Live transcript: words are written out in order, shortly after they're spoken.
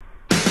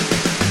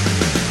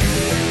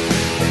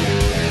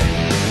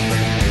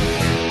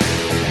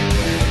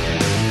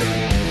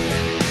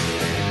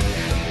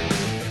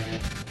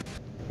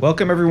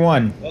Welcome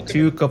everyone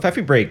to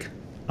Covfefe Break,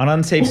 an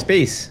unsafe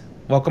space.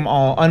 Welcome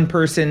all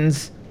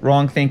unpersons,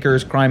 wrong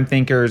thinkers, crime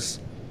thinkers,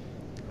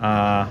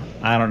 I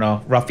don't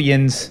know,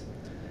 ruffians,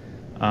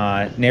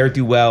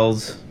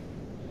 ne'er-do-wells,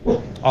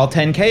 all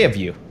 10K of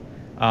you.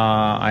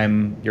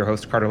 I'm your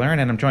host, Carter Laren,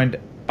 and I'm joined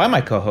by my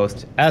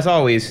co-host, as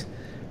always,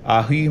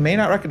 who you may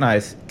not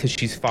recognize because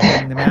she's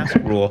following the mask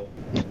rule,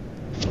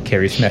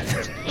 Carrie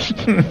Smith.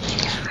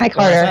 Hi,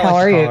 Carter. How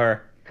are you?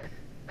 Her,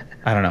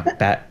 I don't know,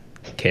 Bat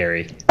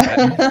Carrie.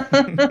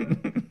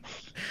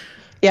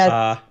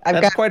 Yes,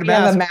 that's quite a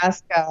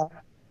mask.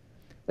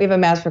 We have a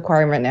mask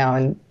requirement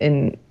now,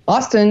 and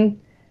Austin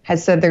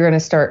has said they're going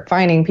to start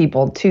fining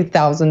people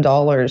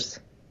 $2,000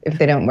 if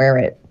they don't wear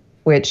it.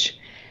 Which,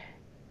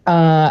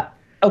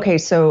 okay,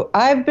 so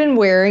I've been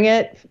wearing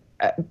it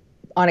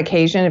on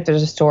occasion if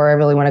there's a store I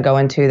really want to go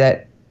into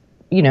that,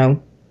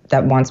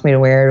 that wants me to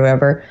wear it or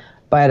whatever.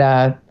 But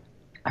I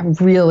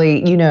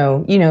really, you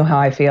know how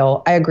I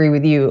feel. I agree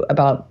with you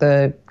about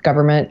the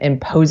government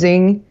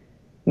imposing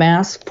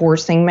masks,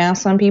 forcing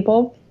masks on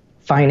people,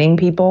 fining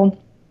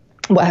people.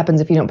 What happens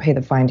if you don't pay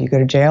the fine? Do you go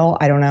to jail?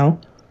 I don't know,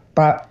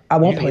 but I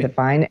won't pay the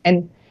fine.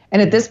 And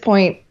at this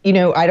point,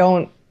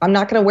 I'm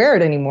not going to wear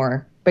it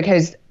anymore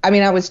because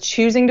I was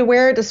choosing to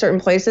wear it to certain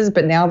places,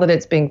 but now that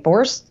it's being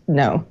forced,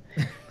 no.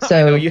 So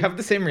I know you have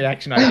the same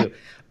reaction I do.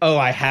 Oh,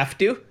 I have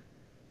to?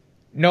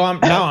 No,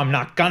 I'm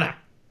not gonna.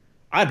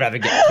 I'd rather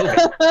get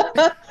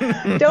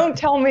COVID. Don't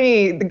tell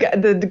me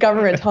the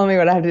government telling me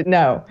what I have to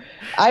know.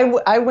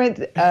 I went.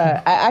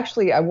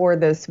 I wore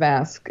this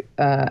mask.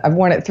 I've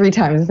worn it 3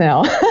 times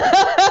now.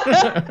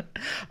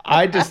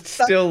 I just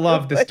still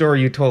love the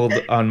story you told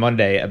on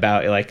Monday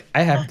about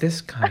I have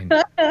this kind.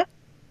 I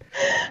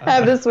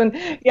have this one.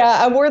 Yeah,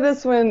 I wore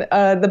this one.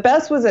 The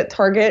best was at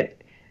Target.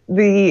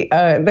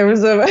 There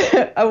was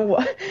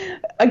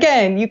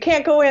again, you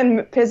can't go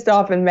in pissed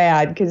off and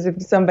mad because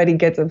if somebody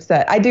gets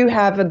upset. I do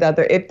have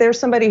another. If there's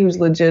somebody who's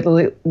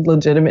legitimately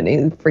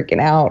freaking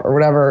out or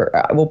whatever,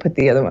 I will put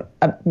the other one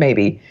up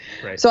maybe.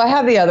 Right. So I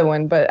have the other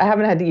one, but I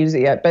haven't had to use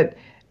it yet. But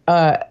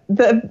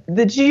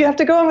you have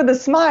to go in with a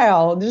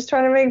smile, just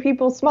trying to make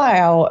people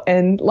smile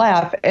and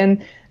laugh.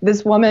 And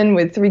this woman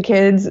with 3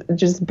 kids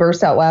just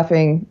burst out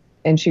laughing.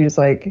 And she was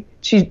like,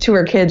 to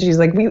her kids, she's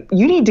like, we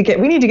need to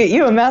get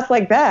you a mask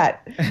like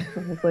that. I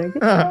was like,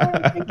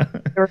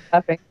 they were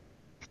laughing.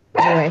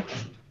 Anyway.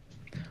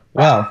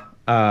 Well,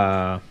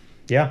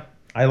 yeah,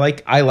 I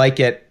like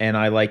it, and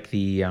I like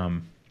the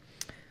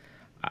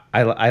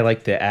I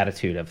like the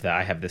attitude of the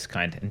I have this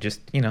kind, and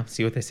just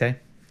see what they say.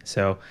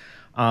 So,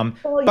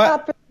 for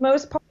the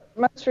most part,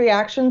 most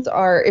reactions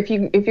are if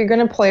you're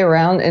going to play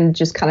around and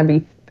just kind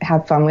of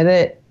have fun with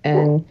it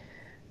and.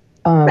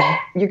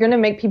 You're going to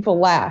make people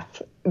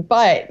laugh,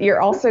 but you're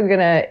also going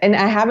to, and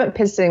I haven't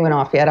pissed anyone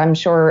off yet. I'm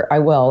sure I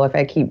will if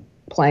I keep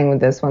playing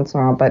with this once in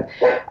a while,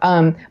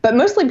 but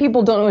mostly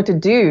people don't know what to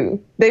do.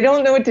 They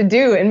don't know what to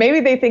do. And maybe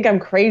they think I'm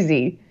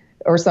crazy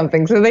or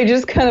something. So they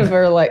just kind of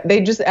are like,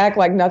 they just act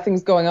like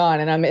nothing's going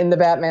on. And I'm in the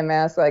Batman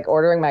mask, like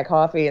ordering my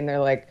coffee and they're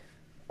like,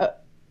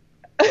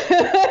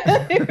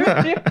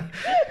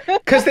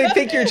 because they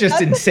think you're just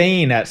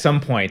insane at some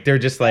point. They're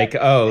just like,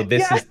 oh,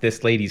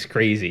 this lady's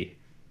crazy.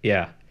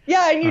 Yeah.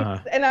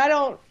 Yeah, and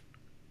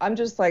I'm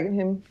just like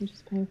him. I'm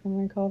just paying for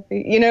my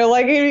coffee.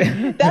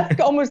 That's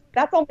almost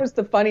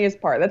the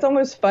funniest part. That's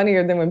almost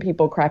funnier than when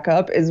people crack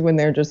up is when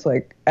they're just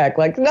like act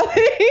like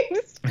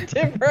nothing's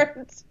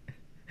different.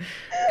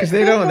 Because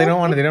they don't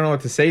know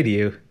what to say to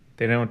you.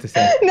 They don't know what to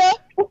say.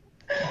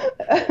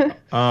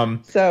 No.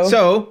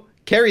 So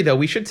Carrie, though,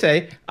 we should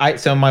say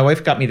so my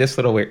wife got me this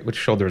little, which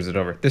shoulder is it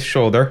over? This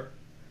shoulder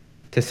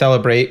to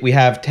celebrate. We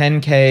have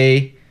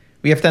 10K.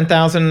 We have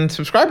 10,000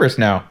 subscribers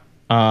now.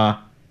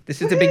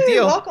 This is a big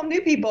deal. Welcome,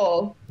 new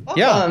people.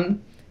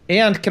 Welcome.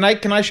 Yeah. And can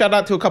I shout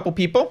out to a couple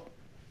people?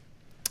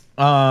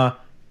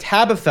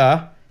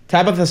 Tabitha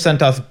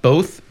sent us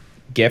both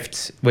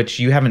gifts, which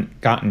you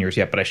haven't gotten yours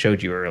yet, but I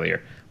showed you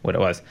earlier what it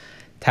was.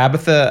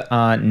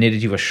 Tabitha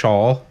knitted you a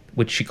shawl,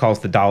 which she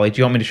calls the dolly. Do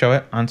you want me to show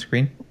it on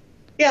screen?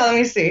 Yeah, let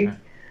me see.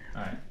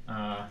 All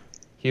right.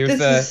 Here's here's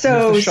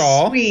the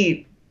shawl.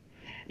 Sweet.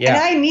 Yeah.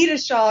 And I need a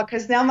shawl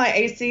because now my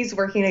AC is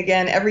working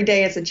again. Every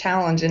day it's a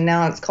challenge, and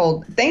now it's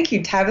cold. Thank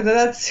you, Tabitha.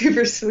 That's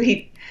super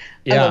sweet.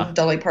 Yeah. I love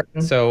Dolly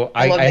Parton. So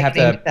I have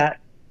to. That.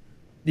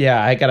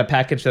 Yeah, I got to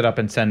package that up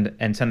and send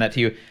that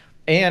to you.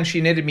 And she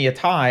knitted me a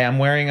tie. I'm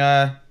wearing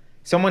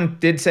someone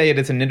did say it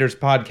is a knitter's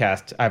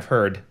podcast. I've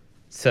heard.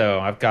 So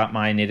I've got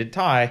my knitted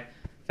tie.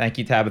 Thank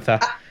you, Tabitha.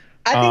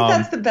 I think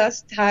that's the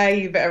best tie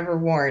you've ever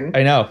worn.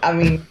 I know.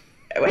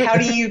 How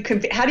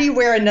do you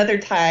wear another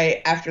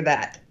tie after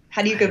that?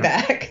 How do you go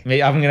back?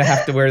 Maybe I'm going to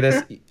have to wear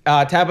this.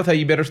 Tabitha,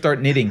 you better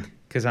start knitting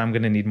because I'm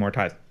going to need more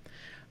ties.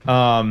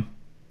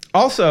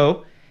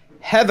 Also,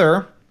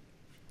 Heather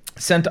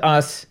sent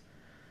us...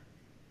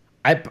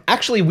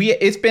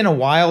 it's been a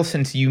while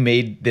since you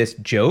made this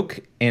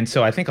joke, and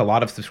so I think a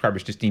lot of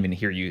subscribers just didn't even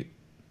hear you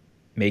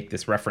make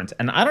this reference.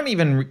 And I don't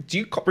even... Do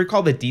you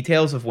recall the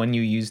details of when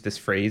you used this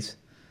phrase?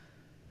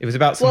 It was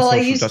about some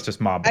social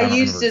justice mob. I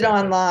used it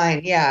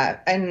online. Yeah.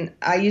 And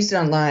I used it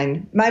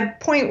online. My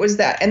point was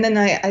that, and then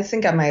I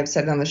think I might have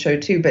said it on the show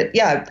too, but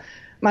yeah,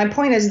 my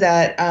point is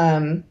that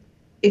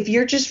if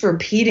you're just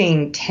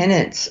repeating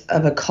tenets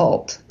of a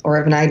cult or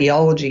of an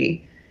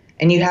ideology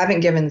and you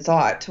haven't given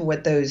thought to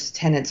what those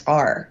tenets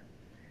are,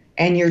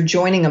 and you're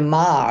joining a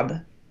mob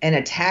and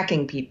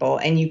attacking people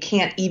and you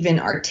can't even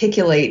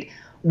articulate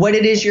what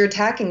it is you're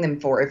attacking them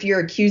for. If you're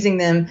accusing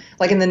them,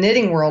 like in the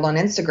knitting world on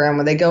Instagram,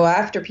 where they go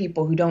after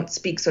people who don't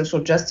speak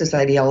social justice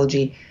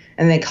ideology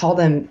and they call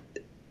them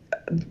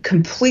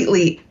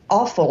completely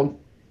awful,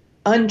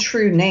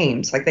 untrue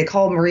names. Like they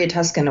call Maria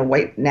Tuscan a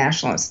white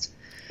nationalist.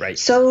 Right.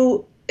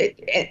 So,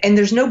 and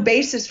there's no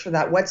basis for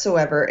that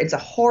whatsoever. It's a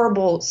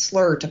horrible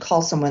slur to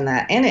call someone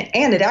that. And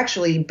it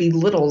actually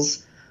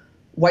belittles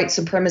white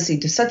supremacy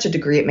to such a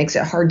degree it makes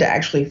it hard to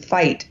actually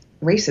fight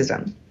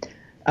racism,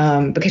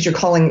 because you're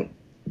calling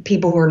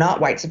people who are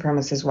not white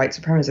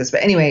supremacists.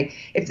 But anyway,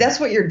 if that's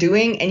what you're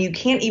doing and you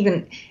can't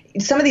even –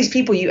 some of these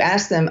people, you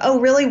ask them, oh,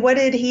 really, what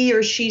did he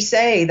or she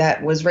say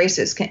that was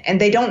racist? And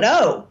they don't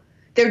know.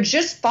 They're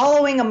just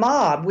following a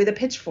mob with a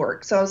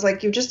pitchfork. So I was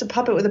like, you're just a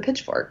puppet with a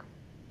pitchfork.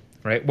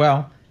 Right.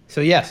 Well,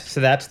 so yes. So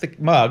that's the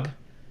mug.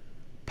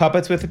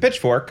 Puppets with a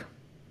pitchfork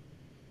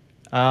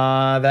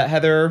that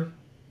Heather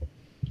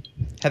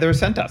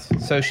sent us.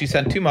 So she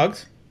sent 2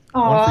 mugs.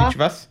 Aww, one for each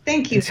of us.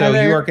 Thank you, and so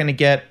Heather. you are going to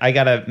get, I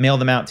got to mail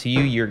them out to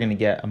you. You're going to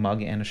get a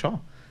mug and a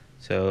shawl.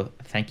 So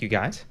thank you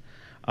guys.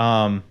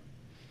 Carrie,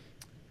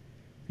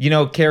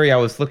 I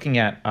was looking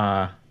at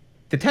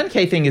the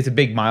 10K thing is a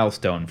big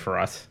milestone for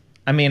us.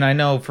 I mean, I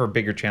know for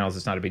bigger channels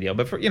it's not a big deal,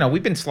 but for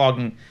we've been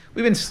slogging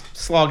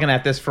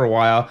at this for a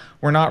while.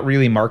 We're not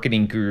really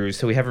marketing gurus,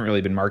 so we haven't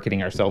really been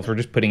marketing ourselves. We're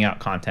just putting out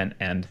content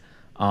and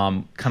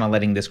kind of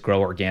letting this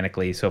grow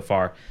organically so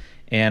far.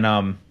 And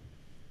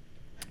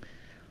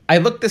I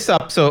looked this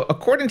up. So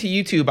according to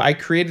YouTube, I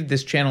created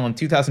this channel in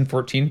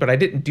 2014, but I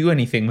didn't do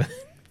anything with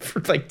it for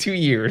like 2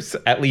 years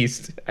at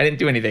least. I didn't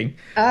do anything.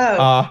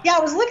 Oh, yeah.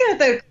 I was looking at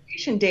the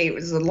creation date. It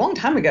was a long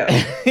time ago.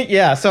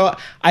 Yeah. So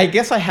I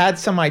guess I had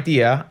some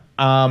idea.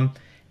 And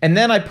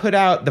then I put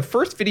out, the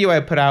first video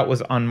I put out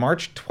was on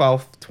March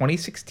 12th,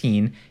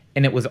 2016,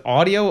 and it was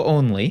audio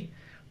only.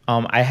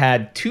 I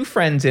had 2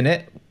 friends in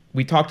it.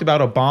 We talked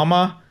about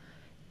Obama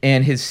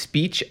and his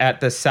speech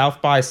at the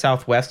South by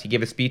Southwest. He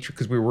gave a speech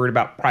because we were worried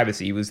about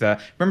privacy. It was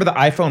remember the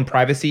iPhone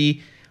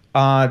privacy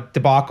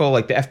debacle?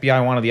 Like the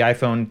FBI wanted the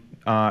iPhone,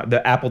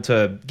 the Apple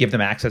to give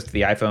them access to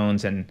the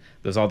iPhones, and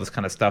there's all this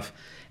kind of stuff.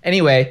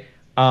 Anyway,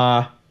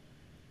 that's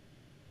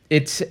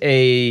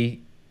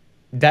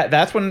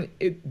when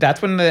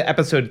the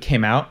episode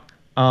came out.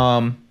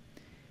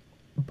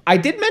 I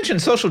did mention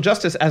social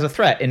justice as a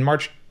threat in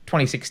March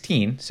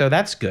 2016, so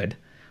that's good.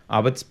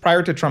 But it's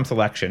prior to Trump's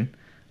election.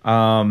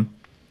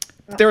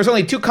 There was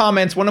only 2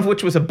 comments, one of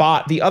which was a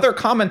bot. The other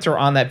commenter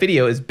on that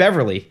video is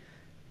Beverly.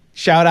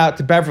 Shout out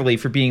to Beverly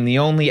for being the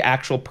only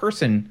actual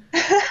person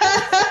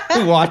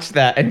who watched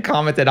that and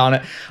commented on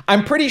it.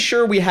 I'm pretty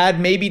sure we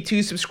had maybe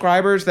 2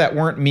 subscribers that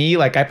weren't me.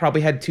 Like I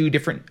probably had 2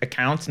 different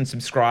accounts and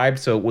subscribed,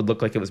 so it would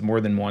look like it was more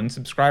than 1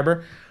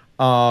 subscriber.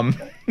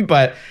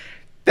 But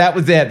that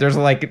was it. There's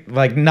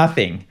like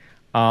nothing.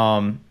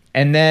 And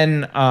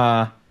then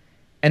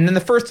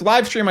the first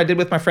live stream I did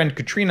with my friend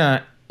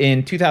Katrina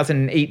in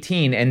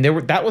 2018, and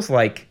that was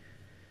like,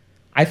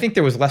 I think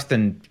there was less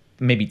than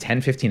maybe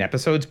 10, 15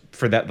 episodes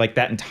for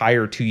that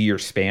entire 2-year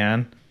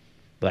span,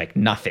 like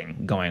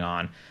nothing going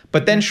on.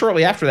 But then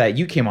shortly after that,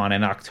 you came on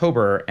in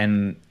October,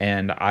 and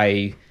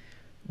I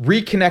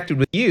reconnected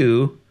with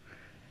you,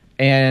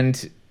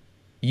 and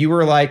you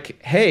were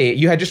like, hey,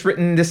 you had just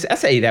written this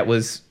essay that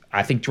was,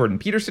 I think Jordan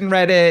Peterson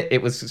read it.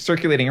 It was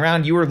circulating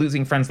around. You were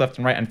losing friends left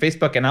and right on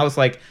Facebook, and I was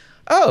like,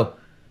 oh,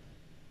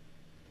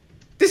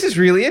 this is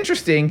really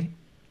interesting.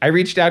 I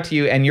reached out to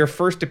you, and your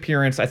first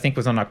appearance, I think,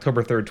 was on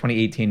October 3rd,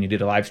 2018. You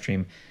did a live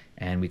stream,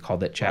 and we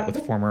called it Chat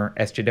with former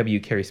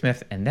SJW Carrie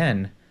Smith. And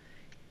then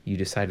you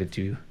decided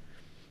to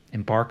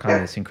embark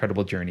on this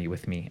incredible journey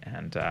with me.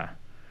 And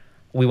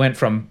we went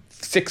from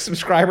 6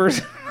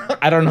 subscribers,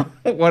 I don't know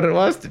what it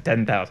was, to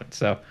 10,000.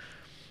 So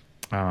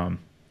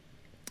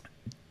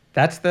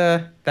that's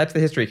the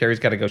history. Carrie's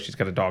got to go. She's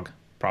got a dog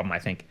problem, I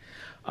think.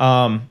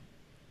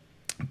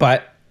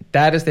 But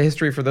that is the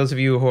history for those of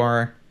you who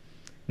are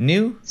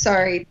new.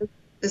 Sorry,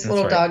 this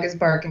little dog is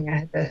barking. I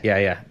had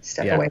to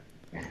step away.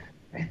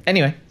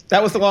 Anyway,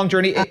 that was the long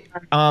journey.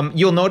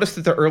 You'll notice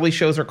that the early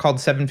shows are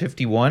called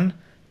 751.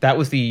 That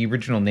was the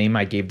original name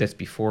I gave this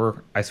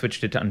before I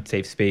switched it to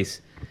Unsafe Space.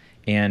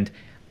 And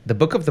the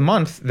book of the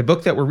month, the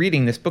book that we're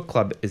reading, this book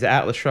club, is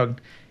Atlas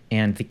Shrugged.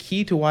 And the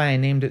key to why I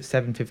named it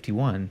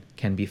 751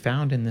 can be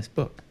found in this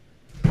book.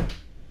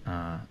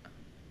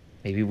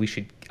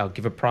 Maybe I'll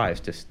give a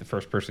prize to the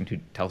first person who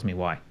tells me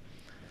why.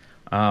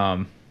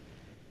 And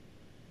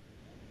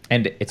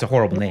it's a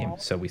horrible name,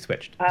 so we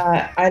switched.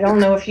 I don't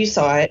know if you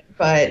saw it,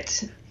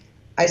 but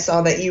I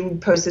saw that you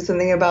posted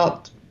something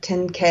about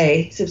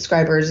 10K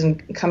subscribers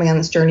and coming on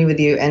this journey with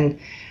you. And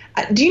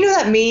do you know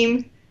that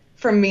meme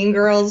from Mean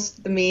Girls,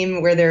 the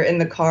meme where they're in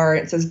the car.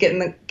 It says, "Get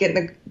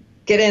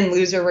in,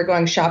 loser. We're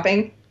going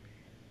shopping."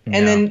 No.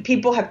 And then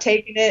people have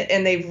taken it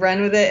and they've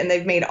run with it and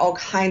they've made all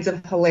kinds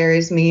of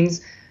hilarious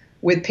memes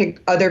with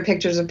other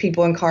pictures of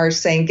people in cars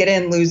saying, "Get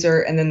in,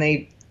 loser," and then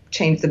they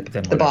change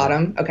the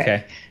bottom.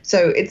 Okay.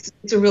 So it's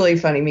a really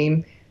funny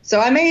meme. So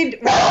I made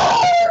for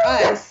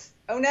us.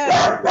 Oh no.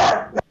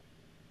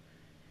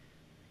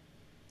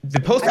 The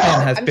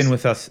postman has been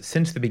with us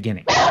since the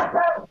beginning.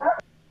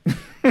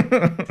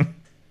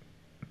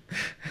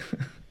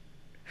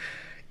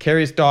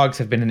 Carrie's dogs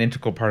have been an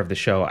integral part of the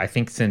show, I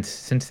think,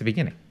 since the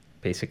beginning,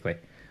 basically.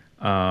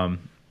 And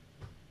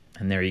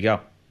there you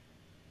go.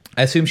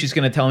 I assume she's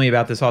going to tell me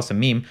about this awesome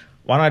meme.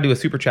 Why don't I do a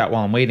super chat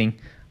while I'm waiting?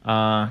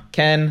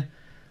 Ken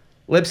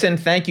Lipson,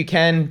 thank you,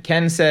 Ken.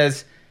 Ken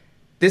says,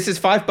 "This is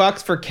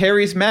 $5 for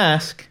Carrie's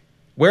mask.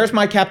 Where's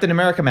my Captain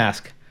America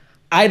mask?"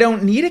 I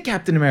don't need a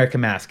Captain America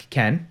mask,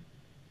 Ken.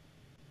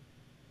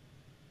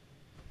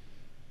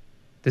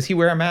 Does he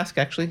wear a mask,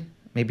 actually?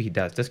 Maybe he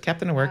does. Does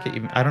Captain America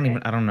even... I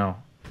don't know.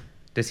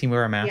 Does he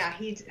wear a mask? Yeah,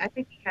 I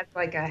think he has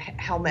like a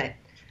helmet.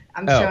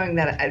 I'm showing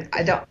that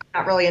I'm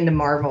not really into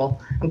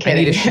Marvel. I'm kidding.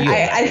 I need a shield.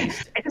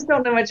 I just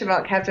don't know much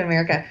about Captain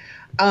America.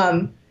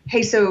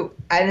 Hey, so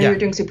I know you're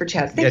doing super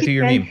chats. Thank you, do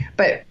your meme.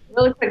 But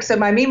really quick, so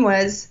my meme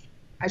was,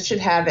 I should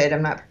have it.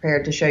 I'm not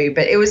prepared to show you,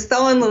 but it was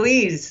Thelma and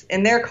Louise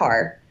in their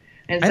car.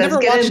 And I never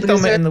watched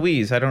Thelma and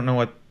Louise. I don't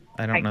know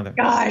that.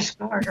 Gosh,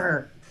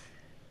 Carter.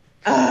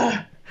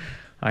 I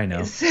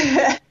know.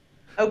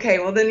 Okay,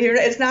 well then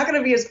it's not going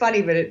to be as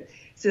funny, but it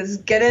says,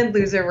 "Get in,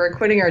 loser. We're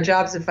quitting our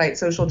jobs to fight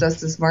social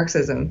justice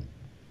Marxism,"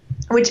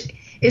 which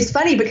is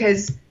funny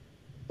because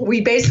we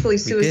basically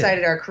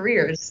suicided our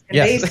careers, and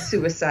they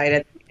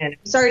suicided. And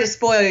I'm sorry to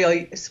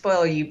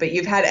spoil you, but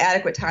you've had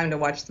adequate time to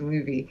watch the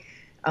movie.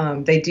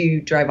 They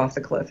do drive off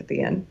the cliff at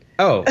the end.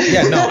 Oh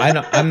yeah, no,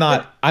 I'm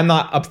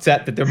not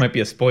upset that there might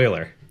be a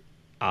spoiler.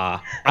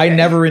 I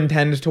never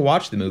intend to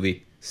watch the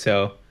movie,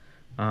 so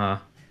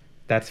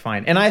that's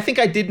fine. And I think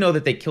I did know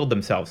that they killed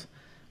themselves,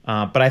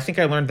 but I think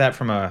I learned that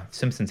from a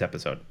Simpsons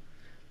episode.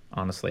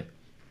 Honestly,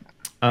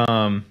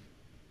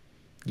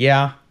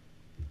 yeah.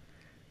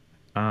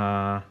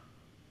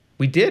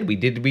 We did.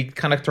 We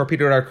kind of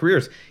torpedoed our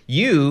careers.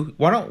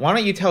 Why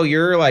don't you tell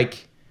your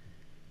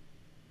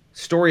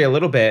story a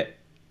little bit?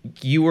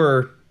 You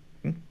were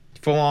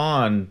full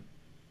on.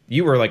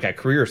 You were like a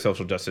career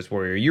social justice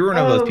warrior. You were one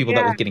of those people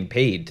that was getting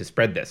paid to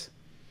spread this.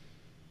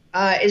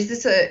 Is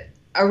this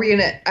are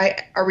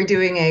we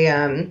doing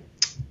a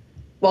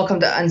welcome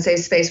to Unsafe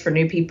Space for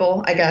new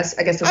people? I guess.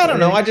 I don't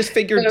know. I just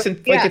figured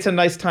it's a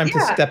nice time to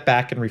step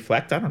back and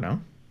reflect. I don't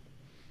know.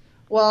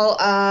 Well,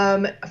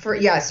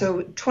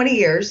 so 20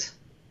 years,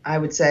 I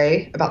would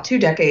say, about 2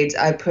 decades,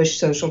 I pushed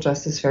social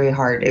justice very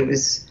hard. It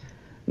was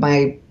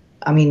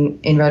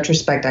in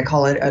retrospect, I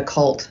call it a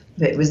cult.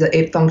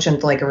 It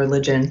functioned like a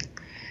religion.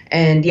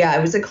 And I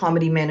was a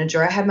comedy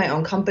manager. I had my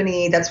own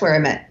company. That's where I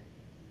met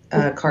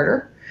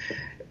Carter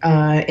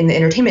in the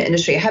entertainment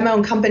industry. I had my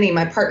own company.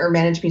 My partner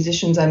managed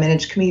musicians. I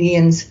managed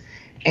comedians.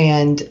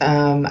 And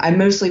I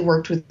mostly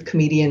worked with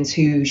comedians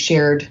who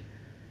shared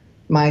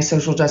my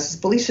social justice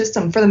belief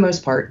system for the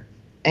most part.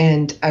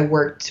 And I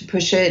worked to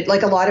push it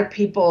like a lot of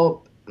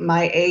people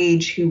my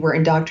age who were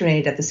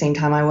indoctrinated at the same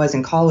time I was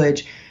in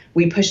college.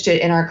 We pushed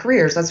it in our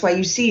careers. That's why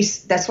you see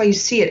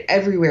it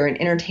everywhere in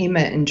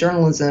entertainment and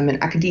journalism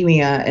and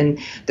academia, and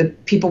the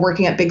people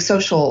working at Big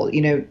Social,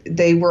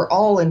 they were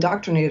all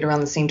indoctrinated around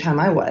the same time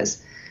I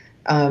was.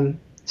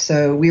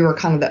 So we were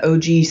kind of the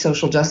OG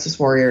social justice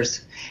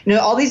warriors.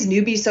 All these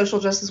newbie social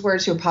justice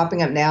warriors who are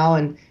popping up now,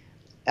 and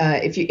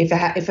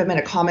if I'm in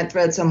a comment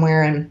thread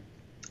somewhere and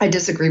I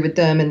disagree with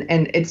them,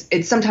 and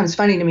it's sometimes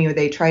funny to me when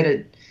they try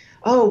to,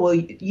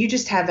 you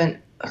just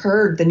haven't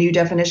heard the new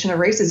definition of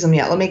racism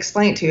yet. Let me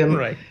explain it to you.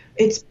 Right.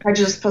 It's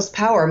prejudice plus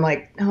power. I'm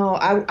like, no,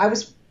 I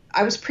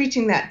was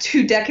preaching that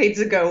 2 decades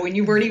ago when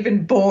you weren't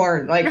even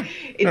born. Like,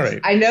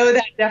 right. I know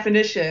that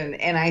definition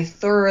and I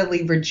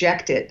thoroughly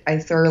reject it. I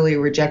thoroughly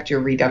reject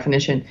your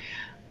redefinition.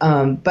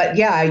 But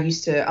I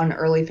used to, on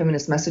early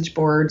feminist message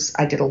boards,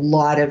 I did a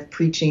lot of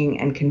preaching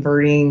and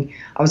converting.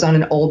 I was on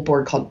an old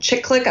board called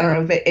Chick Click. I don't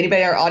know if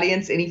anybody in our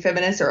audience, any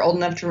feminists, are old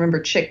enough to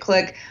remember Chick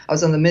Click. I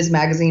was on the Ms.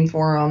 Magazine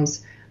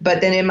forums. But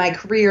then in my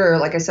career,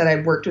 like I said, I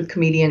worked with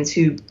comedians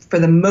who, for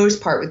the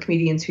most part,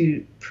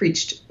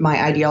 preached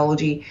my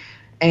ideology.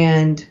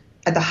 And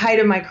at the height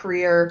of my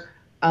career,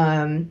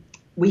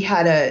 we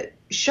had a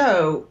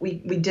show. We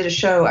did a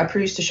show. I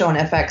produced a show on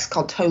FX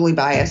called Totally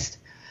Biased,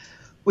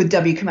 with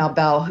W. Kamau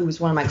Bell, who was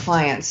one of my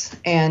clients,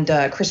 and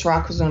Chris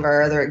Rock was one of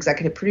our other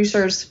executive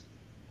producers.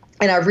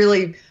 And I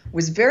really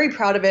was very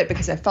proud of it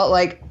because I felt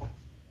like,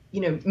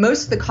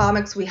 most of the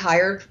comics we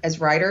hired as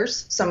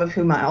writers, some of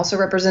whom I also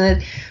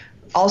represented,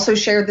 also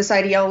shared this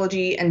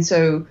ideology. And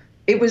so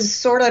it was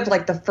sort of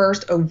like the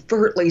first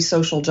overtly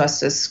social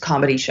justice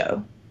comedy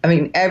show. I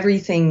mean,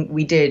 everything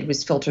we did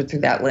was filtered through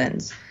that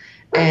lens.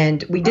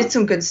 And we did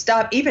some good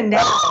stuff. Even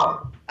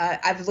now,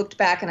 I've looked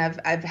back and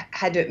I've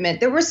had to admit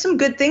there were some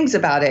good things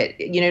about it.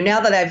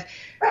 Now that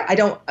I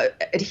don't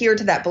adhere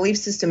to that belief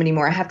system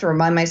anymore, I have to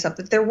remind myself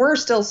that there were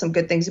still some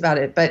good things about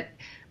it. But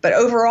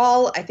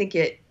overall, I think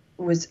it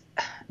was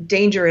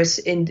dangerous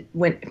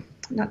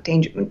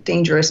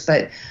dangerous,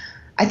 but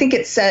I think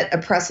it set a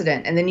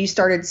precedent. And then you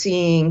started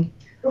seeing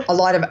a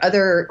lot of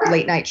other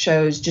late night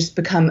shows just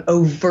become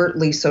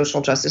overtly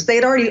social justice. They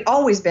had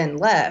always been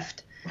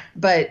left,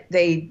 but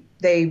they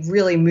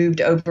really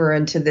moved over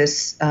into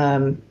this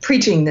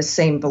preaching this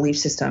same belief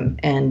system.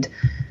 And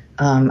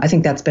I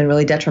think that's been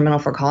really detrimental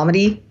for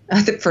comedy,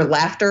 for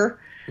laughter.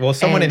 Well,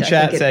 someone in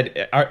chat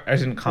said,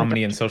 isn't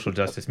comedy and social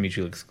justice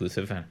mutually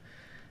exclusive?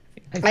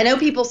 I know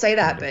people say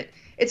that, but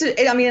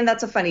and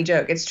that's a funny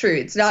joke. It's true.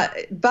 It's not,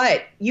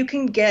 but you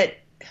can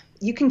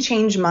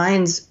change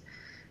minds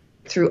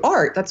through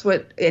art. That's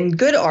and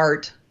good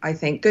art, I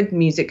think, good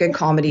music, good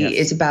comedy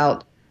is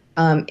about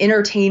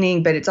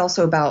entertaining, but it's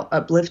also about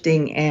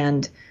uplifting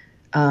and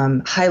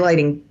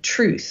highlighting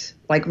truth,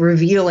 like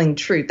revealing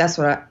truth. That's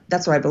what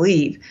I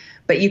believe.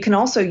 But you can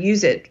also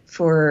use it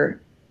for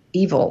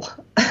evil.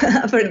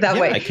 Put it that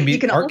way.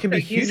 Art can be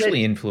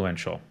hugely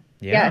influential.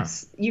 Yeah.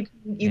 Yes, you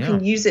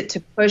can use it to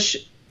push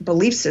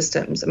belief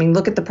systems. I mean,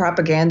 look at the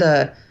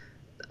propaganda,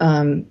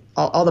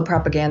 all the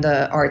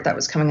propaganda art that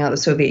was coming out of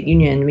the Soviet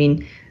Union. I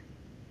mean,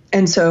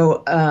 and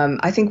so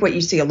I think what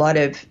you see a lot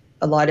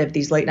of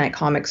these late night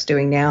comics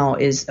doing now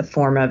is a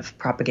form of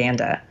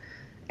propaganda.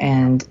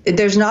 And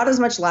there's not as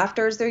much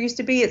laughter as there used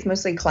to be. It's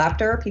mostly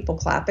clapter, people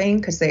clapping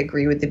because they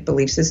agree with the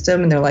belief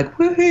system and they're like,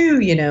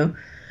 woohoo,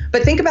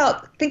 But think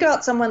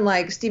about someone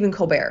like Stephen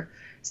Colbert.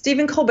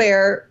 Stephen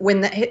Colbert,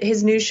 when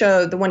his new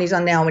show, the one he's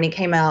on now, when he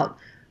came out,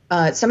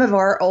 some of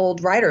our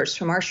old writers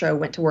from our show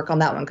went to work on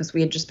that one because we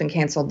had just been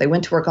canceled. They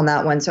went to work on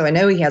that one. So I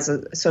know he has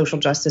a social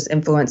justice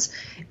influence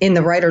in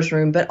the writer's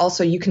room, but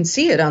also you can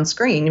see it on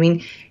screen. I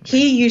mean,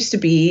 he used to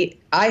be,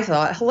 I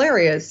thought,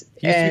 hilarious.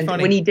 And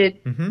when he did,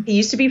 he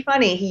used to be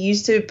funny. He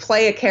used to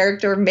play a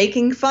character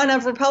making fun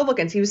of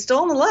Republicans. He was still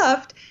on the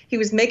left. He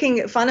was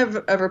making fun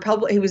of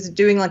Republic. He was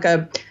doing like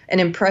an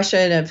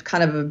impression of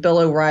kind of a Bill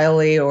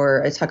O'Reilly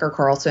or a Tucker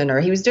Carlson, or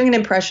he was doing an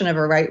impression of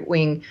a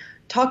right-wing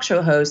talk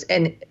show host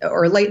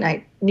or late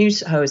night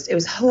news host. It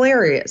was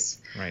hilarious.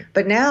 Right.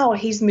 But now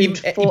he's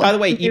moved by the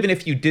way, even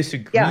if you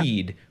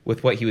disagreed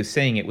with what he was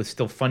saying, it was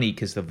still funny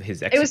because of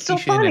his execution. It was still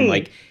funny. And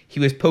like he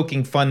was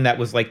poking fun that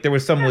was like there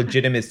was some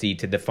legitimacy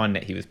to the fun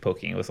that he was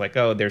poking. It was like,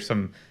 oh, there's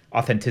some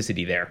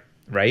authenticity there,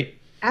 right?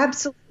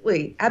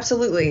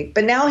 Absolutely.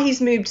 But now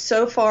he's moved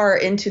so far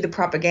into the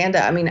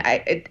propaganda. I mean,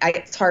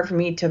 it's hard for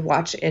me to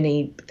watch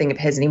anything of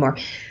his anymore.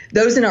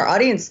 Those in our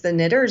audience, the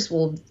knitters,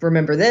 will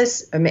remember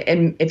this.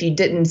 And if you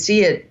didn't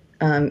see it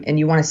and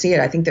you want to see it,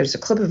 I think there's a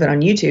clip of it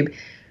on YouTube.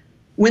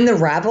 When the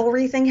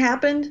Ravelry thing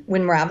happened,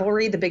 when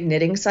Ravelry, the big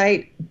knitting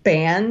site,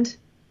 banned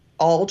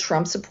all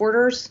Trump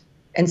supporters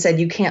and said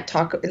you can't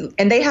talk,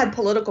 and they had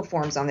political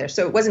forums on there.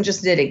 So it wasn't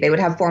just knitting. They would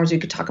have forums where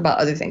you could talk about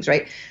other things,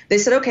 right? They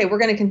said, okay, we're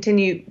going to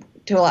continue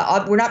to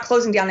allow, we're not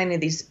closing down any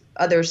of these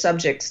other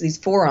subjects, these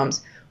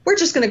forums. We're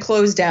just going to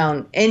close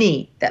down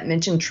any that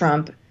mention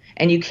Trump,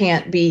 and you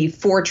can't be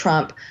for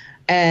Trump.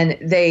 And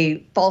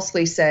they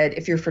falsely said,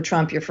 if you're for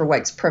Trump, you're for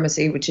white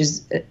supremacy, which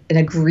is an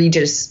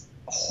egregious,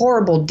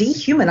 horrible,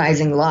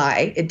 dehumanizing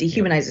lie. It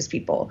dehumanizes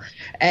people.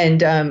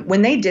 And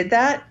when they did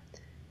that,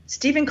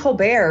 Stephen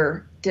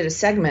Colbert did a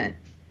segment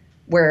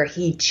where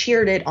he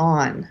cheered it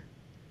on.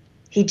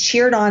 He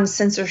cheered on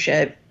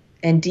censorship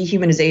and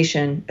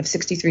dehumanization of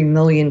 63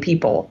 million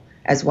people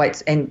as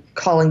whites and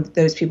calling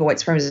those people white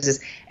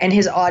supremacists. And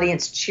his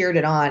audience cheered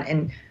it on.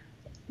 And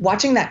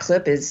watching that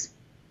clip is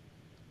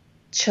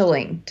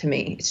chilling to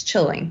me. It's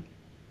chilling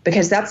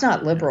because that's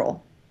not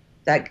liberal.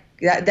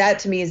 That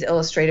to me is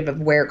illustrative of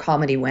where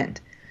comedy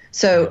went.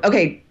 So,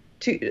 okay,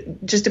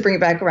 just to bring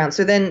it back around.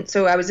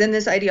 So I was in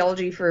this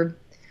ideology for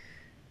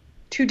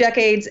 2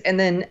 decades. And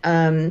then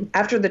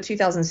after the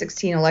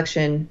 2016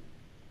 election,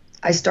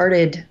 I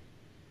started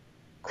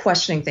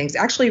questioning things.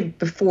 Actually,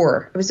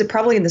 before, it was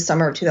probably in the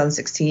summer of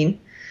 2016.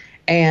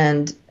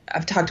 And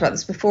I've talked about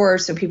this before,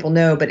 so people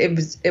know, but it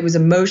was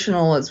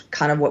emotional. It's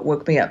kind of what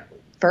woke me up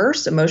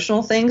first.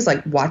 Emotional things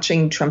like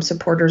watching Trump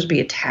supporters be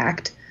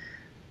attacked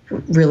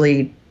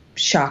really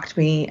shocked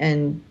me.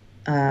 And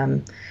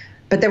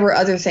but there were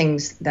other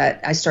things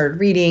that I started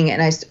reading,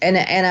 and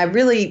I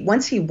really,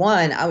 once he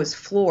won, I was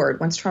floored.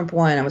 Once Trump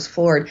won, I was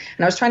floored,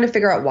 and I was trying to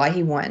figure out why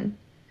he won.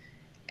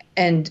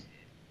 And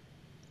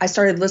I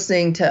started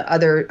listening to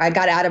I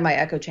got out of my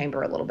echo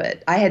chamber a little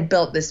bit. I had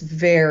built this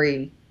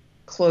very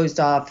closed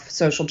off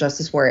social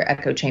justice warrior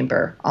echo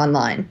chamber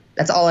online.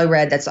 That's all I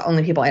read. That's the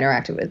only people I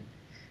interacted with,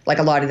 like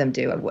a lot of them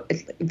do.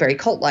 It's very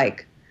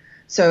cult-like.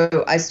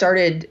 So I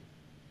started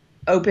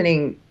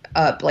opening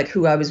up like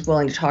who I was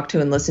willing to talk to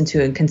and listen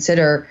to and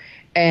consider.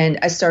 And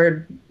I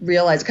started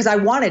realizing, because I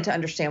wanted to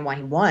understand why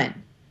he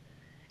won.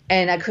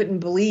 And I couldn't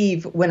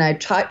believe when I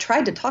tried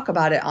to talk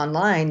about it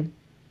online,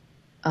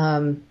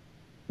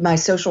 my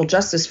social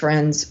justice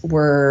friends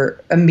were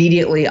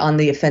immediately on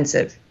the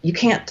offensive. You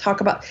can't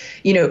talk about,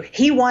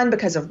 he won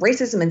because of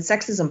racism and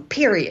sexism,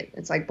 period.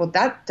 It's like, well,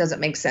 that doesn't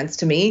make sense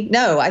to me.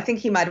 No, I think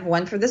he might have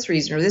won for this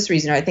reason or this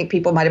reason. Or I think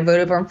people might have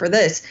voted for him for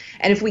this.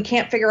 And if we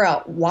can't figure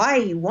out why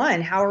he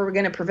won, how are we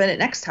going to prevent it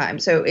next time?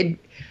 So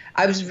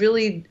I was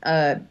really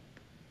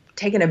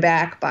taken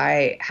aback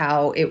by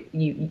how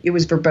it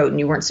was verboten.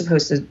 You weren't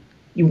supposed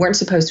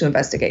to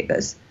investigate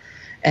this.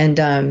 And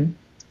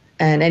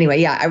anyway,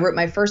 yeah, I wrote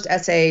my first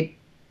essay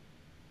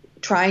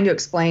trying to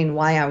explain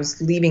why I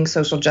was leaving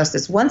social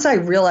justice. Once I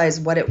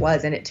realized what it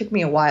was, and it took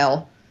me a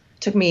while,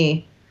 it took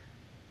me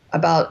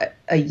about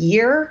a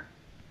year,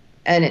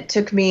 and it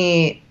took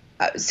me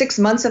 6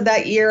 months of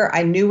that year.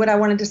 I knew what I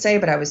wanted to say,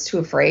 but I was too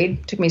afraid.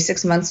 It took me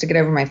 6 months to get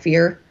over my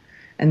fear.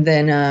 And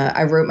then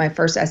I wrote my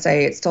first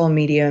essay. It's still a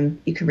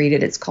Medium. You can read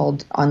it. It's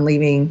called On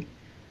Leaving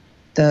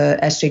the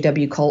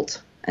SJW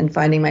Cult and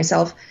Finding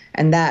Myself.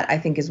 And that, I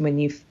think, is when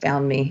you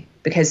found me,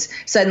 because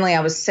suddenly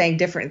I was saying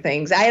different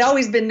things. I had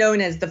always been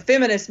known as the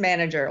feminist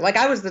manager. Like,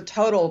 I was the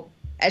total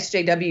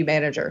SJW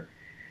manager.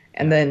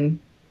 And then,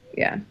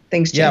 yeah,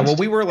 things changed. Yeah, well,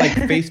 we were like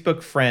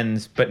Facebook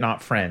friends, but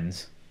not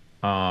friends.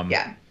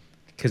 Yeah.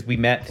 Because we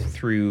met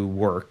through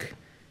work.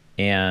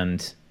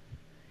 And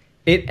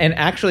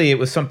actually it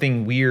was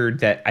something weird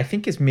that I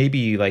think is maybe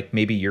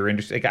your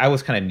industry. Like, I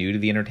was kind of new to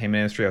the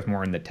entertainment industry. I was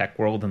more in the tech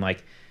world. And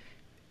like,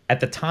 at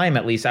the time,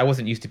 at least, I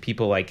wasn't used to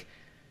people like,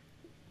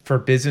 for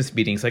business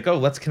meetings, like, oh,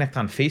 let's connect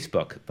on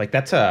Facebook. Like,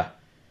 that's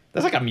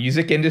like a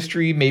music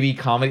industry, maybe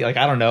comedy. Like,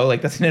 I don't know.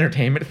 Like, that's an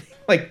entertainment thing.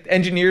 Like,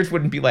 engineers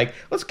wouldn't be like,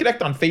 let's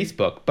connect on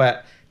Facebook.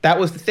 But that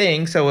was the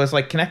thing. So it was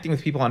like connecting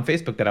with people on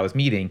Facebook that I was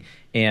meeting.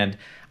 And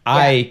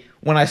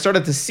when I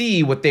started to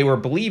see what they were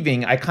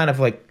believing, I kind of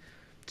like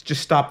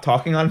just stopped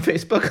talking on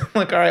Facebook. I'm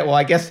like, all right, well,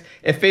 I guess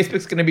if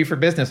Facebook's going to be for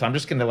business, I'm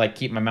just going to like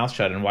keep my mouth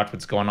shut and watch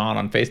what's going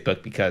on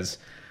Facebook, because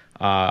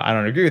I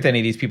don't agree with any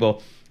of these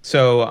people.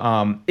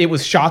 So it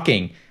was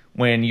shocking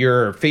when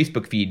your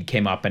Facebook feed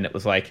came up and it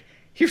was like,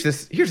 here's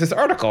this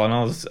article. And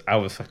I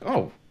was like,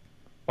 oh,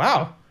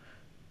 wow.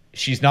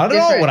 She's not at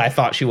all what I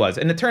thought she was.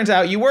 And it turns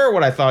out you were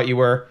what I thought you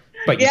were,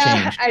 but you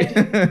changed.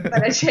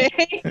 But I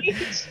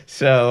changed.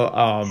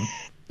 So,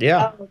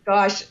 yeah. Oh,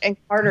 gosh. And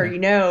Carter,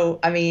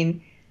 I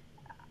mean,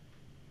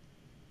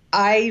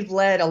 I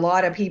led a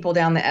lot of people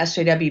down the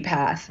SJW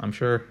path. I'm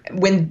sure.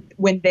 When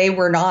they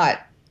were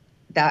not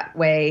that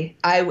way,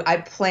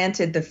 I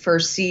planted the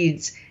first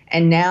seeds.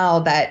 And now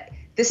that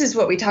this is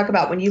what we talk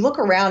about, when you look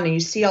around and you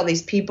see all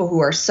these people who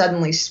are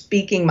suddenly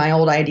speaking my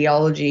old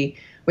ideology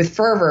with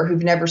fervor,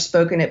 who've never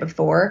spoken it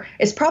before,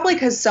 it's probably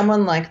because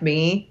someone like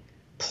me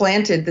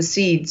planted the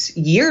seeds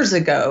years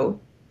ago.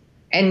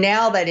 And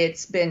now that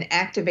it's been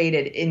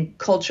activated in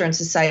culture and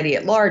society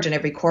at large, and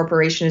every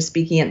corporation is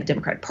speaking it, the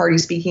Democratic Party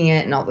is speaking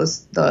it, and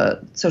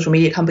the social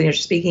media companies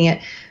are speaking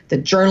it, the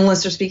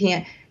journalists are speaking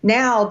it.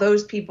 Now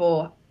those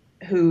people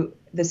who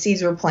the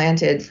seeds were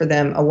planted for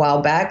them a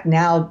while back,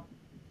 now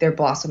they're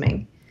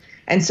blossoming.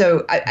 And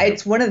so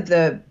it's one of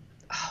the,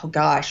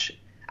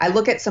 I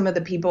look at some of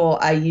the people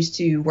I used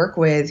to work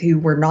with who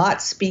were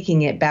not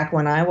speaking it back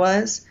when I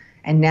was,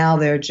 and now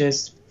they're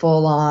just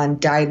full on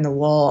dyed in the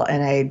wool.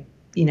 And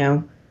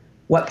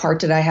what part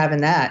did I have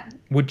in that?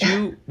 Would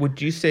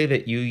you say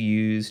that you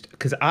used,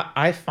 because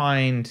I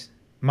find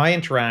my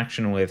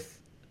interaction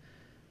with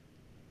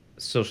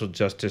social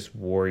justice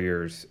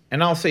warriors,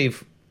 and I'll say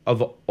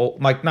of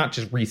like not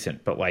just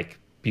recent, but like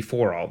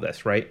before all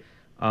this, right?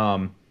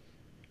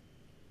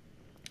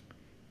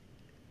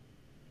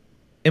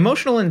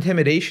 Emotional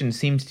intimidation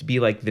seems to be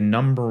like the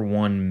number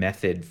one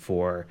method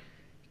for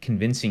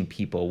convincing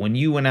people. When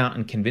you went out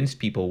and convinced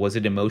people, was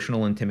it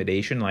emotional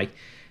intimidation? Like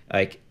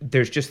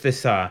there's just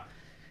this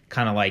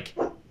kind of like,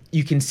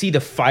 you can see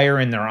the fire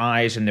in their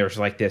eyes, and there's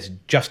like this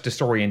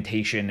justice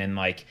orientation, and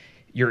like,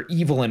 you're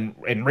evil and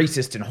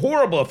racist and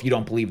horrible if you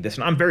don't believe this,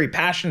 and I'm very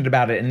passionate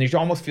about it. And you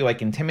almost feel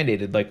like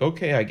intimidated, like,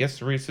 okay, I guess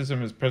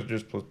racism is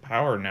prejudice plus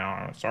power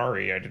now.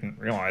 Sorry, I didn't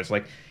realize.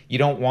 Like, you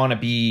don't want to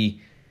be,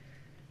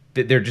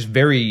 they're just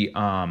very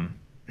kind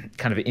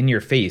of in your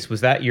face.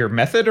 Was that your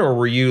method, or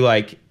were you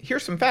like,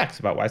 here's some facts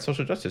about why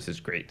social justice is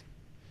great?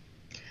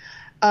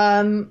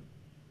 I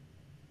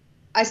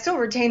still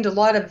retained a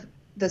lot of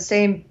the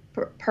same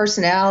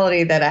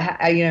personality that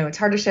I it's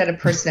hard to shed a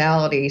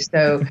personality.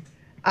 So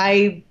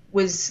I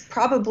was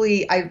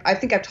probably, I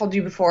think I've told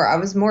you before, I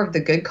was more of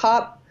the good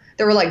cop.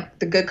 There were like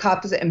the good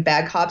cops and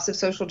bad cops of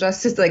social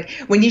justice. Like,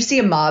 when you see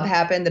a mob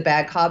happen, the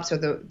bad cops are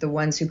the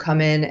ones who come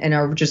in and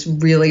are just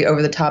really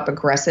over the top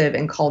aggressive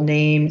and call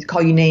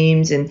you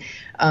names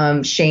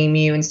and shame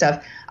you and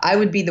stuff. I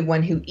would be the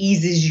one who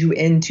eases you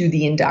into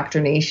the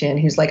indoctrination,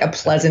 who's like a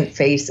pleasant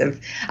face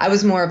I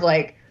was more of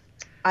like,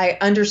 I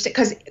understand,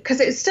 because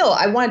it's still,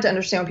 I wanted to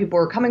understand where people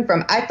were coming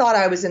from. I thought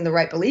I was in the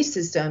right belief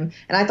system,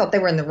 and I thought they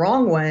were in the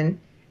wrong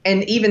one.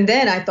 And even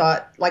then I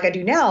thought, like I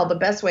do now, the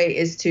best way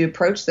is to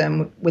approach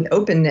them with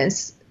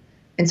openness.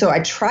 And so I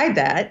tried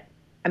that.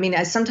 I mean,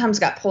 I sometimes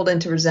got pulled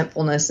into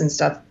resentfulness and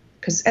stuff,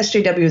 because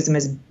SJWism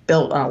is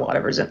built on a lot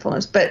of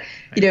resentfulness. But,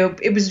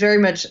 it was very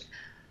much,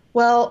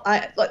 Well,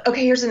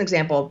 okay, here's an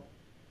example.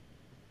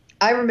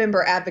 I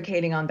remember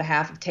advocating on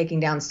behalf of taking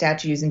down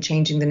statues and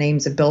changing the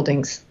names of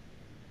buildings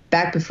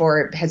back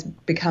before it has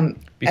become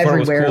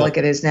everywhere like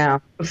it is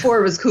now. Before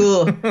it was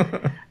cool.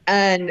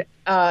 And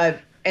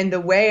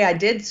the way I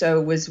did so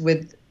was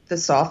with the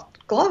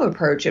soft glove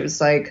approach. It was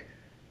like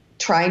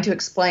trying to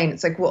explain.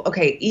 It's like, well,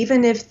 okay,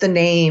 even if the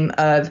name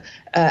of,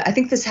 I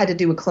think this had to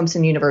do with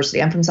Clemson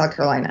University. I'm from South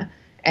Carolina.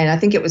 And I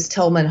think it was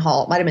Tillman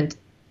Hall. It might have been,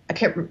 I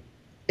can't,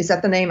 is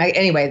that the name?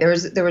 Anyway, there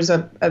was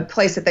a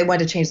place that they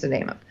wanted to change the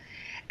name of.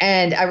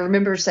 And I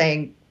remember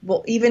saying,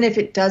 well, even if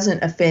it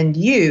doesn't offend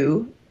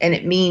you and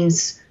it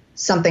means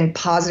something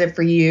positive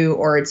for you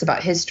or it's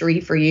about history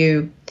for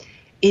you,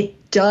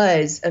 it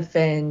does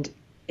offend.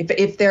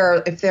 If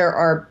there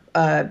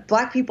are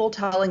Black people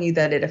telling you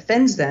that it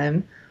offends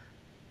them,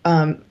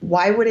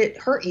 why would it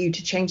hurt you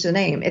to change the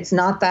name? It's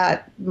not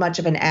that much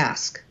of an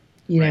ask,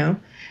 you know,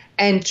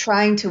 and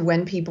trying to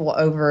win people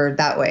over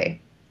that way.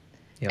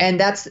 Yep. And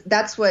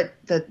that's what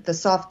the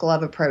soft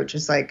glove approach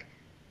is like.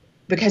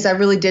 Because I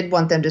really did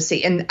want them to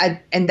see, and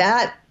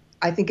that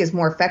I think is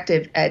more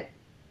effective at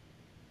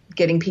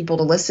getting people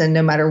to listen,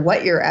 no matter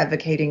what you're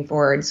advocating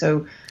for. And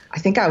so I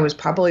think I was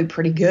probably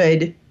pretty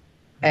good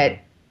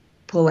at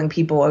pulling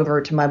people over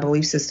to my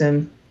belief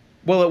system.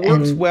 Well, it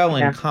works well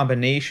in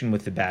combination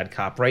with the bad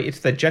cop, right?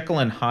 It's the Jekyll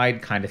and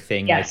Hyde kind of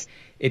thing. Yes. Like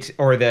it's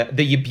or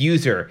the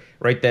abuser,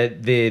 right?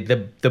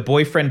 The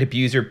boyfriend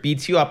abuser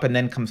beats you up and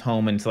then comes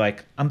home and is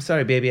like, "I'm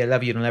sorry, baby, I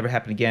love you. It'll never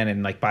happen again,"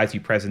 and like buys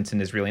you presents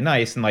and is really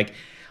nice and like.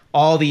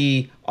 All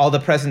the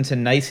presents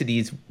and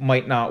niceties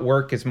might not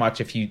work as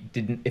much if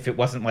it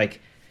wasn't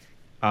like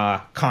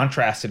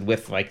contrasted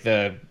with like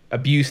the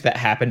abuse that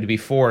happened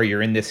before.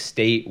 You're in this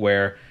state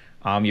where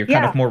you're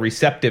kind of more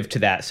receptive to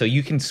that, so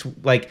you can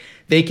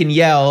they can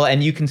yell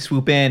and you can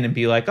swoop in and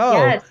be like,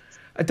 oh,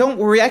 don't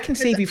worry, I can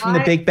save you from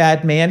the big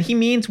bad man. He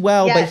means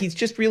well, but he's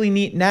just really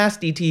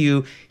nasty to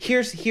you.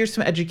 Here's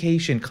some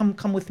education.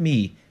 Come with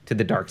me to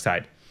the dark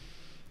side.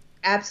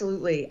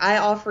 Absolutely, I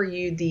offer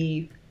you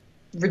the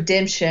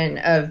redemption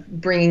of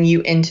bringing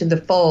you into the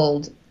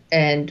fold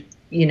and,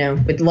 you know,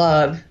 with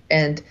love.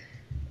 And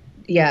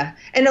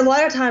and a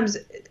lot of times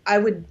I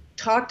would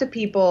talk to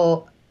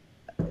people.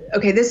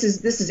 Okay, this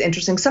is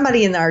interesting.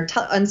 Somebody in our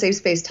Unsafe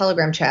Space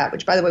Telegram chat,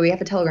 which by the way, we have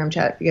a Telegram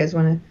chat if you guys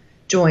want to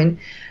join.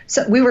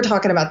 So we were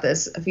talking about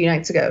this a few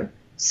nights ago.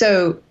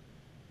 So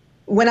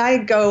when I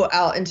go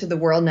out into the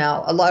world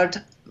now, a lot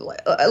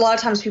of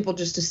times people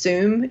just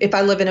assume if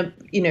I live in a,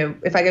 you know,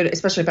 if I go to,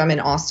 especially if I'm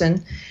in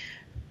Austin,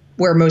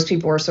 where most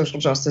people are social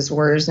justice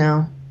warriors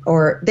now,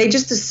 or they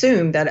just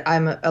assume that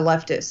I'm a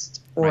leftist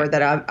or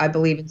that I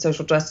believe in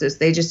social justice.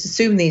 They just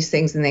assume these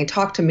things and they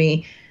talk to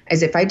me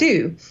as if I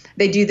do.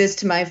 They do this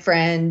to my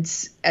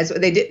friends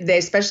they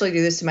especially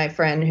do this to my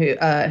friend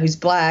who's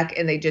Black,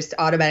 and they just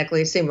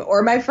automatically assume,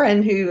 or my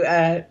friend who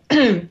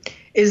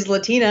is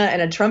Latina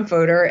and a Trump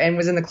voter and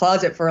was in the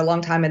closet for a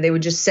long time, and they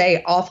would just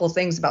say awful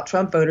things about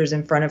Trump voters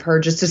in front of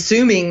her, just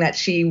assuming that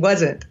she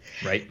wasn't.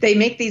 Right. They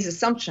make these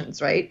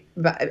assumptions, right?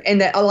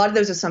 And that a lot of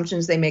those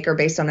assumptions they make are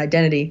based on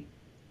identity,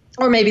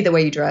 or maybe the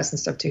way you dress and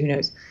stuff too. Who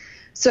knows?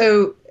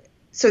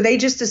 So they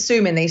just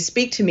assume, and they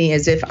speak to me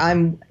as if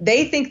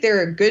they think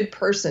they're a good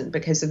person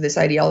because of this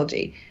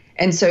ideology,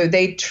 and so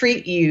they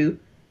treat you,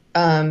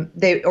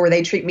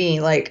 they treat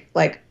me like.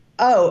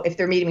 Oh, if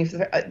they're meeting me,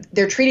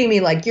 they're treating me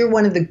like you're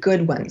one of the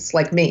good ones,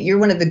 like me. You're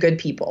one of the good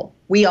people.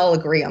 We all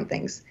agree on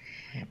things.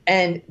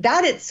 And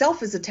that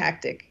itself is a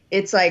tactic.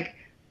 It's like,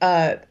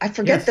 I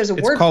forget there's a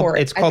word for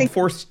it. It's called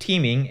forced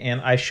teaming. And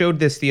I showed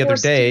this the other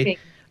day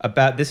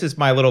this is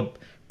my little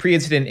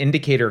pre-incident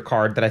indicator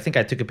card that I think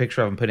I took a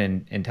picture of and put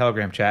in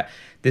Telegram chat.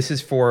 This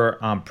is for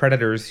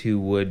predators who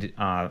would,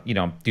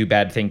 do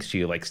bad things to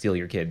you, like steal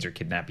your kids or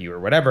kidnap you or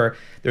whatever.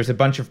 There's a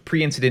bunch of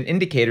pre-incident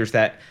indicators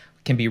that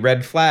can be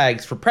red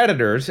flags for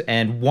predators,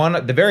 and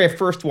the very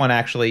first one,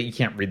 actually, you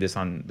can't read this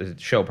on the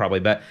show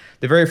probably, but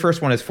the very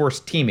first one is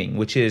forced teaming,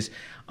 which is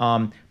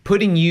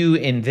putting you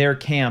in their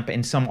camp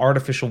in some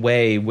artificial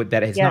way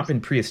that has not been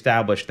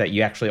pre-established that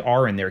you actually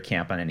are in their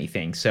camp on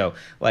anything. So,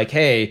 like,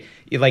 hey,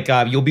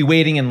 you'll be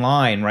waiting in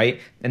line, right?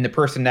 And the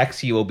person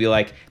next to you will be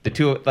like,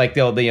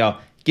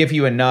 they'll give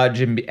you a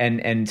nudge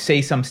and say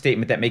some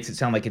statement that makes it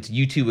sound like it's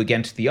you two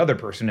against the other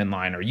person in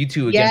line, or you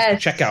two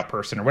against the checkout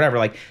person, or whatever.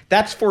 Like,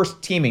 that's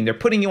forced teaming. They're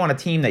putting you on a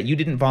team that you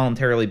didn't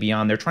voluntarily be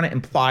on. They're trying to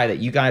imply that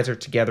you guys are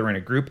together in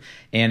a group,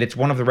 and it's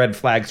one of the red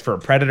flags for a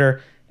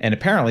predator, and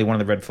apparently one of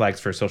the red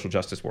flags for a social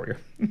justice warrior.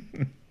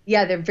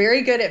 Yeah, they're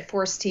very good at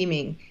forced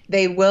teaming.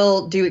 They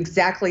will do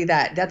exactly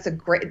that. That's a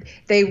great.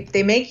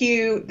 They'll make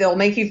you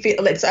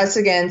feel it's us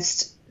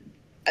against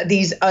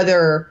these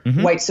other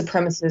white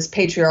supremacist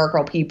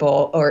patriarchal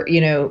people, or, you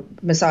know,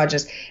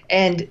 misogynists,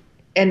 and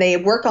they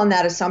work on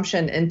that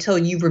assumption until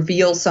you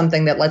reveal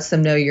something that lets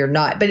them know you're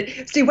not. But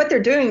see, what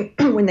they're doing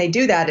when they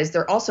do that is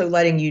they're also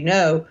letting you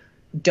know,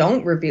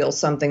 don't reveal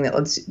something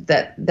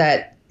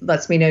that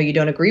lets me know you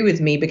don't agree with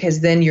me,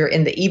 because then you're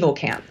in the evil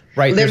camp.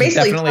 Right. There's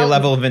definitely a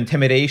level of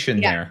intimidation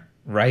there,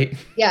 right?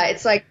 Yeah,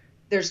 it's like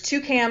there's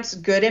two camps,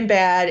 good and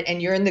bad,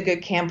 and you're in the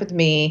good camp with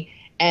me.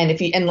 And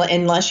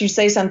unless you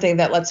say something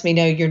that lets me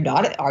know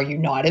are you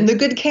not in the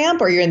good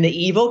camp or you're in the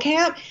evil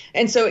camp?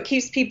 And so it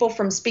keeps people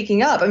from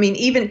speaking up. I mean,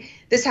 even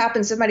this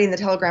happened. Somebody in the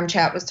Telegram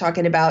chat was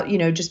talking about,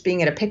 just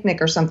being at a picnic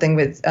or something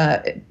with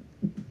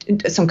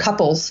some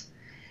couples.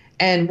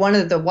 And one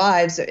of the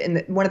wives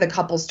and one of the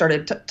couples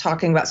started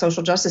talking about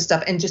social justice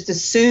stuff and just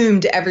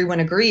assumed everyone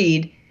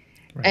agreed.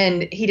 Right.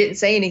 And he didn't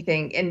say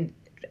anything. And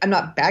I'm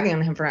not bagging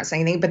on him for not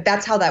saying anything, but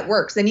that's how that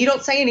works. Then you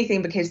don't say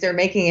anything because they're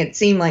making it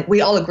seem like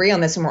we all agree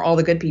on this and we're all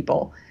the good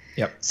people.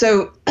 Yep.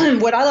 So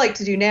what I like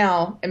to do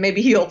now, and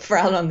maybe you'll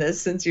frown on this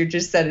since you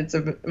just said it's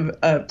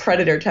a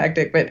predator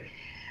tactic, but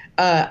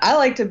I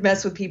like to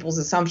mess with people's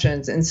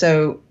assumptions. And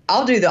so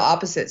I'll do the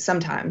opposite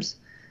sometimes.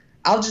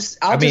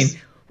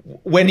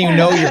 When you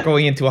know you're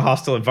going into a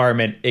hostile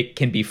environment, it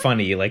can be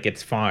funny. Like,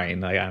 it's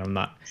fine. Like,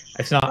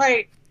 it's not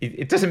right.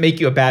 It doesn't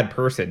make you a bad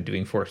person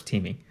doing forced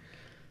teaming.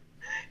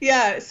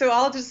 Yeah. So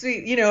I'll just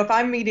be, if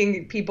I'm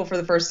meeting people for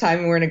the first time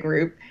and we're in a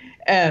group,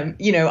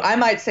 I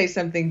might say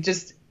something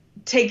just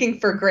taking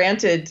for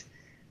granted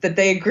that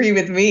they agree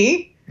with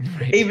me,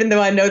 right, even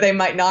though I know they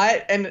might not.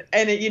 And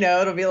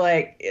it'll be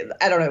like,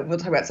 I don't know, we'll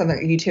talk about something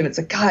like YouTube. It's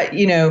like, God,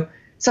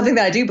 something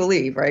that I do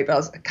believe, right? But I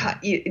was like, God,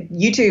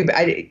 YouTube,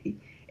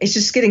 it's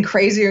just getting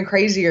crazier and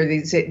crazier.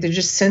 They're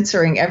just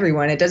censoring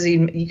everyone. It doesn't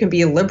even, you can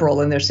be a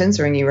liberal and they're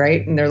censoring you,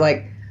 right? And they're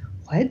like,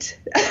 what?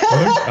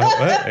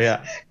 What?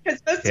 Yeah.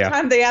 Because most of the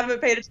time they haven't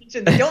paid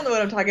attention. They don't know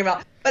what I'm talking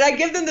about. But I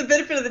give them the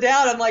benefit of the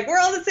doubt. I'm like, we're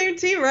on the same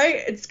team, right?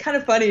 It's kind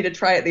of funny to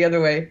try it the other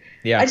way.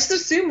 Yeah. I just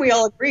assume we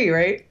all agree,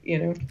 right?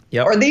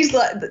 Yep. Or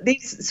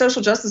these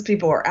social justice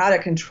people are out of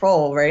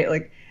control, right?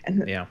 Like,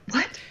 yeah.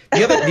 What?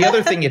 The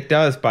other thing it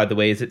does, by the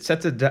way, is it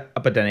sets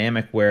up a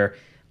dynamic where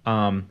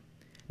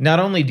not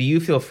only do you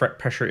feel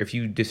pressure if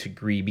you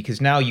disagree, because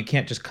now you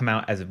can't just come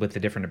out with a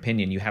different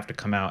opinion. You have to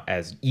come out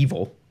as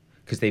evil,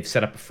 because they've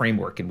set up a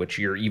framework in which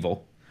you're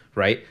evil,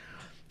 right?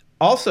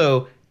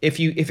 Also, if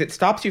it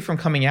stops you from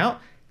coming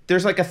out,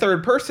 there's like a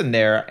third person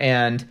there,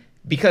 and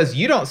because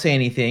you don't say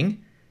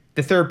anything,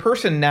 the third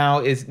person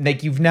now is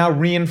like, you've now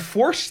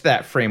reinforced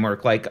that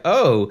framework, like,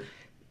 oh,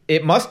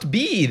 it must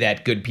be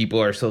that good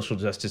people are social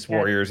justice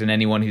warriors, and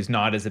anyone who's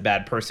not is a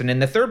bad person.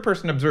 And the third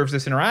person observes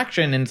this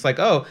interaction, and it's like,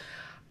 oh,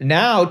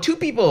 now two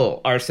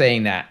people are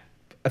saying that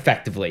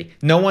effectively.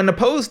 No one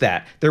opposed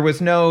that. There was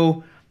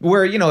no...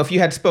 Where, if you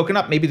had spoken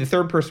up, maybe the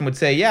third person would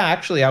say, yeah,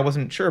 actually, I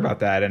wasn't sure about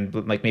that.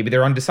 And like, maybe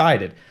they're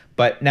undecided.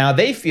 But now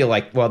they feel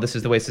like, well, this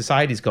is the way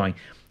society's going.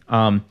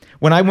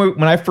 When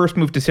I first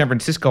moved to San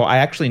Francisco, I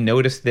actually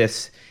noticed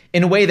this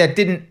in a way that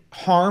didn't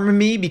harm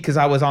me because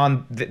I was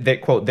on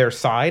quote, their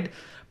side.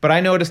 But I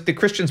noticed, the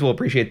Christians will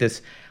appreciate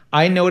this.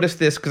 I noticed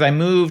this because I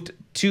moved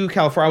to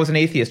California. I was an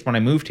atheist when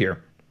I moved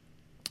here.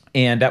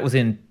 And that was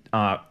in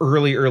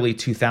early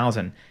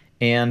 2000.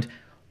 And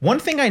one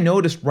thing I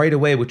noticed right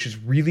away, which is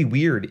really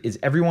weird, is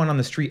everyone on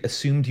the street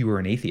assumed you were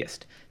an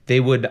atheist. They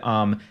would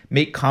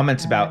make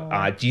comments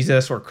about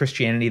Jesus or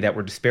Christianity that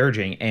were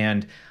disparaging.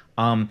 And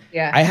I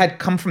had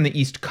come from the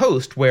East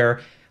Coast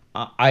where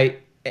I'm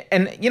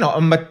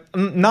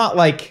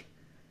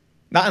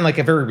not in like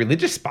a very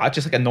religious spot,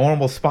 just like a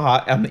normal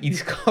spot on the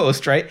East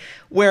Coast, right?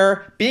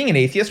 Where being an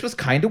atheist was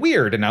kind of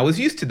weird. And I was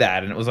used to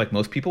that. And it was like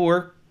most people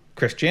were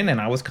Christian and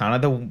I was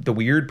kind of the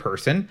weird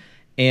person.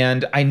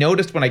 And I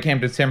noticed when I came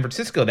to San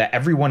Francisco that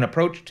everyone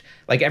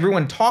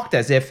talked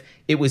as if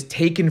it was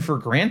taken for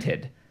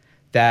granted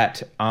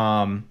that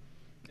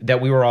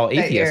we were all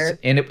atheists,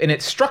 and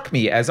it struck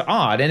me as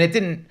odd. And it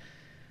didn't,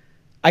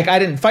 I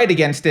didn't fight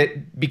against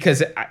it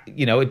because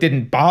it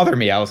didn't bother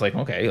me. I was like,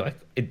 okay,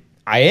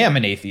 I am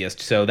an atheist,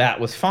 so that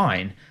was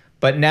fine.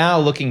 But now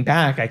looking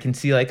back, I can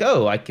see I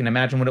can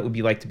imagine what it would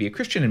be like to be a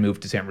Christian and move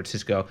to San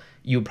Francisco.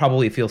 You would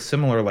probably feel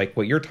similar like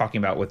what you're talking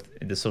about with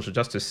the social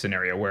justice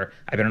scenario where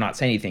I better not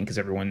say anything because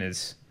everyone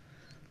is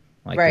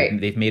like,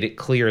 right. They've made it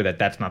clear that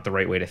that's not the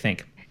right way to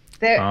think.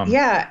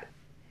 Yeah.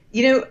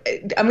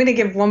 I'm going to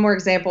give one more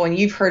example, and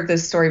you've heard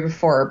this story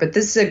before, but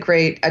this is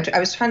I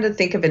was trying to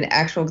think of an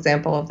actual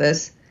example of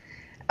this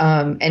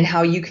and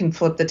how you can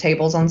flip the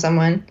tables on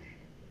someone.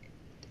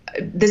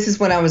 This is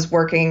when I was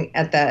working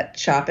at that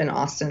shop in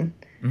Austin.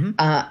 Mm-hmm.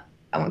 I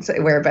won't say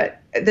where,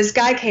 but this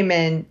guy came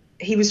in.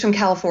 He was from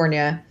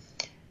California,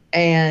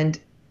 and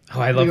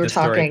I love we were this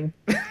talking.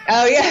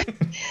 Oh yeah,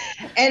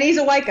 and he's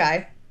a white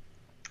guy.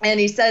 And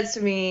he says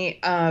to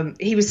me,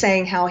 he was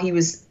saying how he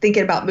was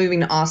thinking about moving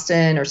to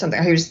Austin or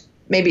something. He was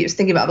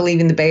thinking about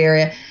leaving the Bay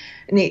Area,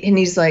 and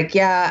he's like,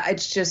 yeah,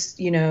 it's just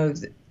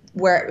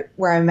where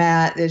I'm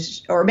at,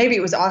 or maybe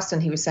it was Austin.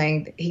 He was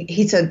saying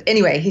he said,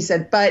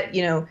 but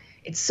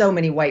it's so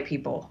many white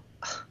people.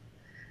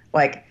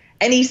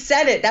 And he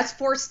said it, that's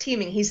forced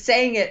teaming. He's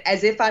saying it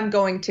as if I'm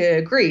going to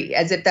agree,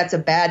 as if that's a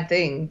bad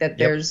thing, that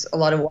there's a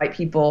lot of white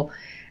people.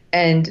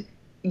 And,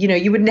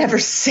 you would never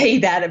say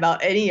that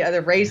about any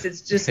other race.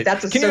 It's just,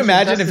 that's a Can you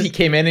imagine if he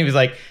came in and he was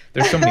like,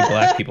 there's so many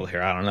black people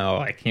here. I don't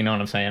know. You know what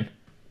I'm saying?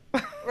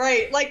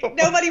 Right. Like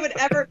nobody would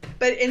ever,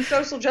 but in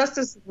social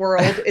justice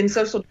world, in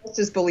social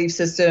justice belief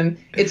system,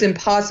 it's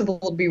impossible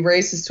to be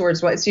racist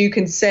towards white. So you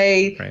can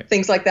say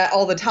things like that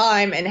all the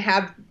time and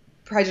have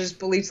prejudiced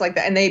beliefs like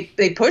that. And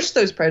they push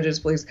those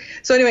prejudiced beliefs.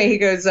 So anyway, he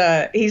goes,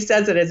 he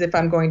says it as if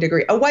I'm going to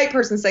agree. A white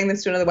person saying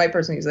this to another white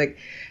person, he's like,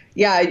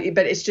 yeah,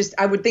 but it's just,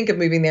 I would think of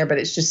moving there, but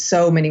it's just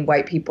so many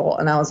white people.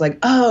 And I was like,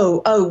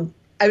 and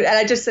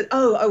I just said,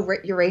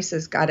 you're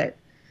racist. Got it.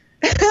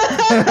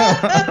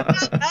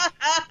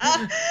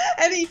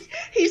 And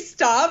he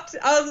stopped.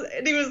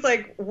 And he was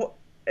like,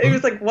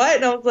 what?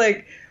 And I was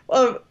like,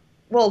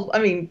 well, I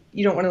mean,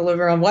 you don't want to live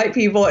around white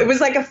people. It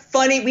was like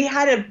we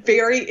had a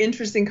very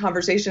interesting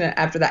conversation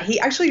after that. He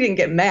actually didn't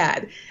get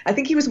mad. I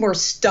think he was more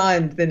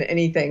stunned than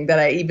anything that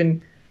I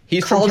even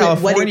He's from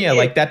California.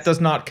 Like, that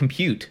does not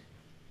compute.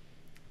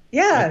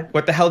 Yeah. Like,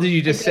 what the hell did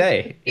you just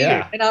say?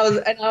 Yeah. And I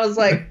was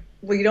like,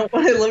 well, you don't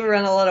want to live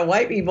around a lot of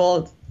white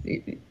people.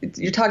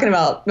 You're talking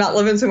about not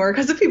living somewhere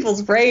because of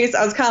people's race.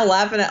 I was kind of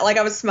laughing at, like,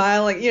 I was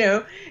smiling,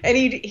 and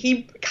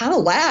he kind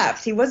of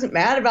laughed. He wasn't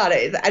mad about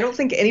it. I don't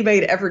think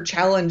anybody had ever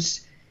challenged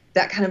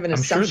that kind of an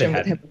assumption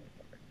with him.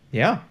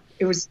 Yeah.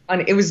 It was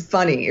fun. It was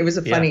funny. It was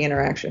a funny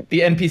interaction.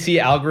 The NPC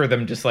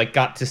algorithm just like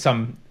got to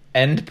some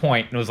end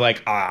point and was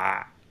like,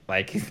 I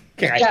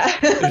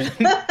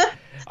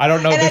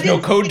don't know. There's no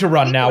code to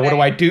run now. What do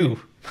I do?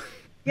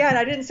 Yeah, and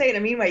I didn't say it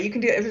in a mean way. You can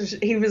do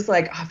it. He was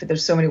like, but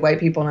there's so many white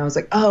people. And I was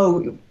like,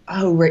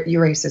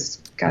 you're racist.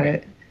 Got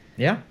it.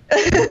 Yeah.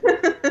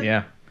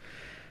 Yeah.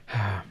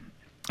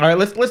 All right,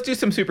 let's do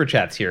some super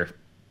chats here,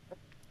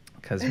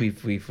 because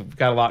we've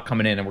got a lot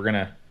coming in and we're going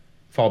to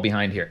fall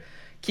behind here.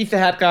 Keith the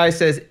Hat Guy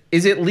says,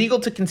 is it legal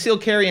to conceal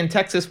carry in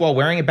Texas while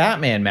wearing a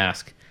Batman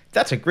mask?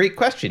 That's a great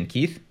question,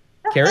 Keith.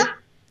 Carrie,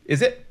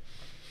 is it?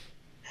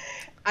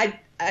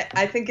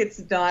 I think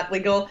it's not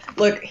legal.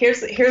 Look,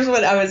 here's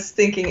what I was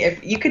thinking.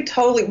 If you could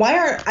totally,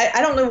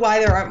 I don't know why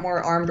there aren't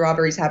more armed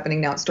robberies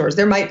happening now at stores.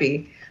 There might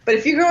be, but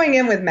if you're going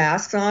in with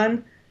masks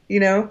on,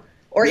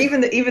 or even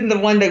the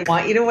one they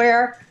want you to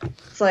wear,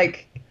 it's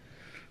like,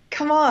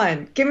 come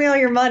on, give me all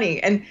your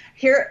money. And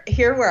here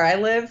where I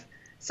live,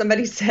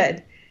 somebody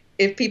said,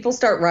 if people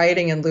start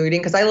rioting and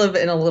looting, because I live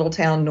in a little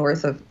town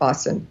north of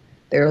Boston,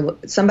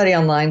 somebody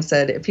online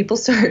said, if people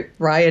start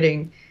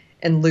rioting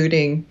and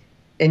looting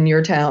in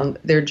your town,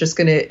 they're just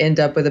going to end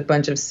up with a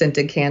bunch of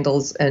scented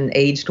candles and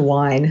aged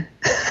wine,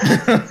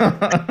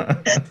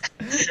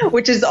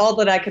 which is all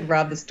that I could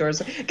rob the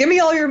stores. Give me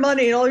all your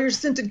money and all your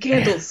scented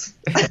candles.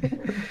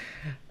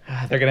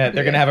 They're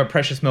gonna have a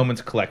Precious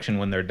Moments collection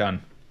when they're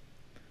done.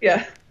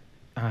 Yeah.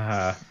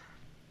 Yeah,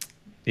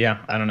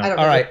 I don't know.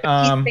 All right.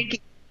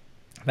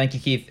 Thank you,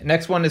 Keith.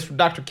 Next one is from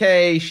Dr.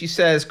 K. She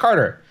says,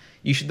 Carter,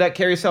 you should let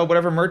Carrie sell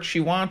whatever merch she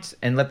wants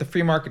and let the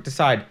free market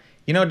decide.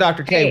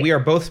 Dr. K, we are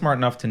both smart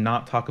enough to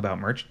not talk about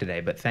merch today,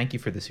 but thank you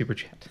for the super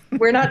chat.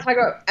 We're not talking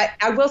about.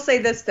 I will say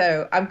this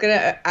though. I'm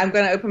gonna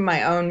open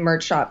my own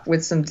merch shop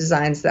with some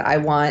designs that I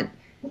want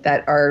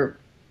that are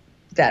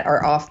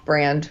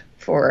off-brand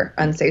for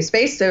Unsafe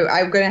Space. So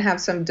I'm gonna have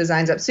some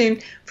designs up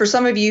soon for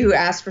some of you who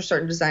asked for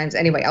certain designs.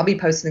 Anyway, I'll be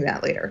posting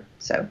that later.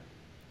 So.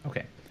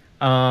 Okay.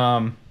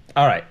 All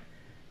right.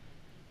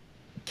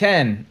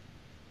 Ken.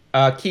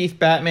 Keith,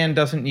 Batman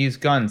doesn't use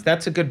guns.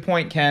 That's a good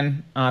point,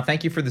 Ken.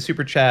 Thank you for the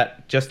super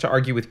chat. Just to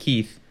argue with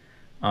Keith,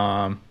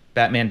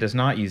 Batman does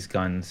not use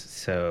guns,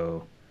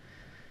 so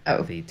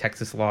the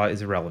Texas law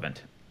is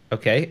irrelevant.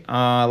 Okay,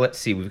 let's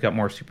see. We've got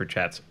more super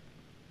chats.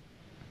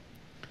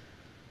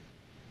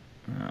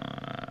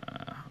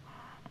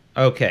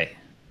 Okay.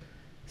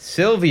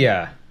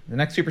 Sylvia. The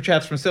next super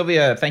chat's from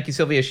Sylvia. Thank you,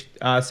 Sylvia.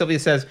 Sylvia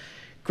says,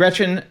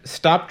 Gretchen,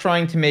 stop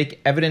trying to make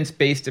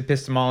evidence-based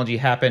epistemology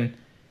happen.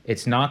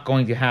 It's not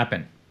going to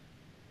happen.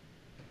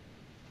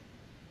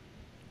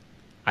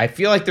 I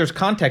feel like there's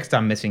context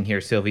I'm missing here,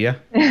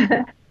 Sylvia.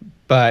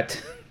 But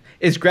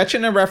is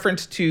Gretchen a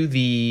reference to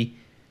the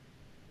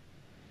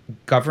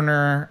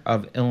governor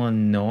of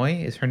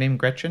Illinois? Is her name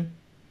Gretchen?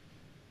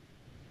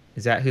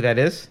 Is that who that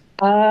is?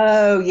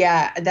 Oh,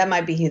 yeah. That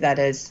might be who that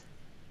is.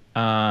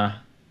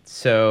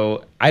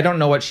 So I don't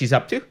know what she's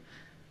up to,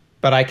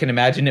 but I can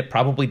imagine it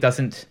probably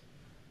doesn't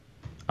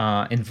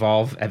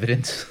involve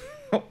evidence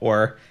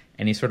or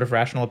any sort of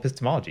rational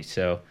epistemology.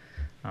 So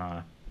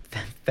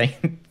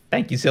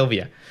thank you,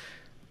 Sylvia.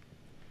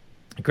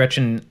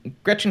 Gretchen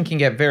can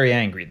get very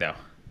angry, though.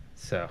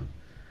 So,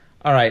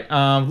 all right.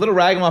 Little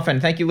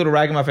Ragamuffin. Thank you, Little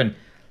Ragamuffin.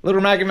 Little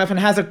Ragamuffin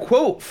has a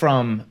quote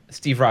from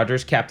Steve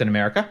Rogers, Captain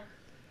America.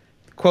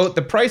 Quote,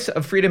 the price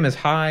of freedom is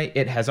high.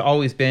 It has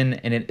always been,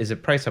 and it is a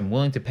price I'm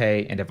willing to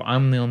pay. And if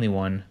I'm the only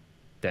one,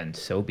 then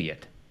so be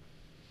it.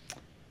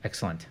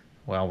 Excellent.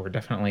 Well, we're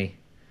definitely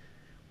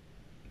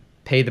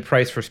pay the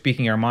price for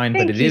speaking our mind,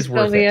 but it is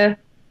worth it.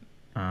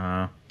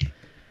 All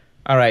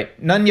right.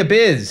 Nunya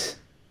Biz,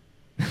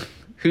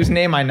 whose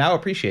name I now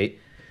appreciate.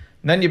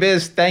 Nunya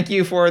Biz, thank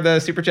you for the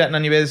super chat,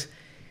 Nunya Biz.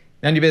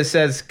 Nunya Biz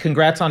says,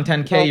 congrats on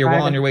 10K. You're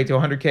well on your way to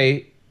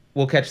 100K.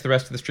 We'll catch the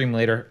rest of the stream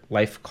later.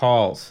 Life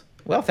calls.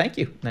 Well, thank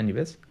you, Nunya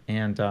Biz.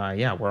 And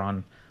yeah, we're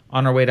on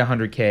our way to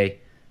 100K.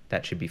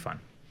 That should be fun.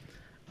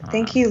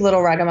 Thank you,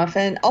 Little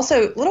Ragamuffin.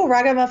 Also, Little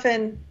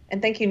Ragamuffin,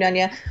 and thank you,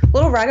 Nunya.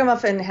 Little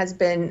Ragamuffin has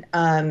been.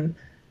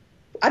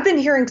 I've been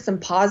hearing some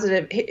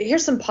positive.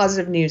 Here's some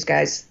positive news,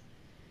 guys.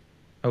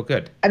 Oh,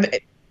 good.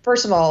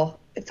 First of all,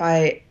 if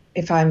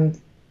I'm,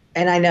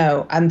 and I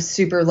know I'm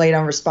super late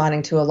on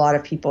responding to a lot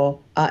of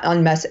people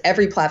on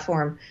every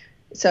platform.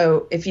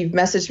 So if you've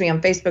messaged me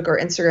on Facebook or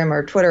Instagram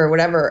or Twitter or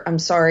whatever, I'm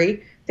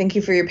sorry. Thank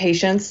you for your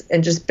patience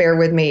and just bear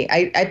with me.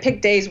 I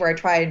pick days where I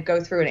try and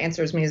go through and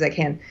answer as many as I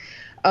can.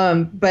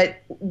 But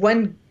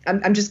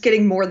I'm just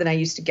getting more than I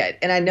used to get.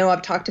 And I know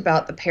I've talked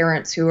about the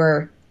parents who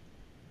are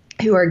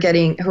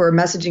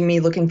messaging me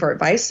looking for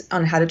advice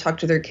on how to talk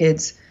to their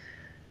kids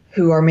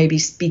who are maybe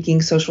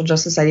speaking social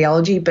justice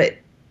ideology, but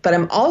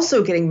I'm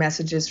also getting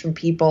messages from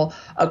people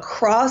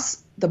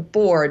across the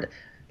board,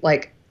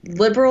 like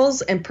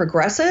liberals and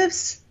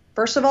progressives,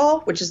 first of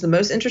all, which is the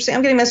most interesting.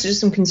 I'm getting messages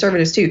from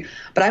conservatives too,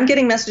 but I'm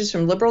getting messages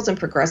from liberals and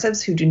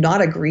progressives who do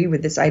not agree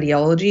with this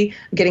ideology.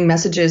 I'm getting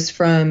messages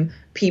from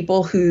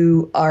people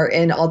who are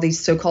in all these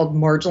so-called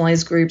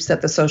marginalized groups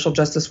that the social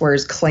justice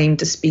warriors claim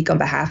to speak on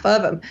behalf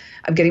of.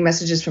 I'm getting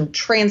messages from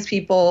trans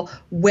people,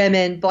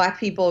 women, Black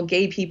people,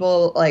 gay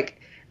people,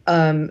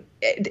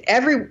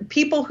 every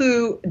people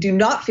who do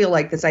not feel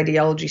like this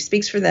ideology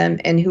speaks for them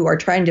and who are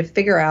trying to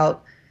figure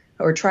out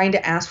or trying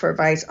to ask for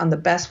advice on the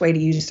best way to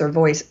use their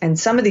voice. And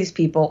some of these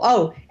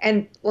people,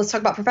 and let's talk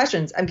about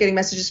professions. I'm getting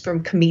messages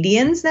from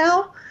comedians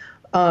now,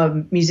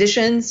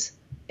 musicians,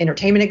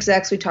 entertainment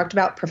execs we talked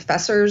about,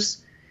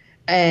 professors,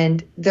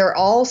 and they're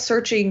all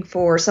searching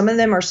for, some of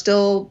them are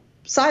still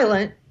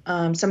silent,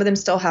 some of them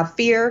still have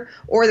fear,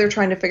 or they're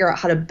trying to figure out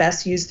how to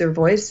best use their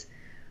voice.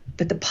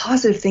 But the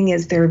positive thing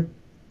is they're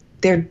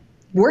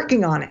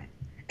working on it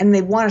and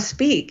they want to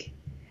speak.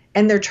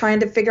 And they're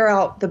trying to figure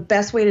out the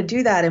best way to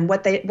do that and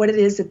what it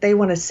is that they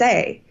want to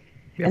say.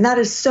 Yeah. And that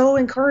is so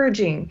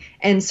encouraging.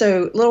 And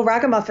so Little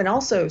Ragamuffin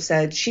also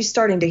said she's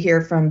starting to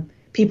hear from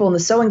people in the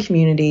sewing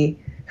community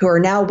who are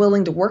now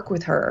willing to work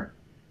with her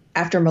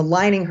after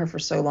maligning her for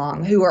so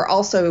long, who are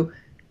also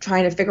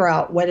trying to figure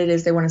out what it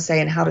is they want to say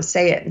and how to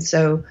say it. And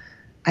so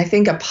I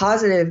think a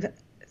positive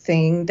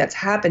thing that's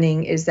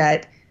happening is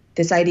that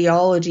this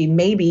ideology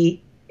may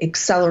be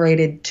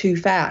accelerated too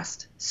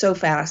fast, so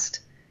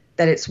fast,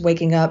 that it's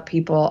waking up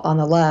people on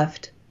the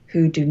left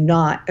who do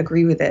not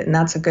agree with it, and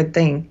that's a good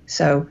thing.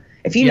 So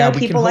if you know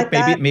people like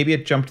that, maybe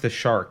it jumped the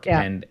shark,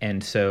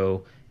 and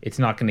so it's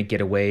not going to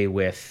get away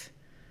with.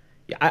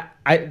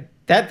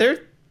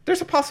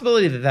 There's a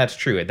possibility that that's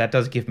true. That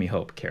does give me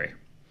hope, Carrie.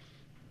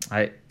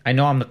 I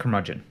know I'm the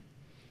curmudgeon,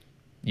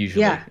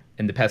 usually,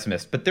 and the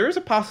pessimist, but there is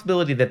a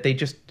possibility that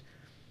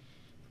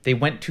they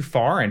went too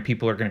far, and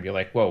people are going to be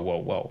like,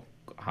 whoa,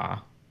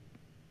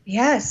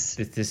 yes,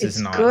 this is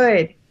not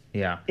good.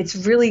 Yeah. It's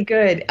really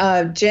good.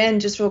 Jen,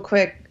 just real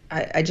quick,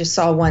 I just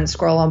saw one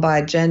scroll on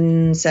by.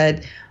 Jen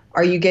said,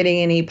 are you getting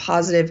any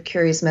positive,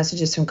 curious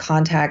messages from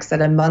contacts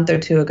that a month or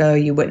two ago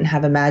you wouldn't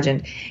have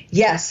imagined?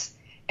 Yes.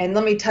 And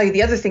let me tell you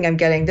the other thing I'm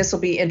getting. This will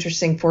be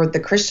interesting for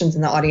the Christians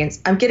in the audience.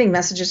 I'm getting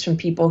messages from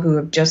people who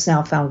have just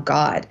now found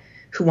God,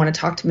 who want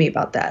to talk to me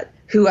about that,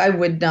 who I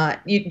would not,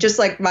 just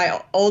like my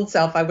old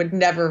self, I would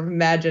never have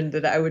imagined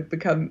that I would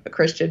become a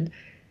Christian.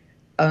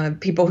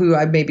 People who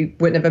I maybe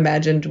wouldn't have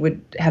imagined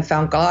would have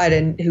found God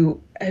and who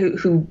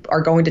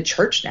are going to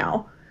church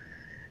now.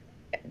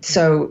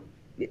 So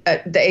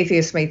the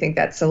atheists may think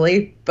that's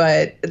silly,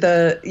 but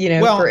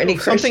for any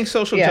something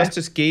social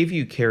justice gave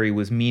you, Carrie,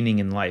 was meaning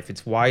in life.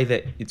 It's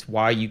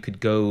why you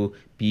could go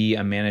be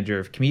a manager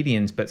of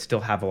comedians, but still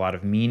have a lot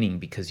of meaning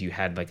because you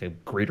had like a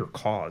greater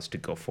cause to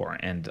go for.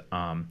 And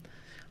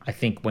I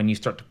think when you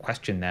start to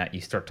question that, you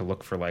start to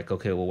look for like,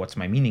 okay, well, what's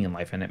my meaning in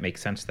life? And it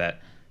makes sense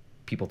that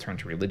people turn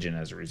to religion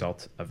as a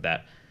result of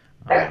that.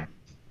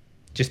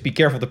 Just be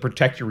careful to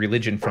protect your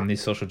religion from the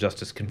social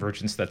justice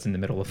convergence that's in the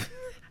middle of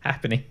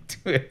happening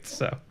to it.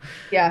 So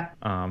yeah.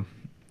 All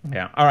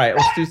right,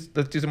 let's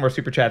do some more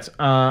super chats.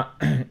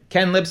 Ken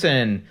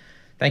Lipson,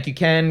 thank you,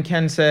 Ken.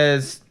 Ken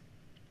says,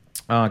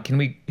 can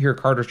we hear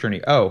Carter's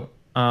Journey?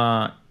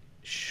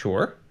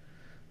 Sure.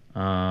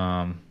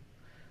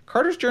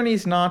 Carter's Journey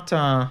is not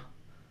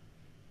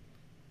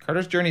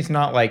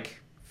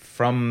like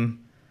from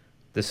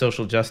the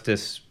social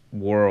justice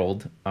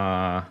world.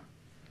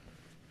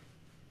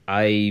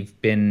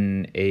 I've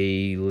been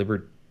a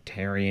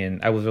libertarian.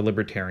 I was a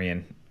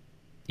libertarian,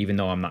 even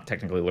though I'm not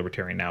technically a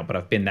libertarian now, but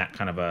I've been that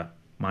kind of a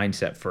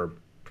mindset for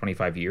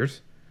 25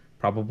 years,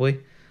 probably.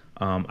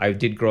 I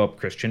did grow up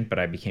Christian, but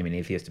I became an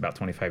atheist about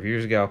 25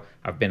 years ago.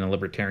 I've been a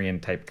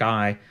libertarian type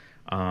guy.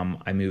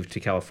 I moved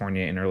to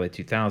California in early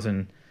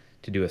 2000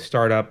 to do a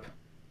startup.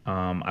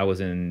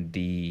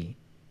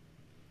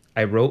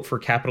 I wrote for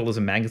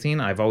Capitalism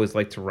Magazine. I've always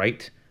liked to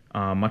write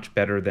much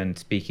better than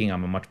speaking.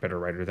 I'm a much better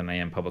writer than I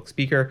am public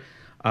speaker.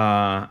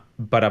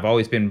 But I've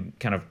always been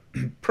kind of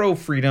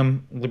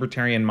pro-freedom,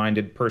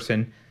 libertarian-minded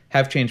person.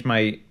 Have changed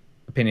my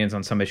opinions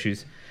on some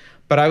issues.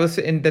 But I was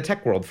in the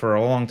tech world for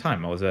a long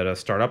time. I was at a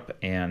startup,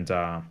 and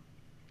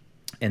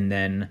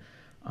then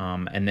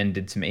And then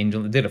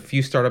did a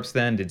few startups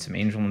then, did some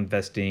angel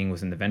investing,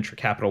 was in the venture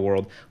capital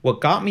world.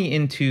 What got me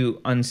into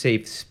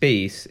Unsafe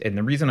Space, and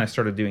the reason I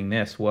started doing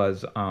this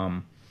was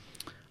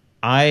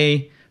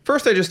I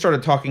just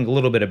started talking a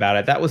little bit about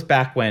it. That was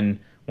back when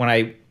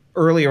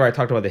earlier I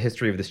talked about the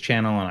history of this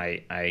channel,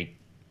 and it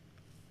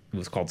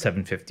was called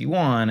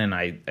 751, and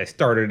I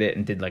started it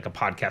and did like a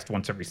podcast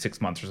once every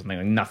 6 months or something,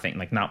 like nothing,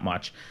 like not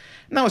much.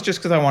 And that was just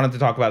because I wanted to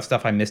talk about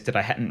stuff I missed it.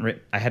 I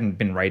hadn't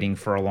been writing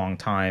for a long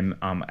time,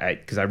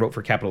 because I wrote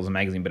for Capitalism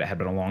Magazine, but it had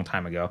been a long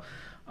time ago.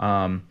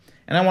 And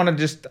I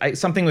wanted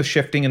something was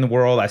shifting in the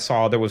world. I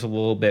saw there was a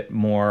little bit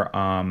more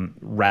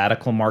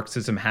radical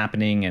Marxism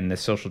happening and the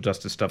social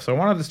justice stuff. So I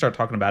wanted to start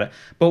talking about it.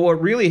 But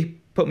what really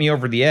put me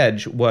over the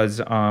edge was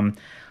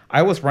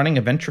I was running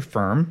a venture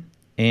firm,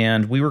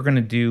 and we were going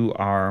to do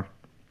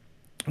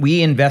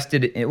we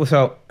invested,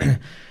 so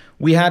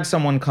we had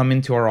someone come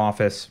into our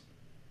office.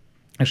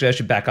 Actually, I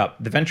should back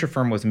up. The venture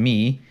firm was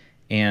me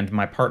and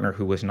my partner,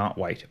 who was not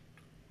white,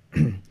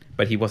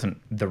 but he wasn't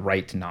the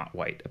right not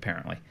white,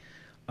 apparently.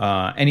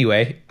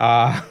 Anyway,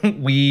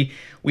 we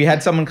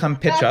had someone come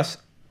pitch us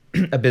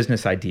a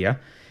business idea.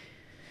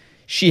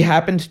 She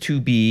happened to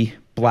be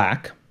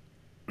black.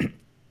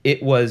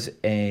 It was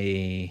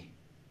an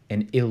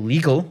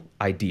illegal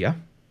idea.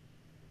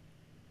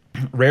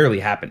 Rarely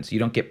happens. You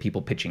don't get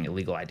people pitching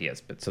illegal ideas,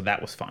 but so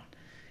that was fun.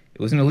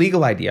 It was an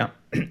illegal idea.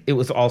 It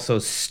was also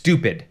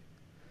stupid.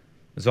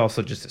 It was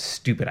also just a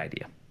stupid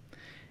idea.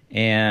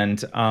 And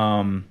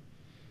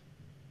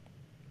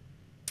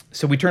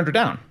so we turned her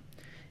down.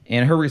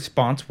 And her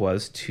response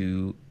was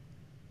to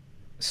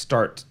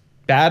start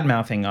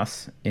bad-mouthing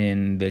us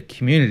in the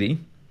community.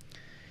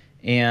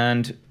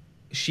 And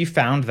she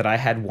found that I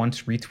had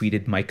once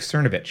retweeted Mike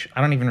Cernovich.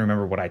 I don't even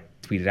remember what I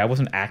tweeted. I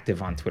wasn't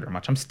active on Twitter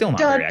much. I'm still not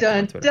very active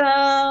on Twitter.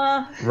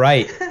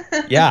 Right.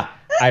 Yeah.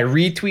 I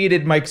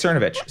retweeted Mike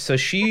Cernovich. So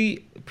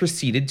she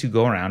proceeded to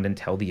go around and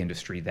tell the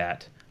industry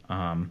that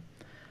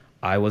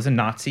I was a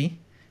Nazi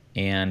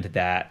and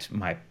that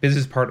my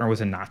business partner was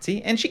a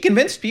Nazi. And she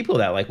convinced people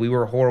that like we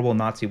were horrible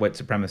Nazi white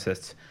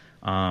supremacists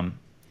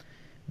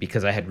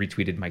because I had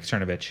retweeted Mike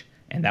Cernovich.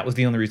 And that was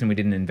the only reason we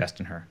didn't invest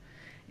in her.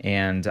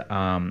 And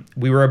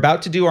we were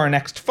about to do our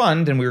next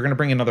fund, and we were going to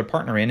bring another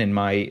partner in. And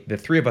the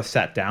three of us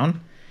sat down,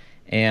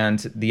 and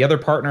the other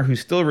partner, who's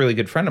still a really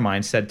good friend of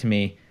mine, said to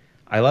me,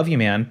 "I love you,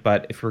 man,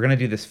 but if we're going to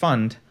do this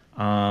fund,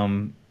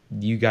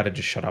 you got to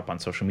just shut up on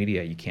social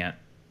media. You can't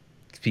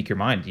speak your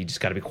mind. You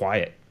just got to be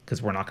quiet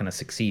because we're not going to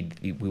succeed.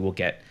 We will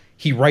get."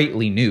 He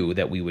rightly knew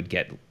that we would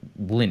get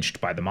lynched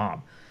by the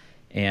mob,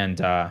 and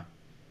I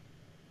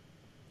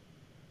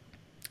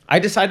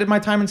decided my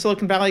time in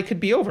Silicon Valley could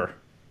be over.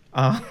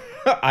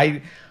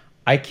 I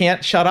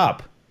can't shut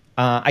up.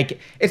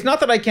 It's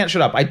not that I can't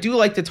shut up. I do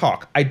like to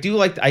talk.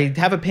 I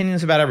have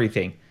opinions about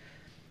everything.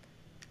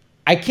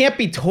 I can't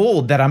be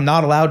told that I'm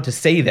not allowed to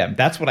say them.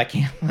 That's what I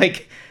can't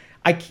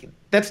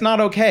that's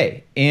not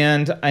okay.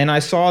 And I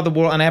saw the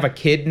world, and I have a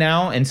kid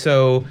now. And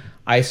so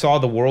I saw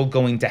the world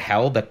going to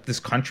hell, that this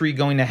country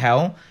going to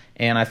hell.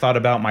 And I thought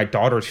about my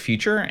daughter's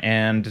future,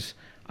 and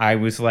I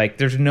was like,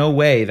 there's no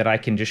way that I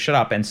can just shut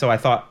up. And so I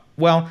thought,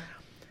 well,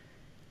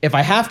 if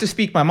I have to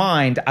speak my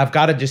mind, I've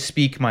got to just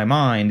speak my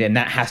mind, and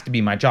that has to be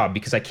my job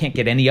because I can't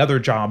get any other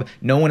job.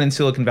 No one in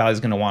Silicon Valley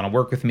is going to want to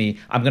work with me.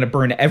 I'm going to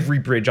burn every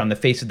bridge on the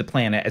face of the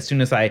planet as soon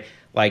as I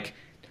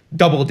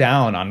double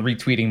down on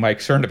retweeting Mike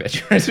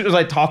Cernovich. As soon as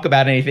I talk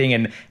about anything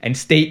and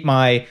state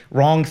my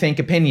wrong think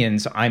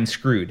opinions, I'm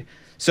screwed.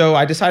 So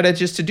I decided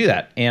just to do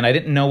that, and I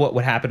didn't know what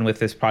would happen with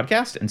this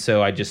podcast, and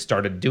so I just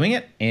started doing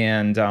it,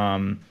 and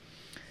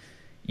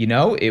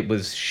it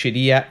was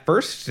shitty at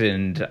first,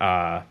 and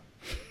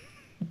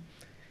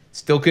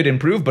still could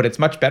improve, but it's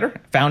much better.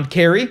 Found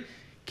Carrie.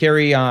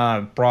 Carrie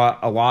brought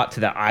a lot to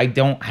that I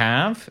don't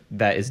have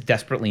that is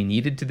desperately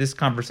needed to this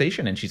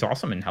conversation, and she's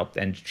awesome and helped.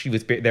 And she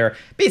was there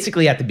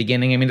basically at the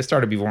beginning. I mean, it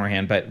started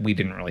beforehand, but we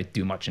didn't really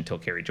do much until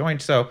Carrie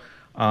joined. So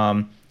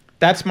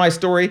that's my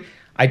story.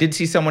 I did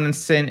see someone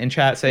in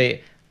chat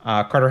say,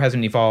 Carter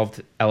hasn't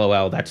evolved,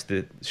 LOL. That's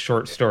the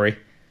short story.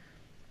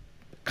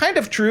 Kind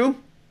of true.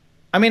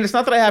 I mean, it's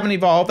not that I haven't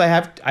evolved. I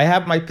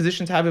have my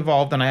positions have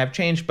evolved and I have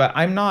changed, but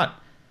I'm not.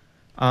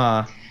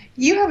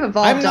 You have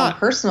evolved on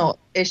personal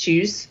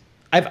issues.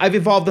 I've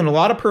evolved in a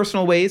lot of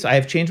personal ways. I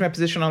have changed my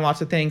position on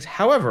lots of things.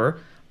 However,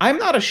 I'm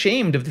not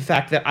ashamed of the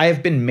fact that I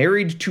have been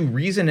married to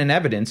reason and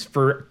evidence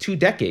for 2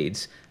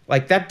 decades.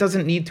 Like, that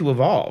doesn't need to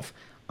evolve.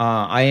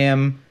 I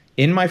am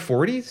in my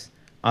 40s.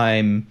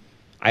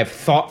 I've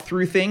thought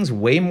through things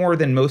way more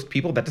than most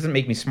people. That doesn't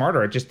make me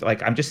smarter.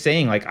 I'm just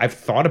saying, I've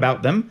thought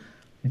about them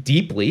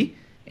deeply,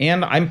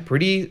 and I'm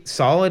pretty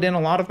solid in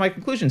a lot of my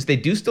conclusions. They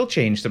do still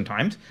change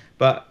sometimes,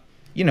 but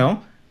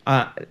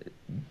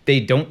they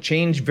don't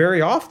change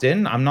very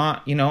often. I'm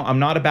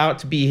not about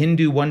to be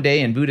Hindu one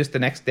day and Buddhist the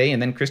next day,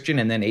 and then Christian,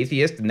 and then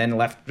atheist, and then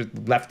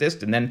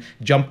leftist, and then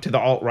jump to the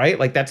alt-right.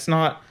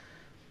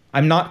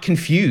 I'm not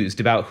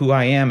confused about who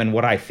I am and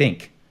what I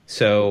think.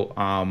 So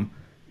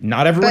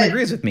not everyone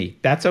agrees with me.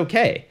 That's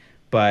okay.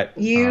 But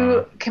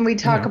can we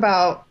talk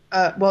about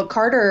well,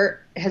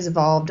 Carter has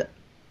evolved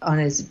on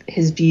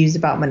his views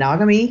about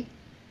monogamy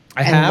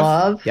and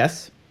love.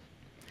 Yes.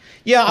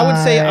 Yeah,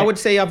 I would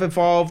say I've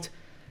evolved.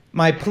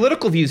 My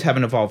political views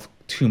haven't evolved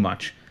too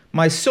much.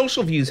 My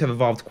social views have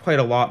evolved quite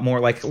a lot more.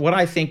 Like what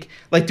I think,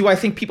 like, do I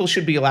think people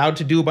should be allowed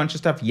to do a bunch of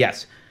stuff?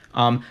 Yes.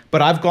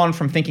 But I've gone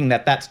from thinking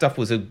that stuff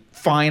was a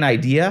fine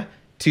idea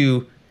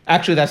to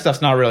actually that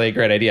stuff's not really a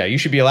great idea. You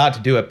should be allowed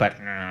to do it, but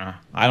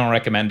I don't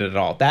recommend it at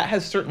all. That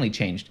has certainly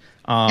changed.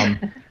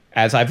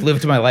 As I've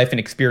lived my life and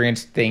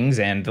experienced things,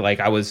 and like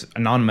I was a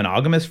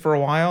non-monogamous for a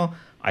while,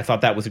 I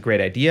thought that was a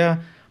great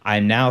idea. I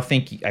now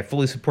think I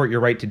fully support your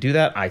right to do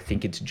that. I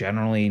think it's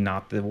generally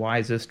not the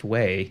wisest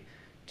way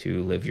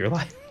to live your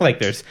life.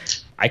 Like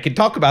I could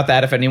talk about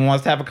that if anyone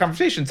wants to have a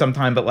conversation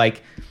sometime, but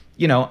like,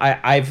 you know,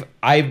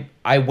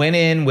 I went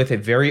in with a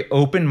very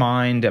open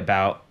mind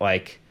about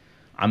like,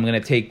 I'm going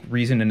to take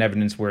reason and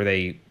evidence where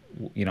they,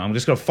 you know, I'm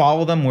just going to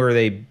follow them where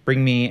they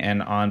bring me.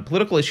 And on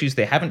political issues,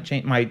 they haven't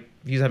changed. My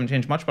views haven't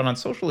changed much, but on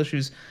social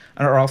issues,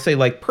 or I'll say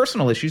like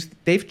personal issues,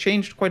 they've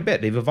changed quite a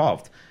bit. They've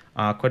evolved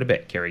quite a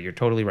bit, Carrie. You're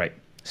totally right.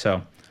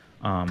 So,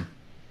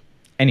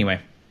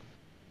 anyway.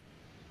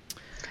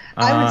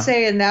 I would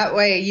say in that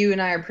way, you and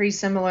I are pretty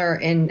similar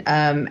in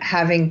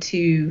having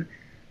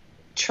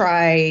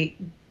tried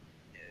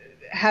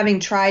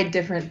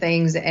different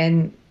things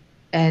and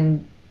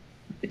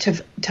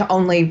to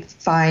only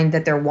find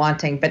that they're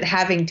wanting, but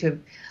having to,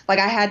 like,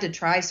 I had to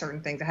try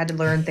certain things. I had to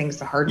learn things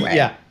the hard way.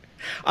 Yeah.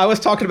 I was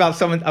talking to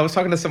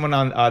someone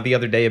on the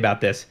other day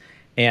about this,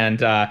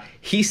 and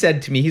he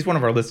said to me, he's one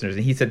of our listeners,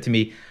 and he said to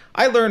me,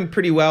 I learned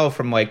pretty well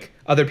from like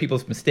other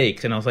people's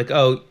mistakes. And I was like,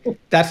 oh,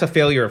 that's a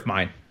failure of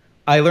mine.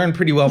 I learned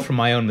pretty well from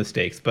my own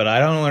mistakes, but I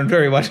don't learn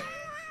very much.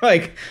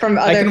 Like from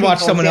other I can watch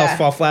someone yeah. else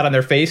fall flat on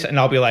their face and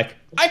I'll be like,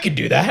 I could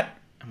do that.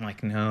 I'm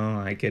like,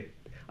 no,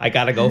 I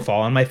gotta go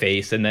fall on my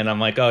face. And then I'm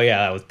like, oh yeah,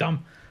 that was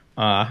dumb.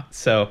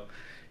 So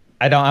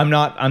I'm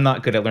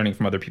not good at learning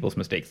from other people's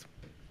mistakes.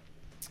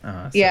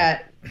 So.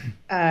 Yeah.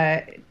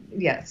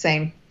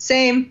 Same.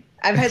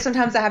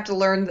 Sometimes I have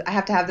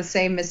to have the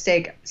same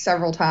mistake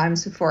several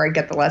times before I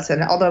get the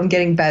lesson. Although I'm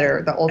getting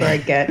better the older I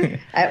get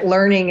at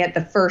learning it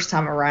the first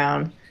time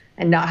around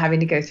and not having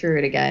to go through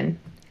it again.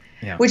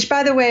 Yeah. Which,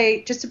 by the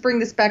way, just to bring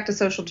this back to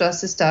social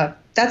justice stuff,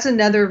 that's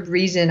another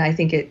reason I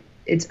think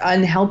it's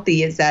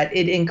unhealthy, is that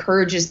it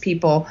encourages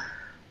people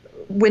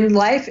when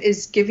life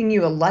is giving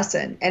you a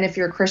lesson. And if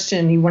you're a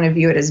Christian, you want to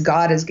view it as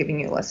God is giving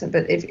you a lesson.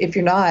 But if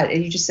you're not,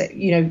 you just say,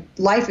 you know,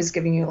 life is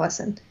giving you a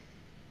lesson.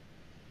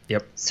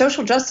 Yep.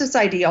 Social justice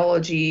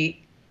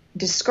ideology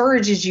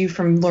discourages you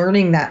from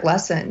learning that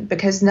lesson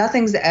because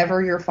nothing's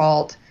ever your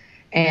fault.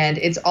 And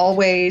it's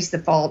always the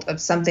fault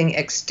of something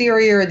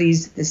exterior, the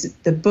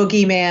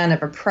boogeyman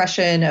of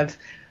oppression, of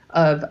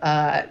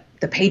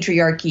the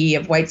patriarchy,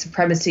 of white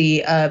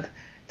supremacy, of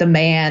the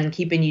man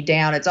keeping you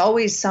down. It's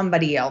always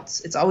somebody else.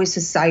 It's always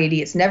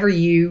society. It's never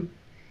you.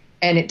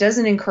 And it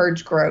doesn't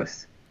encourage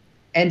growth.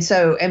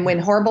 And when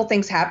horrible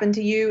things happen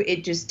to you,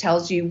 it just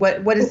tells you,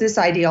 what does this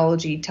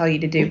ideology tell you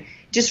to do? It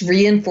just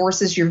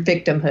reinforces your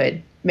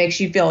victimhood, makes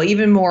you feel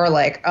even more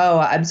like, oh,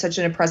 I'm such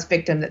an oppressed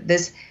victim that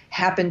this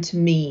happened to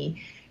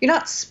me. You're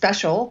not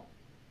special.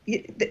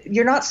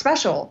 You're not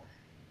special.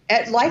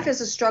 Life is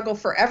a struggle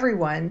for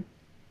everyone.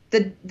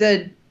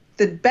 The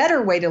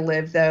better way to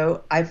live,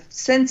 though, I've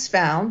since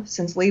found,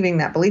 since leaving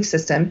that belief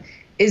system,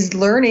 is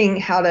learning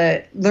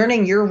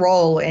your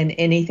role in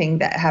anything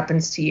that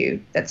happens to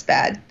you that's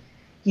bad.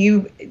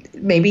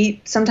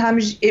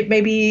 Sometimes it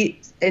may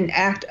be an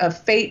act of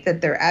fate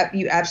that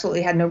you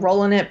absolutely had no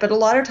role in it, but a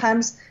lot of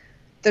times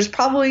there's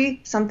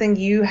probably something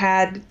you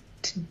had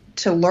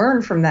to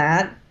learn from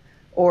that,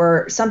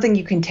 or something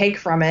you can take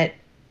from it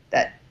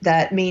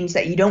that means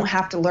that you don't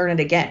have to learn it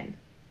again,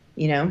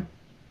 you know?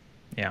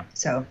 Yeah.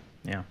 So.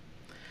 Yeah.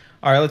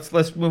 All right,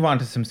 let's move on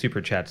to some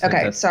super chats.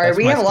 Okay, sorry,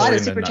 we have a lot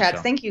of super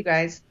chats. Thank you,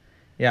 guys.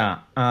 Yeah.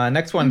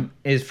 Next one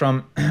is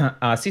from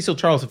Cecil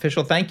Charles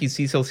Official. Thank you,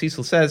 Cecil.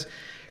 Cecil says,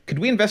 could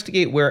we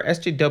investigate where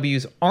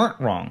SJWs aren't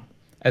wrong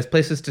as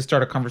places to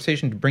start a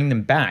conversation to bring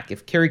them back?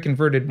 If Carrie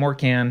converted, more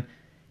can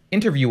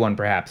interview one,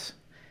 perhaps.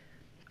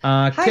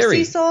 Hi,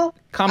 Carrie, Cecil.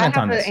 Comment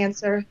on this. I have an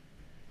answer.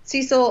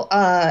 Cecil,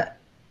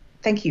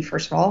 thank you,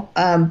 first of all.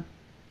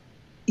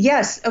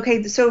 Yes.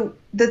 Okay. So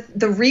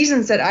the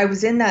reasons that I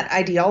was in that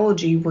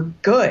ideology were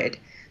good.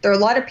 There are a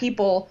lot of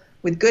people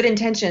with good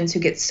intentions who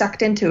get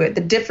sucked into it.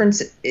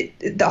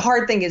 The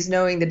hard thing is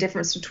knowing the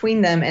difference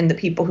between them and the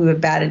people who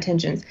have bad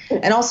intentions.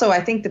 And also,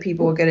 I think the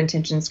people with good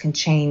intentions can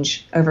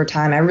change over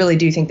time. I really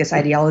do think this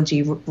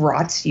ideology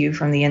rots you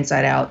from the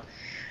inside out.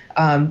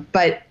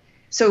 But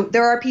so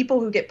there are people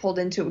who get pulled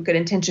into it with good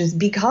intentions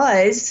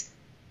because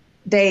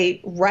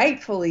they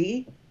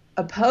rightfully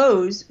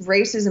oppose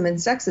racism and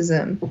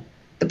sexism.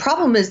 The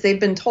problem is they've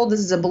been told this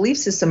is a belief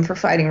system for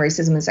fighting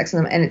racism and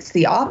sexism, and it's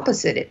the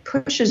opposite. It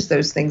pushes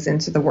those things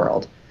into the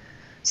world.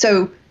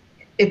 So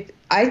if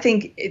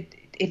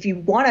you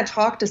want to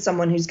talk to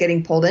someone who's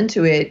getting pulled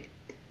into it,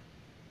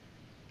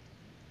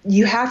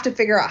 you have to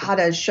figure out how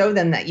to show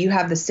them that you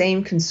have the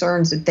same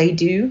concerns that they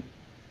do.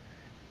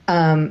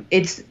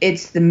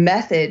 It's the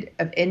method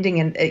of ending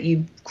it that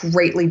you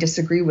greatly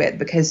disagree with,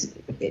 because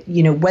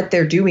what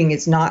they're doing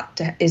is not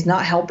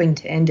helping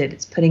to end it.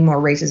 It's putting more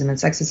racism and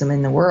sexism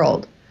in the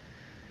world.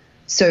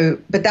 So,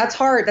 but that's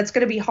hard. That's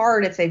going to be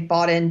hard if they've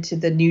bought into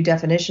the new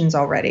definitions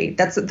already.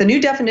 The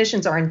new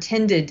definitions are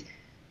intended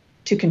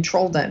to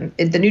control them.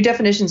 The new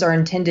definitions are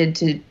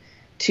intended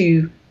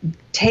to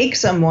take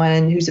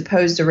someone who's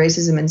opposed to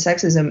racism and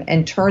sexism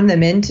and turn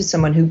them into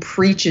someone who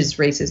preaches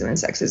racism and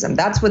sexism.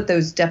 That's what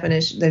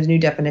those new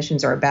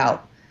definitions are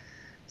about.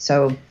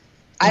 So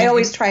I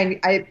always try and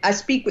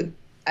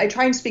I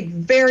try and speak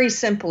very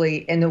simply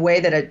in the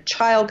way that a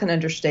child can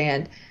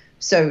understand.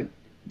 So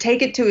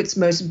take it to its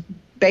most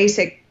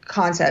basic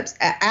concepts.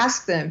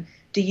 Ask them,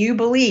 do you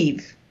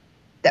believe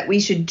that we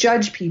should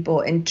judge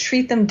people and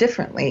treat them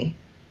differently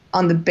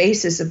on the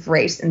basis of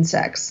race and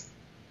sex?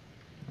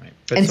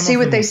 But and see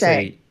what they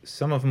say.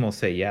 Some of them will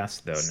say yes,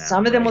 though. Now,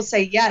 some of them will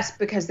say yes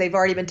because they've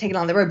already been taken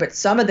on the road, but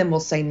some of them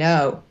will say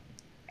no.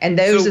 And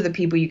those are the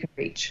people you can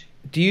reach.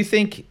 Do you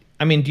think,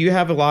 do you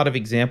have a lot of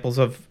examples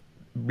of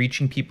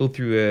reaching people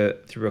through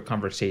a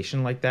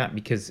conversation like that?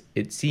 Because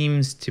it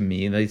seems to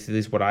me, and this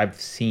is what I've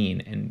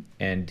seen,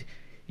 and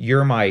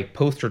you're my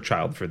poster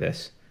child for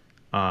this,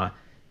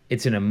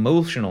 it's an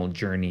emotional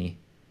journey,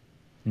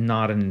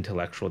 not an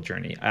intellectual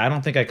journey. I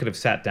don't think I could have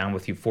sat down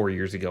with you 4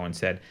 years ago and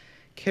said,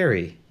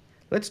 Carrie,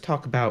 let's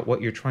talk about what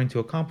you're trying to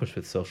accomplish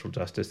with social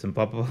justice and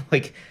blah, blah, blah.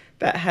 Like,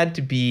 that had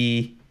to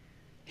be,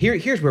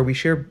 here's where we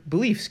share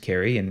beliefs,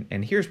 Carrie,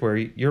 and here's where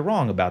you're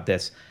wrong about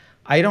this.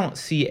 I don't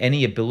see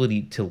any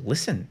ability to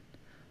listen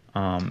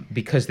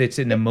because it's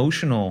an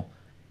emotional,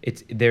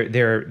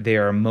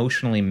 they're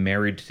emotionally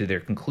married to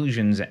their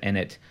conclusions,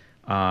 and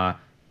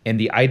and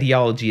the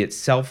ideology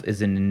itself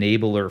is an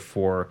enabler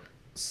for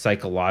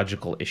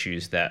psychological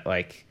issues that,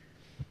 like,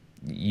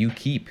 you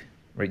keep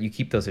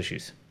those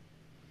issues.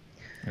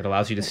 It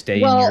allows you to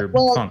stay in your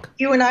funk.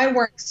 You and I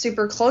weren't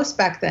super close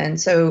back then,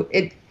 so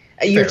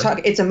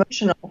it's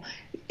emotional.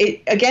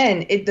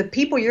 The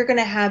people you're going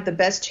to have the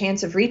best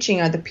chance of reaching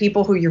are the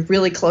people who you're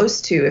really close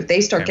to if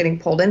they start getting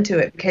pulled into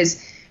it,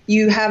 because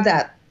you have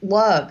that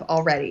love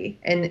already,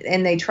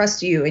 and they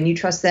trust you and you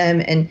trust them,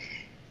 and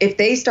if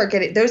they start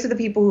getting, those are the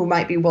people who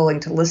might be willing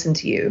to listen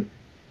to you.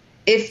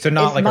 A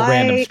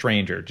random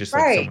stranger, just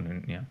like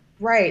someone.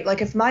 Right.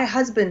 Like if my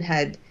husband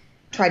had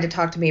tried to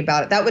talk to me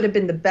about it, that would have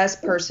been the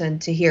best person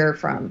to hear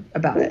from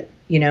about it,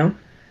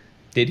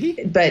 Did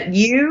he? But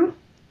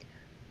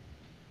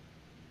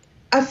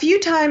a few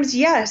times,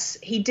 yes,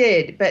 he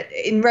did. But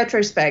in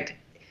retrospect,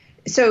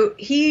 so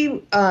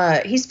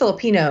he's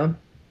Filipino,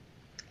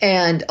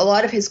 and a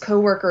lot of his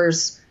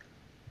coworkers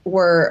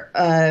were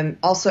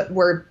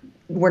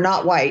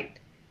not white,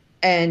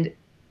 and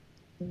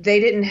they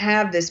didn't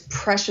have this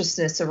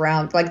preciousness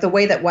around, like the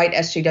way that white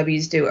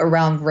SJWs do,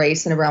 around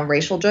race and around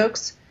racial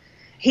jokes.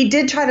 He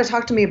did try to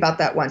talk to me about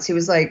that once. He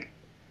was like,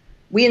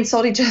 we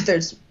insult each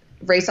other's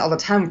race all the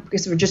time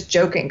because we're just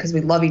joking because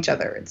we love each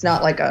other. It's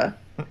not like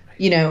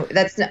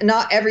that's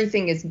not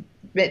everything is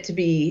meant to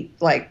be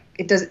like,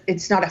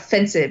 it's not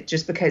offensive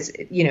just because,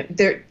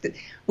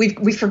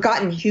 we've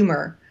forgotten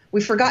humor.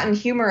 We've forgotten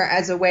humor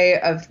as a way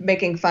of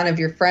making fun of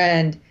your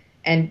friend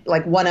and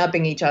like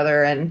one-upping each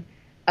other. And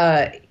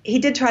he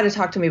did try to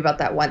talk to me about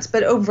that once,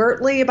 but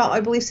overtly about my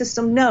belief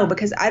system, no,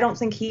 because I don't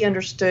think he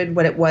understood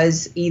what it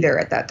was either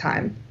at that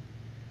time.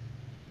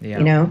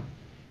 Yeah.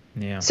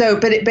 Yeah. So,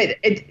 but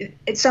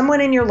it's someone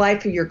in your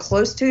life who you're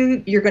close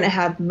to, you're going to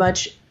have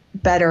much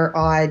better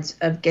odds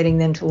of getting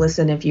them to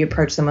listen if you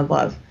approach them with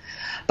love.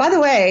 By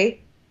the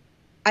way,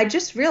 I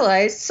just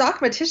realized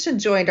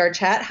Sockmatician joined our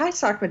chat. Hi,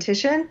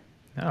 Sockmatician.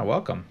 Oh,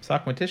 welcome.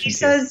 Sockmatician. He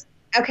says,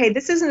 okay,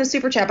 this isn't a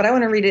super chat, but I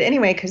want to read it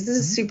anyway because this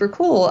is super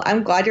cool.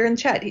 I'm glad you're in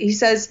the chat. He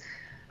says,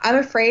 I'm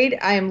afraid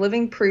I am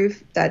living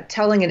proof that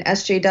telling an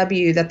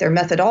SJW that their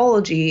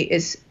methodology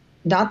is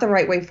not the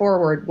right way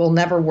forward will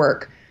never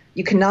work.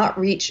 You cannot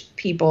reach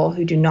people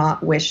who do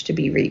not wish to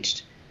be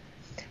reached.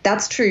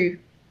 That's true.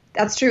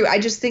 That's true. I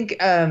just think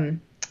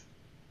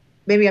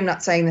maybe I'm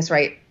not saying this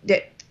right.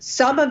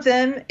 Some of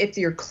them, if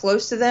you're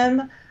close to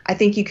them, I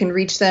think you can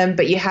reach them,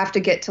 but you have to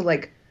get to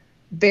like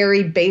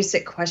very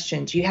basic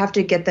questions. You have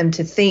to get them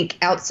to think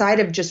outside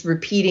of just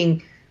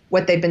repeating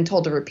what they've been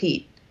told to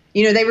repeat.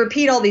 They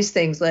repeat all these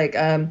things like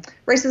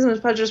racism is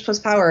prejudice plus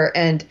power,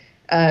 and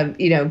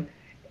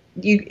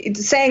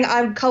saying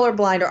I'm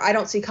colorblind or I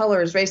don't see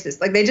color is racist.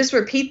 Like they just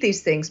repeat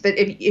these things. But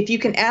if you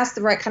can ask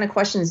the right kind of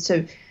questions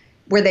to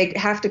where they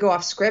have to go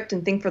off script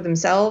and think for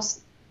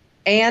themselves,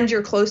 and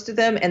you're close to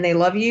them and they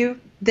love you,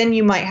 then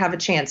you might have a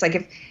chance.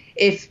 Like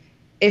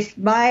if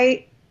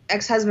my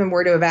ex-husband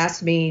were to have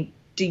asked me,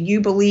 do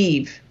you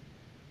believe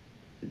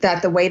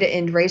that the way to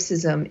end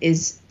racism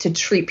is to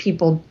treat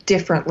people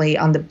differently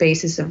on the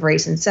basis of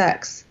race and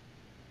sex,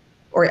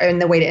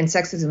 and the way to end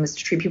sexism is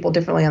to treat people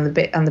differently on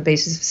the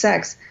basis of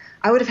sex?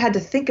 I would have had to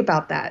think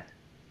about that.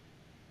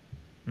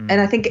 And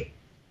I think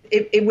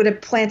it would have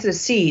planted a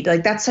seed.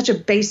 Like that's such a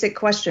basic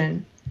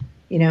question,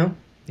 Yeah.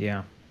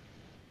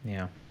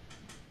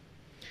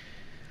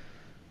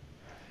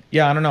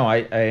 Yeah, I don't know.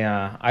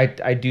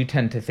 I do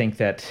tend to think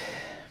that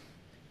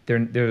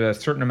there's a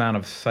certain amount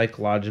of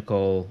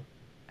psychological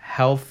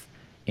health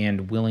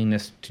and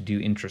willingness to do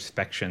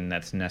introspection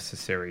that's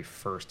necessary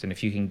first. And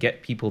if you can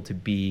get people to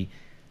be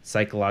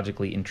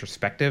psychologically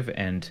introspective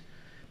and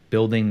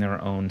building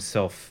their own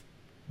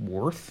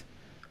self-worth,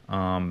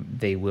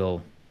 they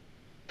will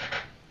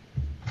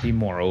be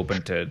more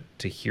open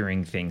to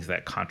hearing things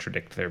that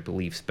contradict their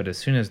beliefs. But as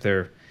soon as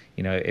they're,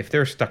 if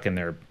they're stuck in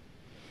their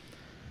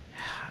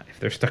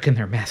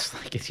mess,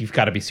 like you've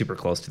got to be super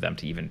close to them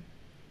to even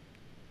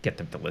get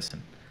them to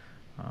listen.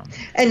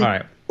 And all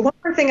right. One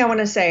more thing I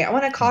want to say, I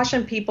want to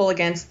caution people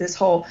against this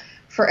whole,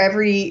 for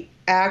every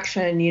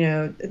action,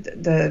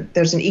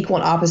 there's an equal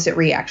and opposite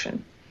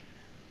reaction.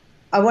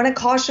 I want to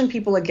caution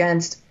people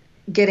against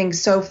getting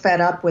so fed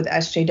up with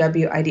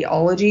SJW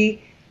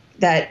ideology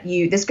that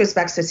this goes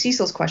back to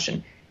Cecil's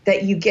question,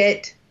 that you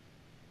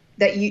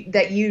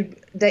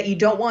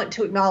don't want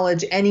to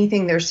acknowledge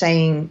anything they're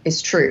saying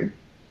is true,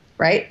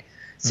 right?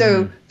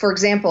 So, for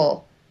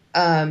example,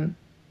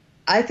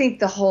 I think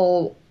the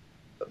whole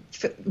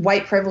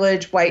white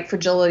privilege, white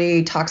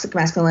fragility, toxic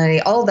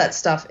masculinity, all of that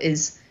stuff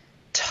is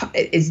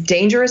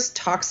dangerous,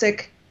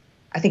 toxic.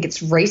 I think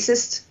it's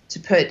racist to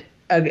put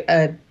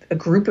a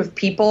group of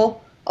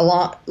people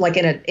along, like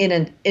in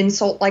an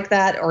insult like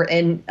that, or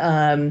in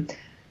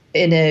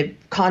a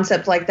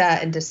concept like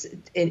that, and just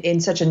in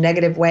such a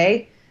negative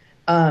way.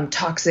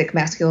 Toxic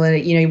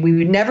masculinity, we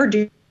would never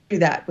do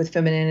that with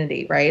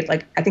femininity, right?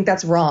 Like, I think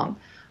that's wrong.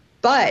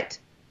 But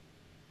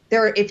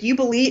if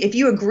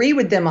you agree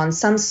with them on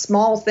some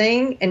small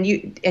thing and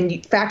you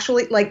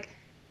factually, like,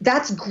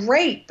 that's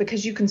great,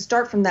 because you can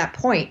start from that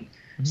point.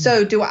 Mm-hmm.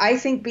 So do I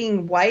think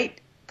being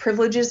white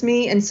privileges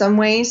me in some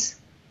ways?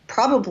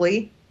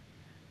 Probably.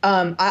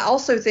 I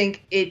also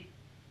think it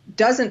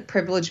doesn't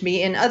privilege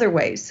me in other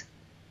ways,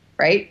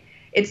 right?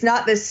 It's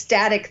not this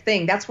static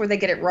thing. That's where they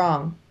get it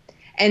wrong.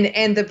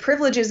 And the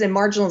privileges and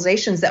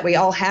marginalizations that we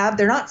all have,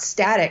 they're not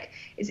static.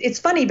 It's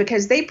funny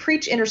because they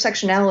preach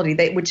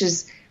intersectionality, which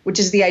is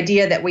the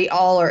idea that we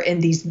all are in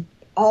these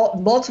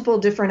multiple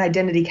different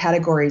identity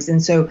categories.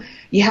 And so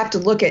you have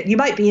to you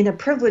might be in a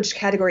privileged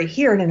category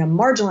here and in a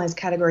marginalized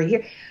category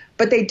here,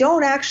 but they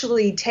don't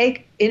actually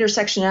take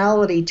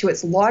intersectionality to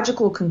its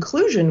logical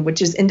conclusion,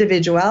 which is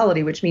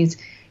individuality, which means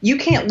you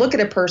can't look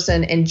at a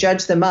person and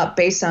judge them up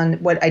based on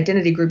what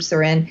identity groups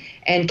they're in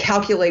and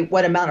calculate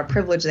what amount of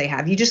privilege they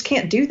have. You just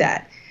can't do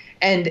that.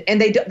 And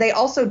they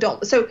also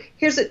don't. So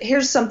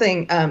here's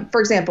something,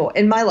 for example,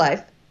 in my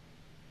life,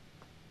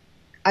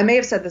 I may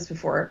have said this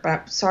before, but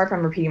I'm sorry if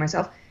I'm repeating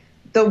myself.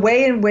 The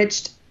way in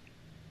which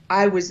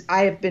I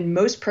have been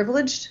most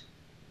privileged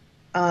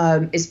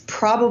is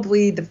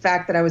probably the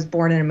fact that I was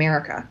born in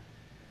America.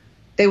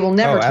 They will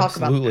never talk about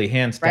that. Absolutely.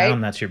 Hands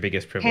down, that's your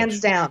biggest privilege. Hands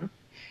down.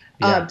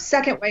 Yeah.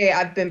 Second way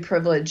I've been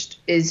privileged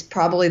is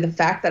probably the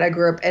fact that I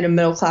grew up in a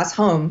middle-class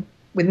home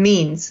with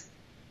means.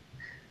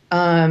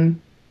 Those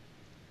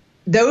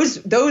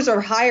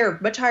are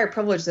much higher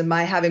privilege than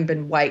my having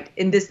been white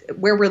in this,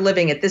 where we're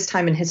living at this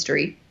time in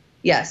history.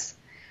 Yes.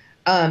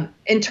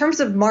 In terms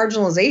of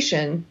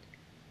marginalization,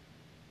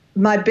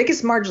 my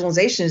biggest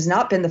marginalization has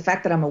not been the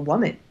fact that I'm a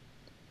woman.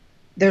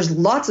 There's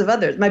lots of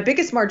others. My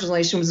biggest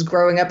marginalization was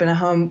growing up in a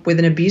home with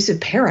an abusive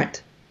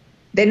parent.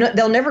 They're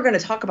never going to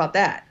talk about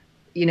that.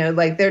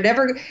 Like there's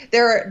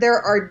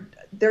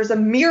a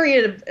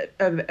myriad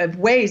of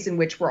ways in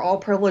which we're all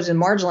privileged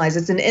and marginalized.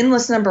 It's an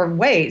endless number of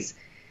ways.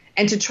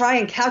 And to try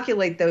and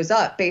calculate those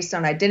up based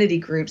on identity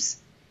groups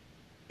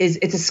it's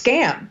a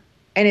scam,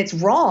 and it's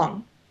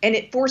wrong. And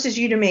it forces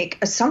you to make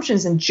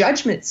assumptions and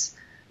judgments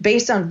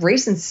based on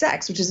race and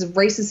sex, which is a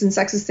racist and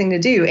sexist thing to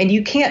do. And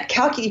you can't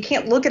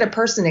look at a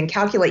person and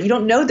calculate. You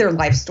don't know their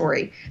life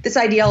story. This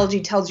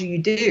ideology tells you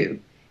do.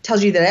 It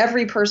tells you that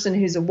every person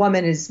who's a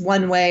woman is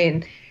one way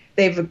and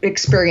they've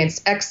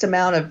experienced X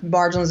amount of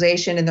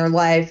marginalization in their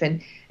life,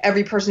 and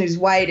every person who's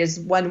white is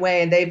one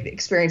way and they've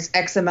experienced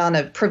X amount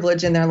of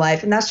privilege in their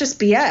life. And that's just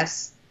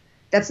BS.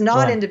 That's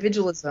not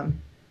individualism.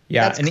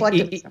 Yeah, that's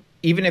collectivism.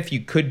 Even if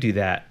you could do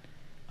that,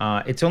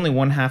 it's only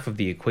one half of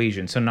the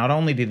equation. So not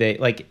only do they,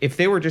 like, if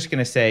they were just going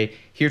to say,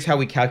 here's how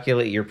we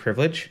calculate your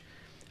privilege,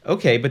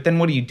 okay, but then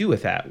what do you do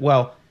with that?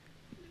 Well,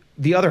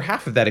 the other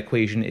half of that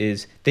equation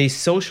is they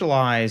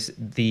socialize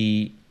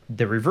the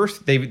reverse.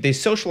 They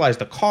socialize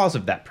the cause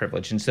of that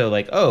privilege. And so,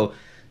 like,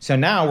 so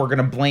now we're going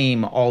to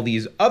blame all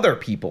these other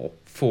people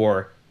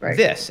for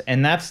this.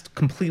 And that's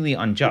completely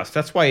unjust.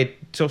 That's why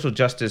social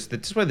justice,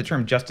 that's why the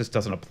term justice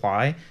doesn't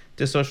apply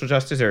to social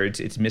justice, or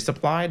it's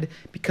misapplied,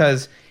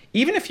 because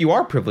even if you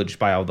are privileged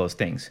by all those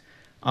things,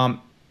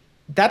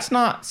 that's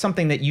not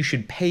something that you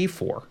should pay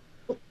for.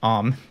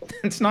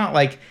 It's not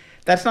like,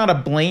 that's not a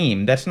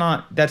blame. That's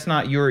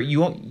not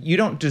you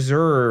don't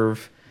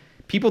deserve.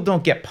 People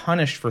don't get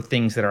punished for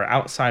things that are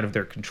outside of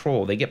their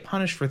control. They get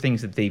punished for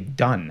things that they've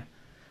done,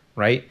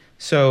 right?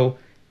 So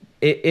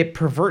it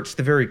perverts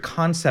the very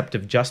concept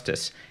of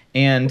justice.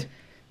 And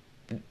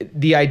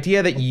the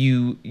idea that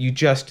you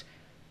just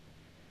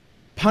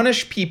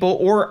punish people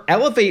or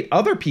elevate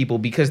other people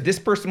because this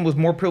person was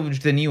more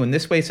privileged than you in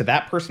this way, so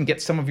that person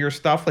gets some of your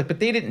stuff. Like,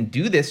 but they didn't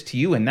do this to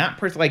you, and that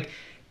person, like,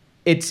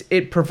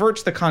 it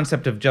perverts the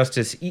concept of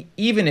justice.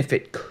 Even if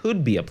it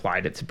could be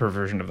applied, it's a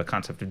perversion of the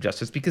concept of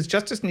justice, because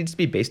justice needs to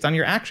be based on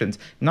your actions,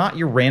 not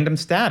your random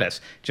status.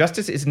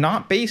 Justice is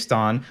not based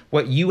on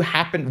where you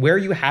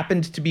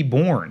happened to be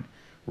born,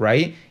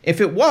 right? If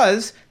it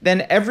was,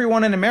 then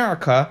everyone in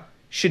America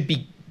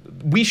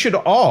we should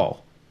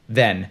all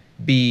then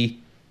be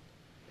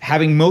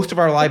having most of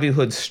our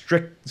livelihoods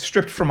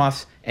stripped from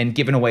us and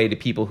given away to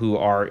people who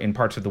are in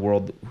parts of the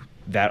world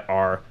that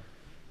are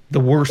the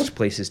worst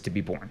places to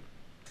be born.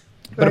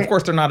 But of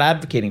course, they're not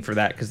advocating for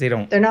that because they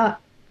don't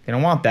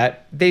want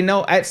that. They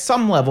know at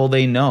some level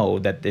they know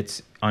that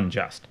it's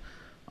unjust,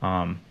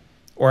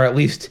 or at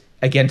least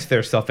against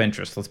their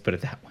self-interest. Let's put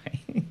it that way.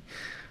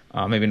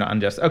 Maybe not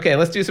unjust. Okay,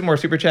 let's do some more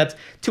super chats.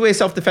 2A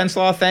self-defense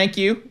law. Thank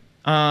you.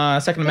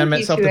 Second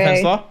Amendment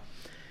self-defense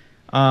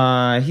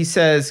law. He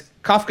says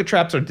Kafka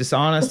traps are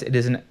dishonest. It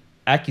is an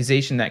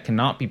accusation that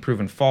cannot be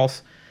proven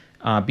false.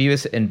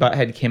 Beavis and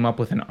Butthead came up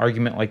with an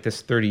argument like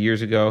this 30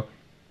 years ago.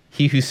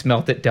 He who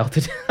smelt it dealt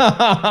it.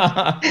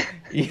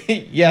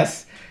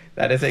 Yes,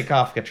 that is a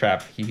Kafka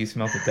trap. He who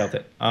smelt it dealt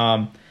it.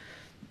 I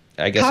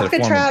guess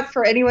Kafka trap,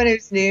 for anyone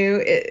who's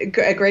new,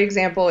 a great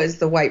example is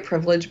the white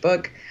privilege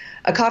book.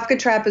 A Kafka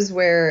trap is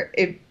where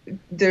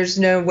there's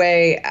no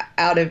way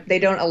out of, they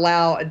don't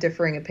allow a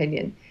differing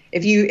opinion.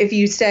 If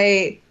you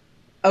say,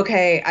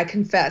 okay, I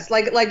confess,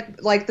 like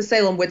the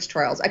Salem witch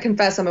trials, I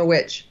confess I'm a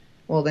witch.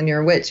 Well, then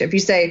you're a witch. If you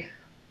say,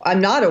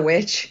 I'm not a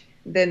witch,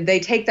 then they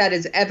take that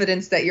as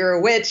evidence that you're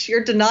a witch.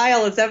 Your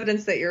denial is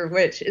evidence that you're a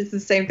witch. It's the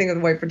same thing with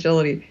white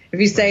fragility. If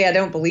you say, I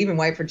don't believe in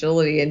white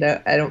fragility and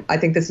I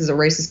think this is a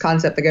racist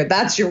concept, they go,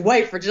 that's your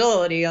white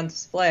fragility on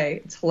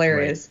display. It's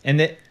hilarious.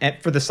 Right. And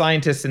for the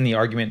scientists in the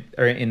argument,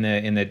 or in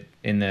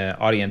the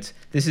audience,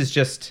 this is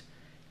just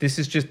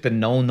the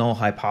null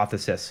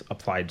hypothesis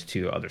applied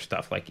to other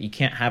stuff. Like, you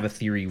can't have a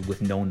theory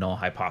with no null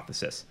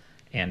hypothesis.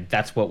 And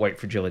that's what white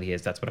fragility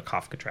is. That's what a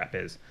Kafka trap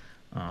is.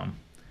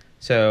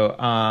 So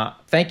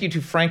thank you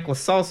to Frank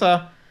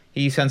LaSalsa.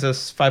 He sends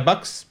us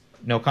 $5.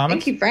 No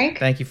comments. Thank you, Frank.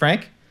 Thank you,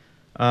 Frank.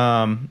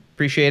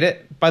 Appreciate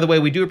it. By the way,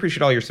 we do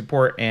appreciate all your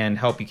support and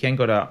help. You can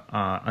go to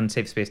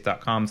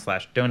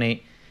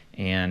unsafespace.com/donate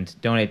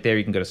and donate there.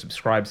 You can go to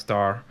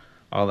Subscribestar,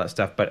 all that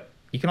stuff. But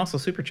you can also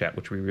super chat,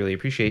 which we really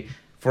appreciate.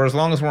 For as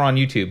long as we're on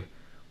YouTube,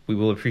 we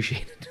will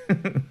appreciate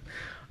it.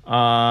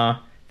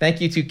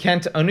 Thank you to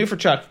Kent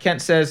Onufrichuk.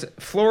 Kent says,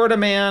 Florida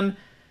man,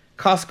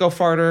 Costco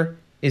farter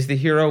is the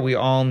hero we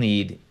all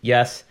need.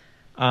 Yes.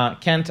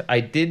 Kent, I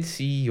did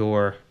see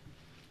your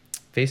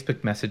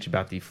Facebook message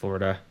about the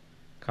Florida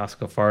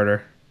Costco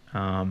farter.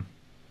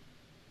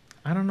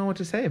 I don't know what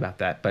to say about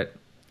that, but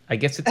I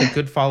guess it's a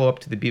good follow-up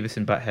to the Beavis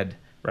and Butthead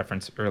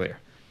reference earlier.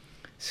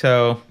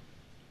 So,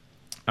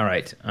 all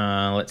right,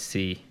 let's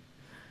see.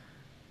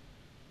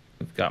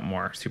 We've got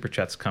more super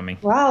chats coming.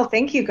 Wow,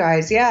 thank you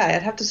guys. Yeah,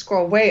 I'd have to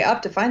scroll way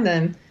up to find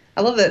them.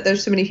 I love that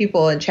there's so many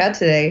people in chat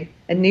today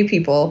and new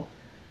people.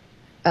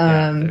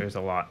 Yeah, there's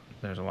a lot.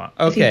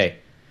 Okay.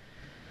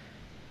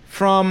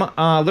 From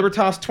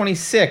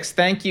Libertas26.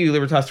 Thank you,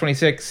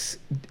 Libertas26.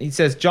 He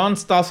says, John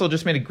Stossel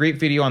just made a great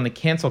video on the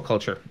cancel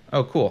culture.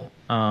 Oh, cool.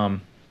 I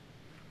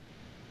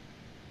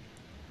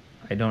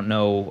don't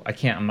know.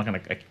 I'm not going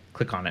to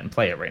click on it and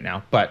play it right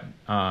now. But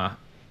I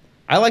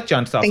like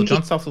John Stossel.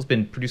 John Stossel's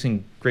been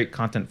producing great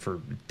content for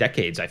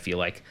decades, I feel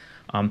like.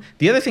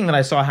 The other thing that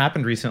I saw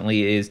happened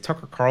recently is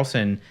Tucker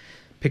Carlson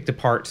picked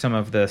apart some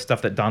of the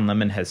stuff that Don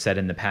Lemon has said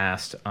in the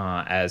past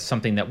as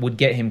something that would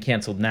get him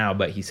canceled now,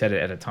 but he said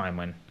it at a time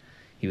when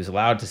he was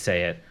allowed to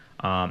say it.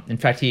 In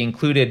fact, he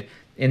included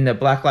in the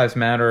Black Lives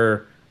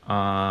Matter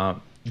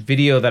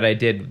video that I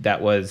did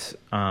that was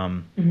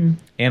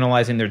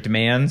analyzing their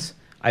demands,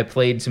 I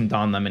played some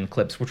Don Lemon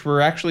clips, which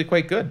were actually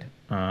quite good.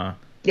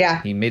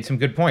 Yeah. He made some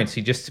good points.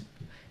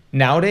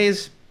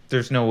 Nowadays,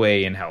 there's no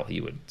way in hell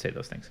he would say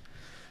those things.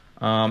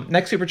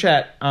 Next super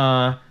chat,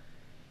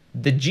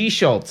 the G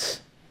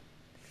Schultz.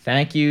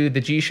 Thank you,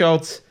 the G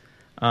Schultz.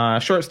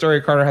 Short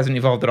story, Carter hasn't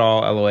evolved at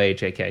all. LOA,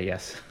 JK,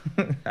 yes.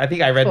 I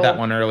think I read that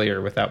one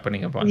earlier without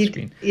putting it up on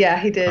screen. Yeah,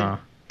 he did.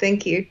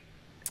 Thank you.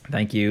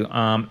 Thank you.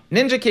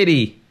 Ninja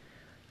Kitty,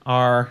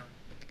 our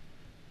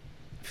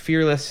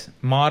fearless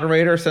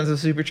moderator, sends a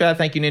super chat.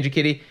 Thank you, Ninja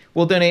Kitty.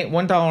 We'll donate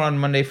 $1 on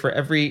Monday for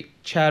every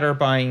chatter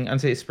buying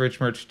Unsafe Spirits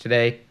merch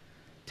today.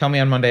 Tell me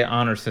on Monday,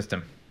 honor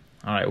system.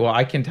 All right, well,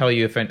 I can tell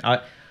you if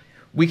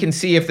we can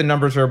see if the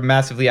numbers are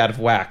massively out of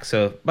whack.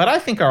 But I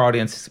think our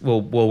audience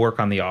will work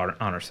on the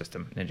honor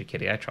system, Ninja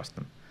Kitty. I trust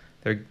them.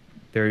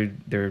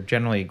 They're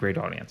generally a great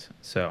audience.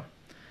 So,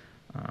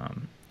 all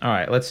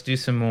right, let's do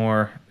some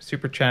more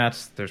super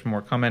chats. There's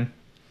more coming.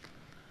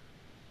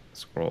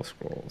 Scroll.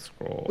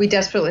 We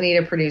desperately need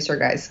a producer,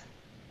 guys.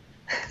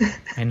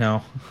 I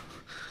know.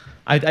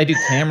 I do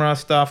camera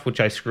stuff, which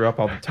I screw up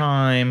all the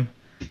time.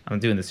 I'm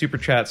doing the super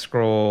chat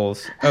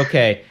scrolls.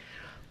 Okay.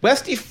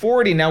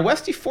 Westy40. Now,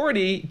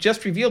 Westy40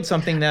 just revealed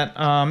something that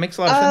makes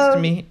a lot of sense to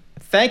me.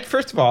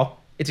 First of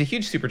all, It's a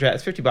huge super chat.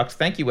 It's $50.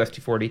 Thank you,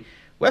 Westy40.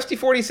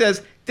 Westy40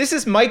 says, "This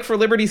is Mike for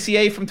Liberty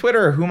CA from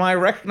Twitter, whom I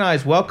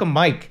recognize. Welcome,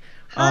 Mike."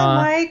 Hi,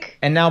 Mike.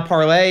 And now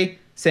Parlay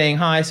saying,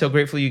 "Hi, so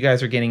grateful you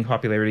guys are gaining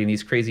popularity in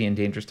these crazy and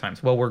dangerous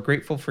times." Well, we're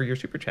grateful for your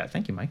super chat.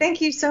 Thank you, Mike.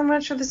 Thank you so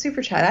much for the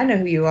super chat. I know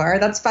who you are.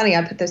 That's funny.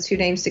 I put those two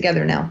names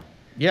together now.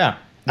 Yeah.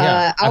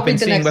 I've been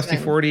seeing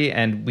Westy40,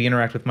 and we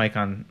interact with Mike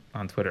on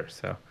Twitter.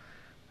 So.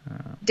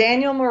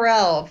 Daniel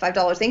Morell,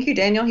 $5. Thank you,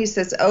 Daniel. He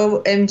says,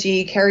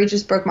 "OMG, Carrie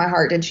just broke my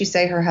heart. Did she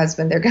say her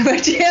husband? There go my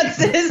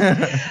chances."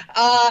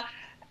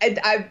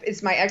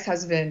 It's my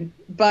ex-husband,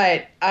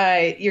 but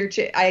I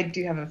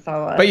do have a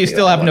follow-up. But you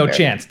still have no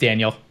chance,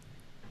 Daniel.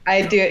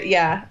 I do,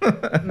 yeah.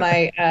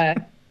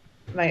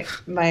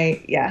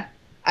 Yeah.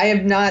 I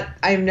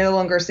am no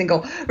longer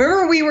single.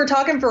 Remember we were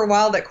talking for a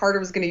while that Carter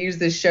was going to use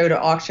this show to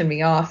auction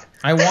me off.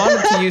 I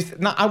wanted to use,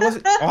 no, I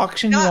wasn't,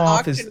 auction you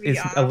off is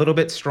a little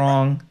bit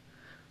strong.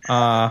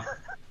 I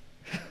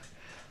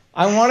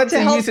wanted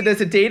to use it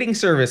as a dating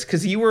service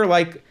because you were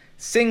like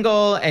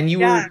single and you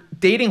were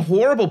dating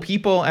horrible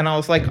people, and I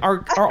was like,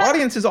 our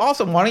audience is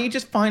awesome. Why don't you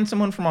just find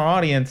someone from our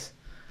audience?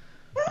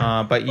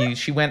 But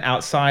she went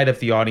outside of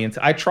the audience.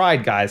 I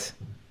tried, guys.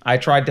 I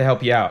tried to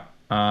help you out.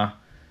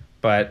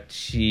 But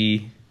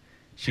she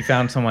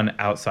found someone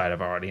outside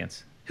of our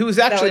audience who is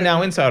actually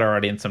now inside our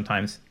audience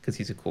sometimes because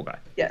he's a cool guy.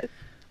 Yes.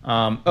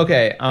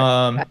 Okay.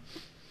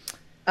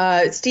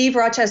 Steve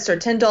Rochester,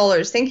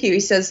 $10. Thank you. He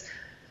says,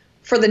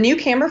 "For the new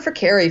camera for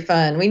Carrie,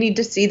 fun. We need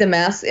to see the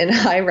mask in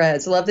high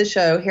res. Love the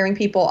show. Hearing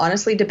people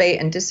honestly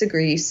debate and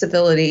disagree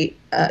civilly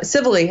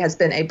has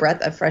been a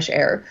breath of fresh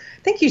air."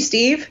 Thank you,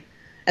 Steve.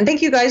 And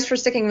thank you guys for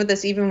sticking with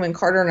us even when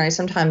Carter and I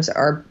sometimes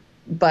are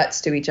butts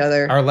to each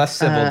other. Are less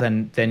civil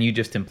than you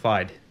just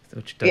implied,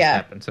 which does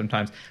happen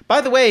sometimes.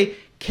 By the way,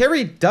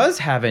 Carrie does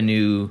have a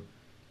new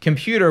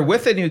computer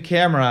with a new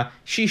camera.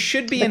 She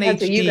should be in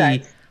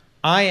HD.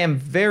 I am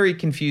very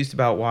confused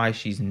about why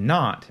she's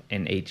not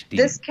in HD.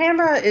 This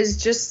camera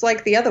is just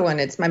like the other one.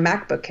 It's my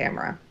MacBook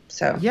camera.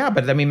 So yeah,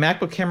 but I mean,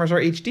 MacBook cameras are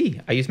HD.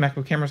 I use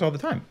MacBook cameras all the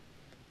time.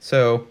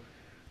 So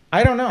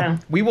I don't know. Yeah.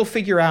 We will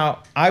figure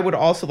out. I would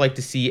also like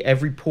to see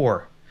every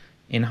pore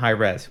in high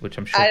res, which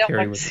I'm sure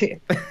Carrie would. See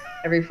it.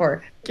 Every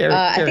pore. Carrie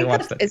I think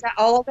wants that. Is that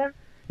all of them?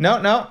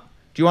 No.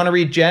 Do you want to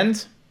read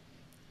Jen's?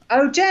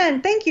 Oh,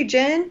 Jen. Thank you,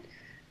 Jen.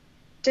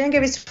 Jen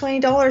gave us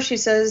 $20. She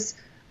says,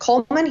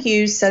 "Coleman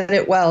Hughes said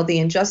it well. The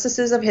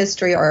injustices of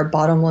history are a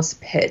bottomless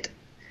pit.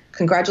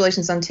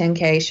 Congratulations on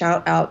 10K.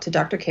 Shout out to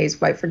Dr.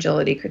 K's white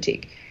fragility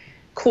critique."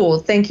 Cool.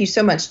 Thank you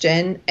so much,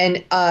 Jen.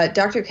 And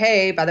Dr.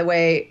 K, by the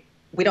way,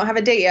 we don't have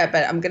a date yet,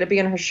 but I'm going to be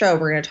on her show.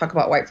 We're going to talk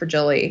about white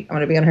fragility. I'm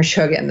going to be on her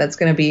show again. That's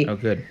going to be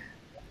good.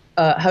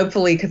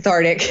 Hopefully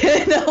cathartic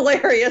and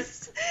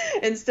hilarious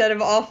instead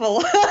of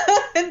awful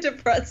and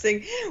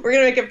depressing. We're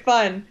going to make it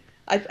fun.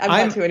 I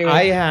want to anyway.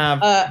 I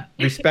have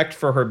respect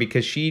for her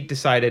because she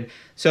decided.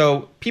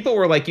 So people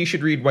were like, "You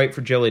should read White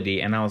Fragility,"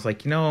 and I was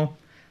like,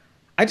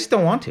 I just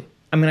don't want to.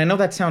 I mean, I know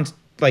that sounds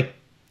like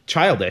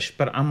childish,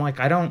 but I'm like,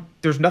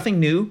 there's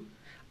nothing new.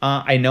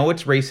 I know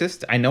it's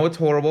racist. I know it's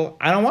horrible.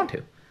 I don't want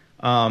to.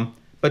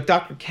 But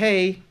Dr.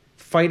 K,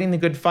 fighting the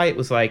good fight,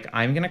 was like,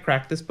 "I'm going to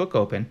crack this book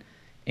open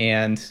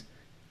and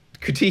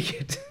critique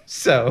it."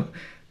 So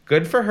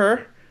good for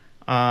her.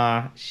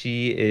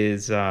 She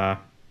is...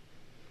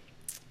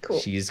 Cool.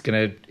 She's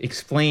going to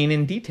explain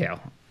in detail.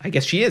 I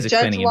guess she is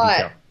explaining in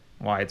detail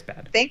why it's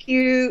bad. Thank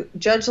you,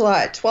 Judge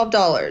Lott,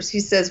 $12. He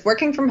says,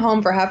 "Working from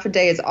home for half a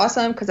day is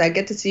awesome because I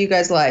get to see you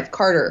guys live.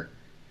 Carter,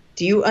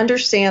 do you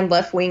understand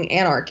left-wing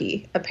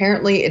anarchy?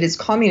 Apparently it is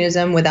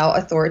communism without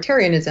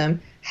authoritarianism.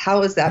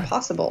 How is that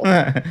possible?"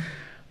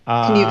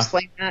 Can you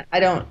explain that? I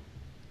don't.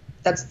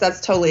 That's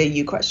totally a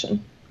you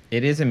question.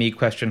 It is a me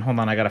question. Hold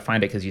on, I got to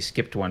find it because you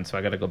skipped one, so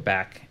I got to go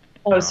back.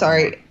 Oh,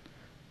 sorry.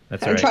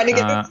 That's all right. I'm trying to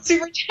get the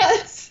super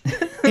chats.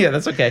 Yeah,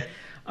 that's okay.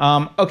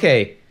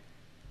 Okay.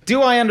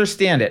 Do I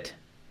understand it?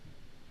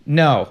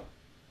 No.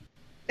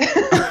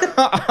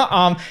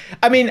 I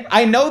mean,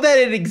 I know that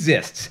it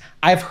exists.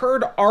 I've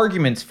heard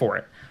arguments for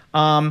it.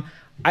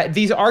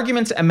 These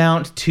arguments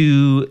amount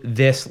to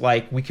this,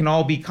 like, we can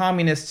all be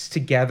communists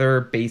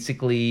together,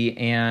 basically,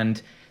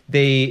 and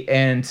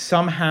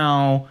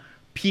somehow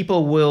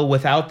people will,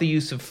 without the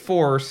use of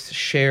force,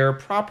 share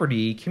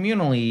property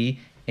communally,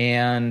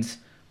 and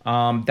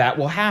that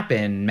will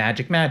happen.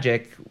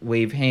 Magic,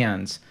 wave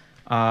hands.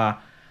 I'm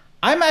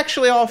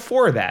actually all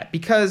for that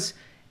because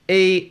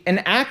an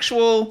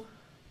actual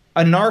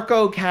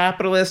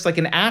anarcho-capitalist, like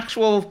an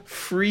actual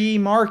free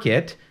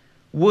market,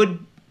 would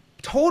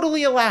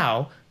totally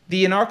allow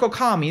the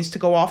anarcho-commies to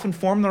go off and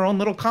form their own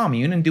little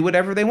commune and do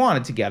whatever they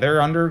wanted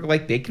together under,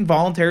 like, they can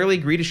voluntarily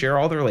agree to share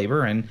all their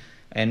labor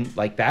and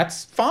like,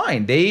 that's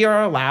fine. They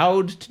are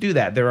allowed to do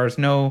that. There is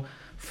no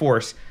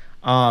force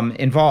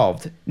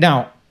involved.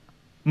 Now,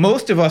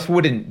 most of us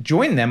wouldn't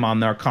join them on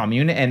their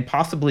commune, and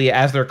possibly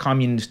as their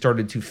commune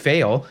started to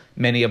fail,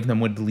 many of them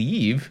would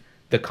leave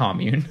the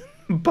commune.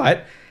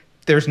 But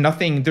there's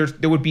nothing,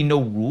 there would be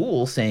no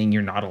rule saying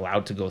you're not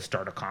allowed to go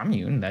start a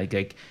commune.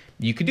 Like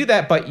you could do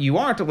that, but you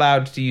aren't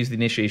allowed to use the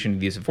initiation of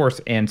the use of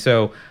force. And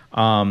so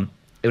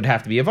it would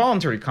have to be a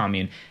voluntary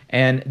commune.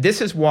 And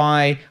this is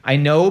why I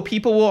know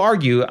people will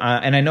argue,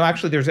 and I know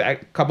actually there's a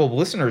couple of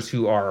listeners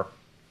who are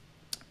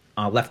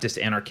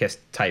leftist anarchist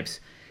types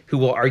who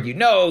will argue,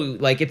 no,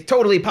 like it's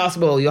totally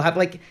possible. You'll have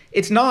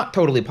it's not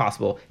totally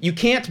possible. You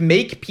can't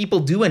make people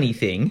do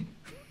anything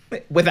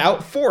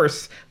without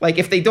force. Like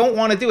if they don't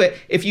want to do it,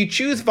 if you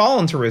choose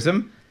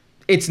voluntarism,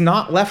 it's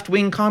not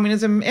left-wing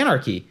communism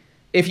anarchy.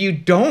 If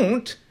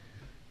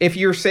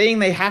you're saying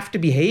they have to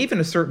behave in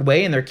a certain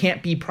way and there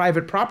can't be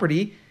private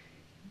property,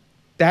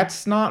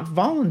 that's not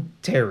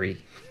voluntary.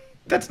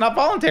 That's not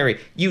voluntary.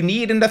 You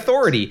need an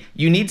authority.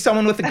 You need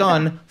someone with a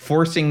gun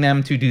forcing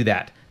them to do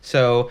that.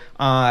 So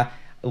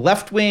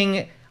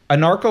left-wing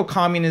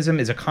anarcho-communism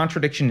is a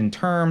contradiction in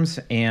terms,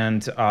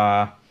 and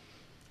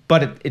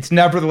but it's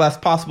nevertheless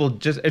possible.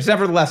 It's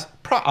nevertheless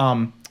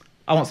I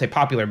won't say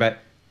popular, but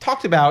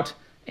talked about.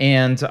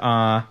 And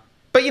but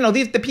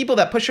the people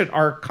that push it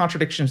are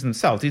contradictions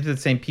themselves. These are the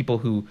same people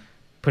who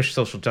push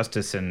social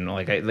justice, and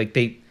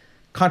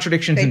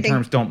contradictions in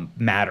terms don't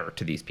matter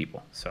to these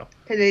people. So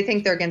because they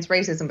think they're against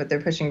racism, but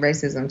they're pushing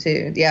racism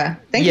too. Yeah.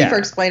 Thank you for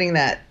explaining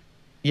that.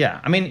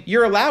 Yeah, I mean,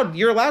 you're allowed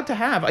to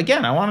have.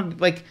 Again, I want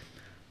to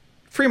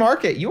free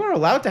market. You are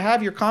allowed to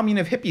have your commune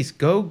of hippies.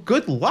 Go.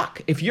 Good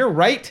luck. If you're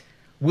right,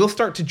 we'll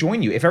start to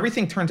join you. If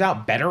everything turns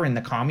out better in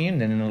the commune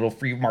than in a little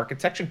free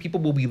market section, people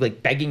will be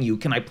begging you,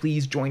 can I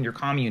please join your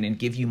commune and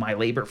give you my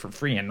labor for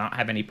free and not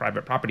have any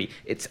private property?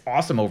 It's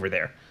awesome over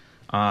there.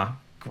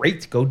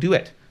 Great, go do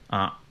it.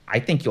 I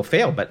think you'll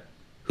fail, but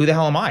who the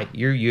hell am I?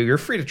 You're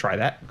free to try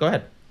that. Go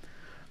ahead.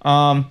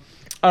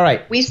 All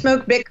right. We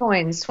Smoke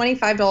Bitcoins,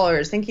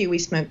 $25. Thank you, We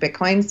Smoke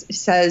Bitcoins.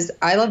 Says,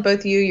 I love both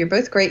of you. You're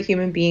both great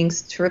human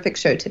beings. Terrific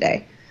show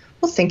today.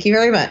 Well, thank you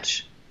very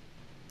much.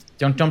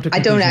 Don't jump to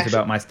conclusions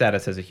about my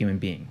status as a human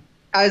being.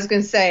 I was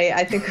going to say,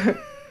 I think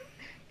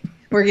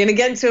we're going to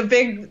get into a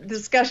big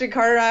discussion,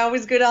 Carter. I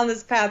always go down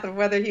this path of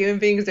whether human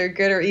beings are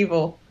good or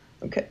evil.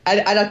 Okay,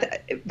 I don't.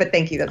 But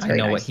thank you. That's very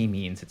nice. I know what he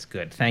means. It's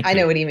good. Thank you. I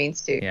know what he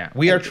means too. Yeah,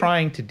 we are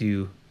trying to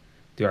do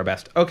our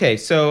best. Okay,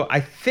 so I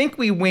think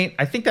we went.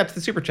 I think that's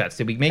the super chats.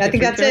 Did we make it? I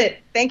think that's it.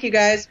 Thank you,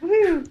 guys.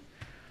 Woo.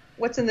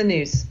 What's in the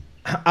news?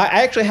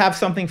 I actually have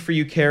something for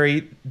you,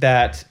 Carrie,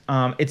 that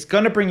it's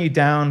going to bring you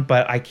down,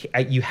 but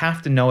you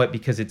have to know it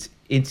because it's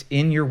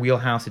in your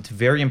wheelhouse. It's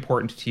very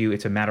important to you.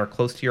 It's a matter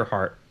close to your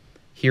heart.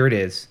 Here it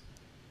is.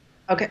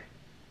 Okay.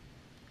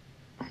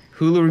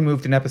 Hulu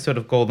removed an episode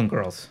of Golden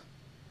Girls.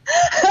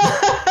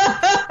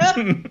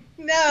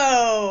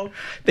 No.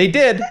 They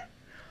did.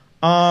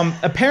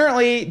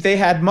 Apparently, they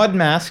had mud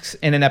masks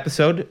in an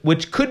episode,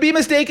 which could be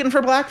mistaken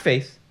for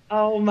blackface.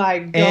 Oh my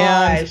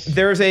gosh! And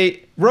there's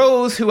a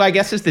Rose, who I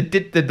guess is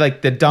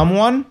the dumb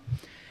one.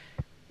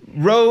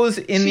 Rose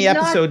in the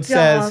episode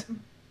says,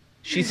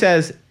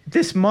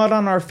 "This is mud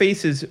on our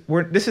faces.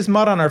 We're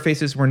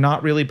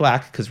not really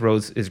black," because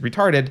Rose is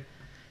retarded,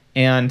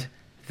 and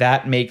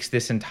that makes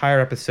this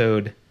entire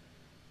episode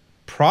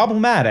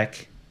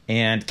problematic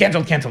and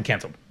canceled.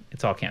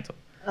 It's all canceled.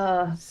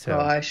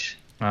 Gosh.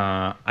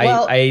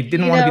 I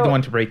didn't want to be the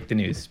one to break the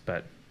news,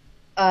 but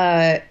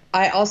I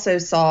also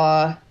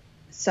saw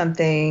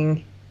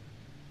something.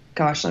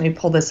 Gosh, let me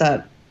pull this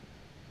up.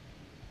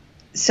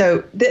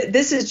 So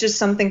this is just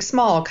something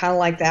small, kind of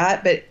like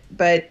that,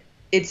 but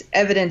it's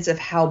evidence of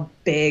how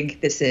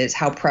big this is,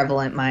 how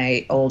prevalent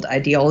my old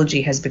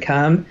ideology has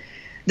become.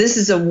 This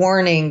is a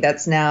warning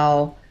that's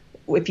now,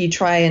 if you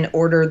try and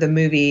order the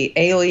movie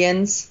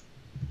Aliens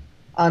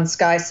on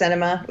Sky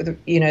Cinema, with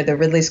the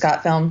Ridley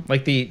Scott film,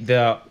 like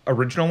the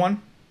original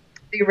one.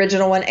 The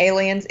original one,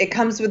 Aliens. It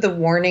comes with a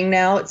warning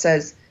now. It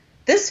says,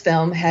 this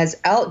film has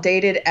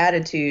outdated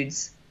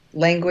attitudes,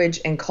 language,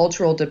 and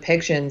cultural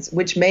depictions,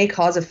 which may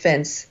cause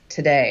offense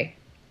today.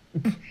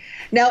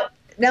 Now,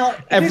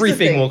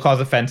 everything will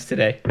cause offense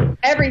today.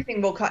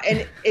 Everything will cause.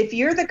 And if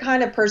you're the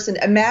kind of person,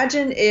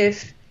 imagine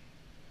if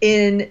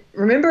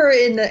remember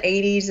in the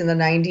 80s and the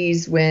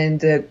 90s when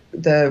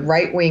the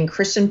right-wing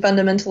Christian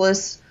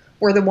fundamentalists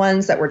were the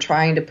ones that were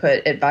trying to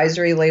put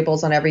advisory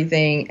labels on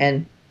everything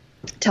and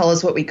tell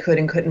us what we could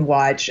and couldn't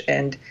watch,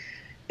 and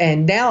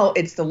now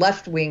it's the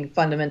left-wing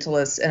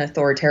fundamentalists and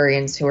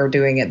authoritarians who are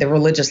doing it, the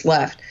religious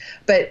left.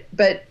 But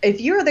if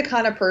you're the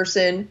kind of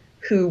person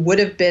who would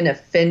have been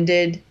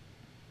offended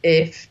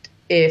if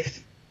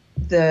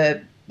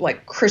the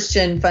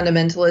Christian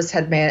fundamentalists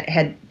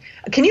had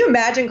can you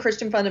imagine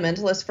Christian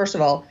fundamentalists, first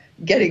of all,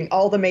 getting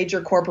all the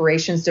major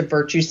corporations to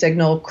virtue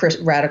signal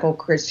radical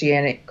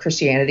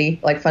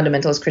Christianity, like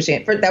fundamentalist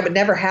Christianity? That would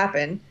never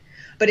happen.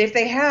 But if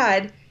they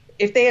had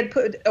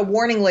put a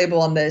warning label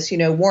on this,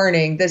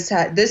 warning,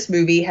 this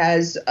movie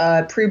has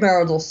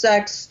premarital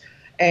sex,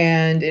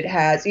 and it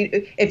has.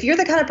 If you're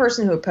the kind of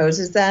person who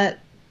opposes that,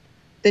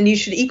 then you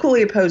should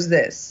equally oppose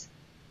this.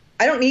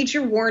 I don't need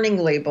your warning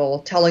label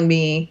telling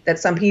me that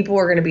some people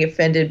are going to be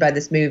offended by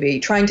this movie,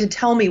 trying to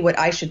tell me what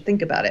I should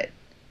think about it.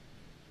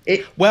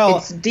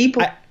 It's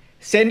deeply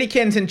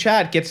Sandykins in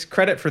chat gets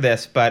credit for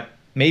this, but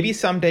maybe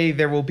someday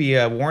there will be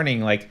a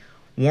warning, like,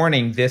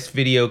 warning, this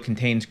video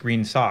contains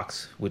green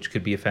socks, which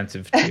could be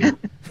offensive to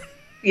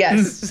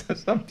Yes.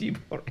 some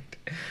people.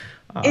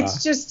 Right?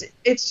 It's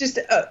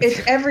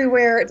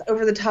everywhere. It's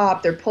over the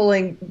top. They're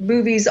pulling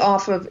movies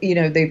off of,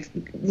 they've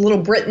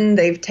Little Britain.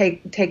 They've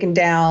taken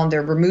down.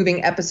 They're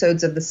removing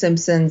episodes of The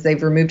Simpsons.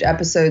 They've removed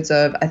episodes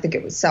of, I think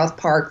it was South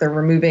Park. They're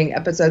removing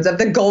episodes of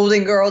The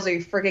Golden Girls. Are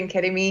you freaking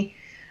kidding me?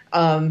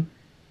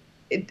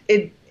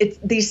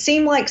 These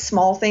seem like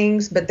small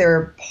things, but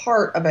they're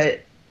part of a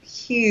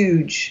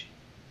huge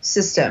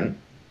system.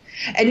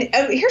 And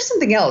here's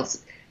something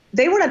else.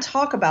 They want to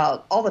talk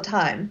about all the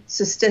time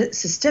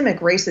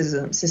systemic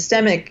racism,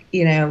 systemic,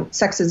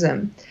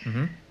 sexism.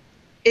 Mm-hmm.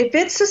 If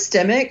it's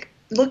systemic,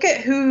 look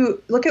at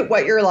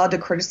what you're allowed to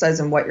criticize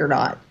and what you're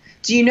not.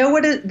 Do you know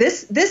what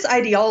this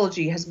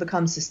ideology has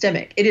become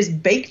systemic? It is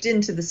baked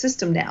into the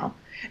system now.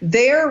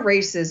 Their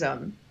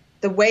racism,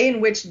 the way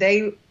in which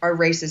they are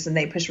racist and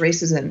they push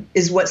racism,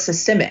 is what's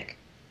systemic.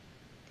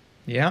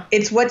 Yeah.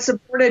 It's what's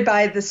supported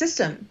by the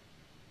system.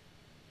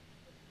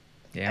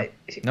 Yeah.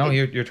 No,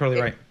 you're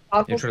totally right.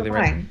 You're totally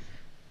right. Fine.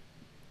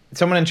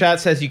 Someone in chat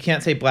says you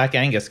can't say Black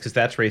Angus because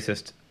that's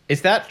racist.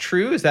 Is that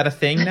true? Is that a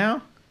thing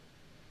now?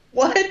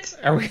 What?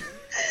 Are we?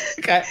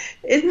 Okay.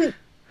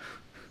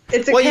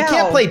 It's a well, cow. You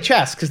can't play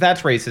chess because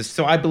that's racist.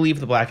 So I believe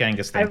the Black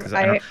Angus thing.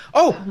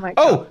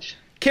 Oh,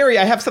 Carrie,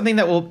 I have something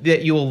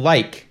that you will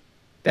like.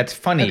 That's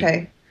funny.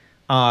 Okay.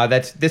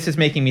 This is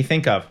making me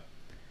think of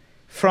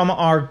from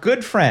our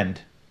good friend,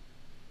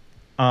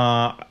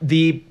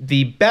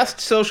 the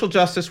best social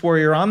justice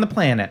warrior on the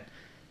planet.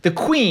 The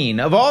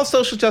queen of all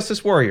social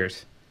justice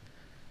warriors,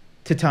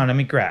 Titania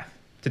McGrath.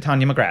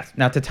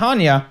 Now,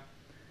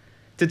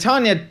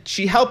 Titania,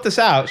 she helped us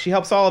out. She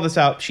helps all of us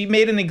out. She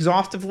made an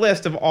exhaustive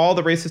list of all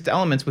the racist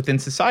elements within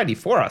society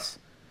for us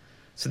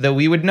so that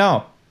we would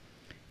know.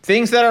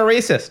 Things that are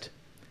racist.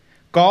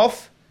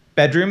 Golf,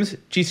 bedrooms.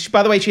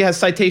 By the way, she has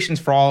citations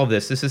for all of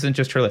this. This isn't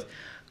just her list.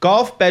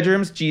 Golf,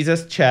 bedrooms,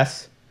 Jesus,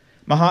 chess,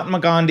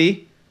 Mahatma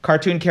Gandhi,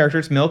 cartoon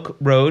characters, milk,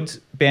 roads,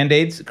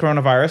 Band-Aids,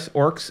 coronavirus,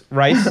 orcs,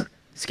 rice,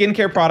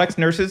 skincare products,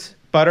 nurses,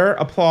 butter,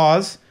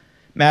 applause,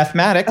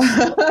 mathematics,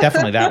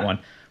 definitely that one,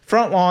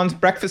 front lawns,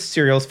 breakfast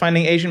cereals,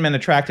 finding Asian men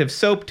attractive,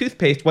 soap,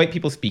 toothpaste, white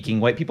people speaking,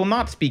 white people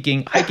not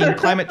speaking, hiking,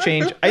 climate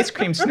change, ice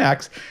cream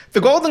snacks,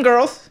 the Golden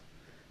Girls,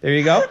 there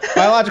you go,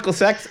 biological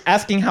sex,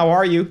 asking how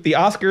are you, the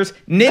Oscars,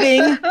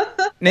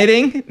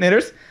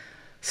 knitters,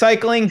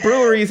 cycling,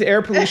 breweries,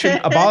 air pollution,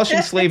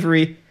 abolishing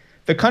slavery,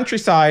 the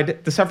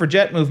countryside, the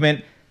suffragette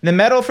movement, the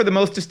medal for the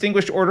most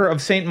distinguished order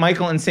of St.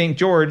 Michael and St.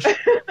 George,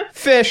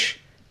 fish,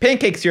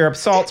 pancake syrup,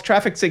 salts,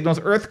 traffic signals,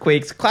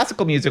 earthquakes,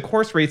 classical music,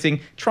 horse racing,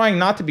 trying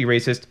not to be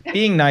racist,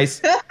 being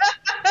nice,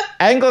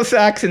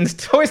 Anglo-Saxons,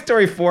 Toy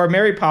Story 4,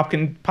 Mary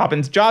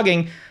Poppins,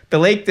 jogging, the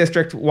Lake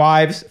District,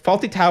 wives,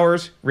 faulty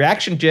towers,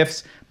 reaction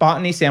gifs,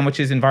 botany,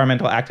 sandwiches,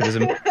 environmental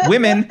activism,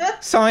 women,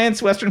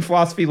 science, Western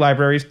philosophy,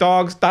 libraries,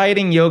 dogs,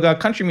 dieting, yoga,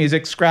 country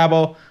music,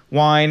 Scrabble,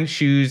 wine,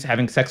 shoes,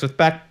 having sex with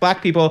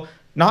black people,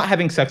 not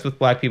having sex with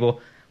black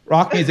people,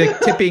 rock music,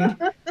 tipping,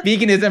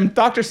 veganism,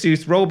 Dr.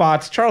 Seuss,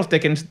 robots, Charles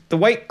Dickens, the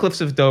White Cliffs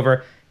of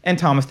Dover, and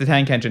Thomas the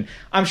Tank Engine.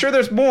 I'm sure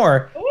there's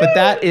more, but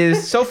that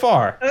is so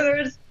far.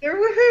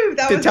 Woohoo!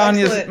 That was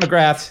Titania excellent.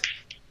 McGrath's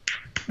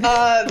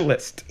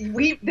list.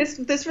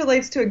 This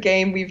relates to a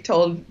game we've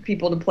told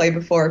people to play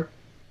before.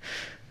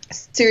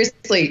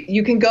 Seriously,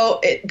 you can go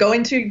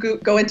into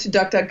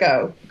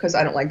DuckDuckGo, because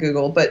I don't like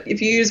Google, but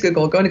if you use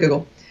Google, go into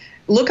Google,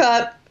 look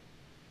up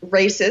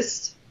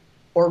racist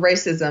or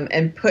racism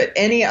and put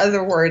any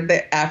other word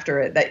after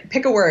it.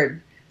 Pick a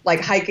word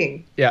like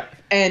hiking. Yeah.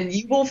 And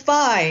you will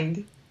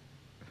find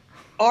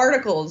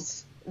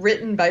articles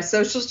written by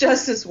social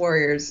justice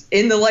warriors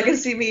in the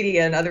legacy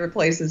media and other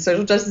places,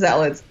 social justice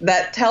outlets,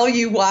 that tell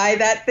you why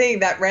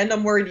that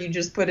random word you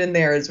just put in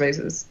there is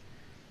racist.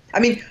 I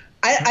mean,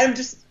 I'm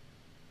just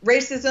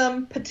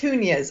racism,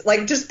 petunias.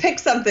 Like, just pick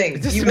something.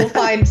 You will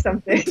find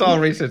something. It's all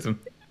racism.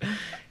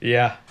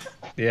 Yeah.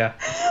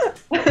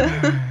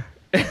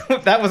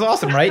 That was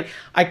awesome, right?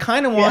 I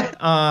kind of want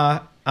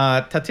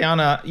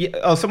Tatiana.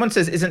 Oh, someone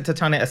says, isn't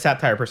Tatiana a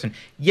satire person?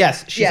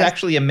 Yes, she's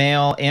actually a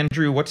male.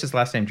 Andrew, what's his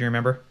last name? Do you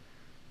remember?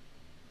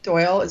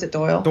 Doyle. Is it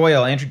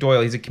Doyle? Andrew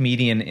Doyle. He's a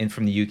comedian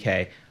from the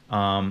UK.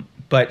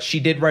 But she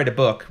did write a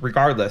book,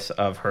 regardless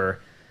of her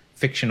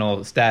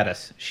fictional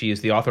status. She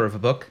is the author of a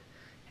book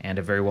and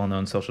a very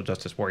well-known social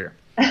justice warrior.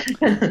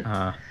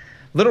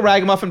 Little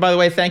Ragamuffin, by the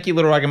way, thank you,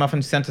 Little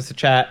Ragamuffin, sent us a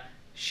chat.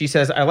 She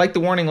says, I like the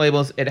warning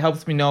labels. It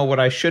helps me know what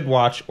I should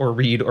watch or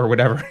read or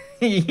whatever.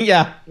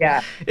 Yeah.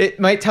 It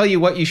might tell you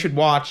what you should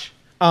watch.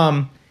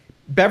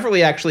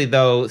 Beverly actually,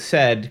 though,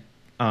 said,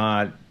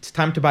 it's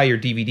time to buy your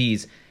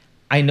DVDs.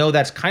 I know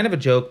that's kind of a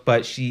joke,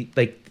 but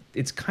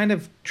it's kind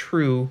of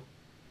true.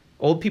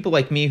 Old people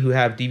like me who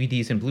have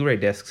DVDs and Blu-ray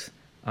discs,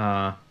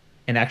 and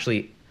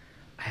actually,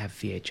 I have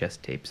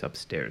VHS tapes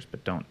upstairs,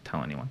 but don't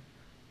tell anyone.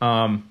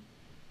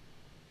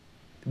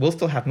 We'll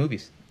still have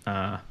movies.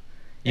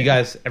 You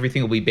guys,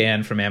 everything will be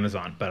banned from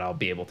Amazon, but I'll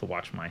be able to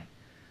watch my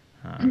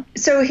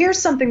So here's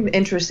something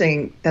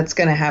interesting that's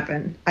going to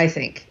happen, I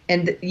think.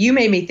 And you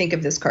made me think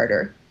of this,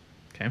 Carter.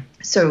 Okay.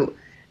 So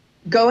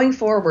going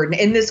forward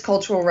in this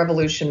cultural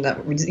revolution,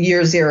 that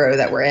year zero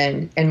that we're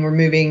in, and we're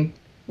moving,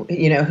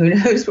 who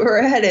knows where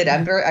we're headed.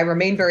 I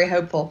remain very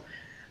hopeful,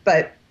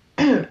 but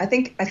I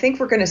think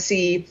we're going to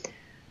see,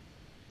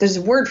 there's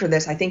a word for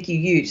this I think you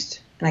used,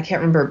 and I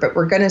can't remember, but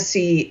we're going to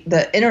see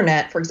the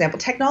internet, for example,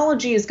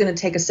 technology is going to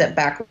take a step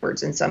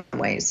backwards in some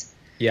ways.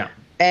 Yeah.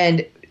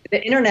 And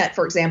the internet,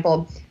 for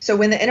example, so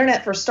when the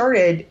internet first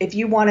started, if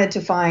you wanted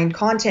to find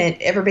content,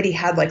 everybody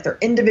had like their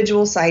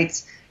individual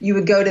sites. You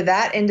would go to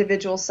that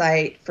individual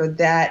site for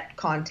that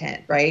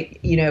content, right?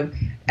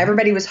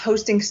 Everybody was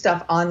hosting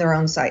stuff on their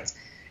own sites.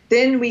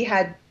 Then we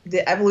had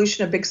the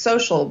evolution of big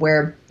social,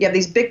 where you have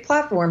these big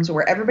platforms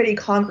where everybody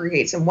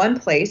congregates in one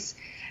place.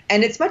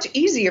 And it's much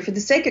easier for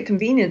the sake of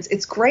convenience.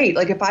 It's great.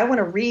 Like if I want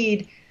to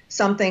read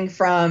something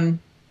from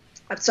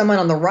someone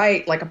on the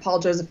right, like a Paul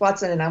Joseph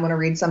Watson, and I want to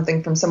read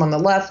something from someone on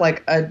the left,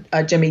 like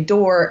a Jimmy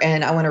Dore,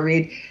 and I want to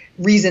read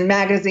Reason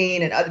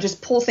Magazine, and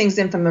just pull things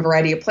in from a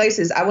variety of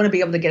places. I want to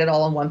be able to get it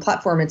all on one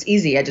platform. It's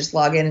easy. I just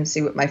log in and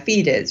see what my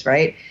feed is,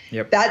 right?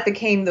 Yep. That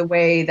became the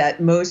way that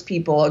most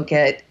people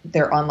get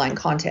their online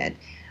content.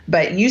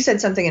 But you said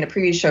something in a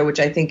previous show, which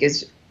I think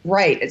is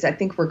right, is I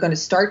think we're going to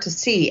start to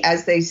see,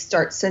 as they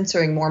start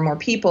censoring more and more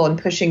people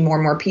and pushing more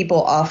and more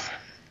people off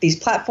these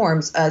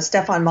platforms.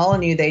 Stefan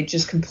Molyneux, they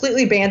just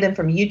completely banned him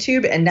from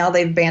YouTube, and now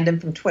they've banned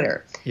him from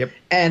Twitter. Yep.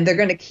 And they're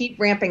going to keep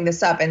ramping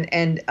this up.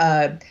 And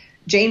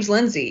James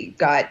Lindsay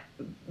got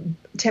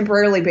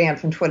temporarily banned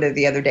from Twitter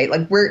the other day.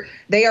 Like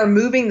they are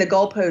moving the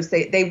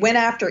goalposts. They went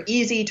after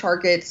easy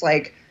targets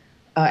like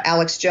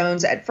Alex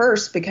Jones at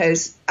first,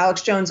 because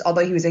Alex Jones,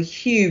 although he was a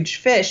huge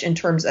fish in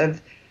terms of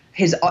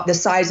the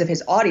size of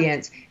his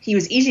audience, he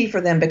was easy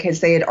for them because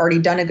they had already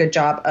done a good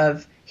job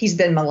of, he's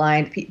been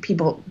maligned.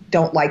 People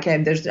don't like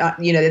him. There's not,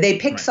 they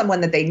picked someone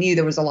that they knew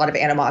there was a lot of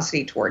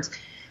animosity towards.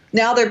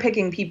 Now they're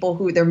picking people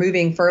who they're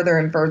moving further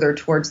and further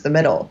towards the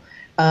middle.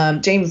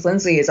 James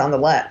Lindsay is on the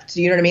left.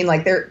 Do you know what I mean?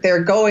 Like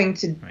they're going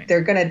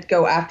to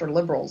go after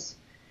liberals.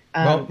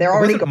 They're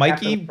already going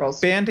after liberals.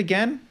 Banned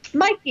again?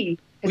 Mikey.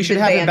 We should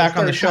have him back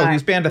on the show.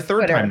 He's banned a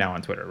third time now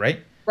on Twitter, right?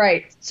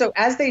 Right. So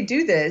as they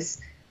do this,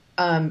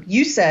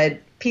 you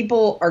said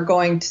people are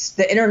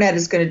the internet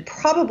is going to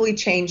probably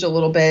change a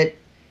little bit.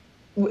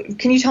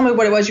 Can you tell me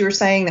what it was you were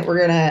saying that we're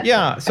going to?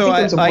 Yeah. So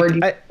why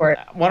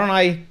don't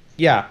I?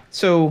 Yeah.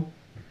 So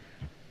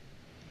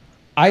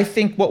I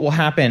think what will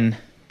happen.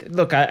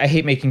 Look, I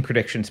hate making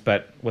predictions,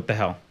 but what the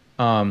hell?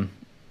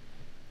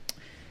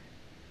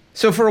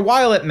 So for a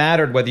while, it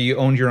mattered whether you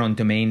owned your own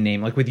domain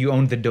name, like whether you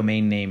owned the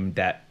domain name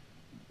that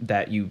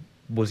you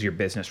was your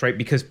business, right?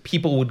 Because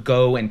people would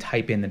go and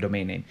type in the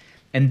domain name,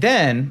 and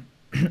then,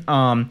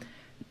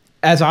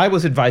 as I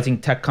was advising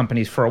tech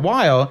companies for a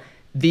while,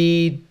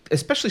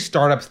 especially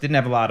startups didn't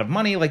have a lot of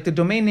money. Like the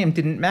domain name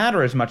didn't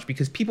matter as much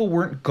because people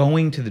weren't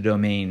going to the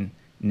domain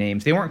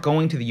names. They weren't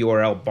going to the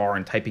URL bar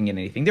and typing in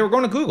anything. They were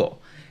going to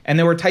Google and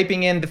they were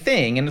typing in the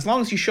thing. And as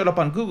long as you showed up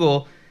on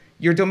Google,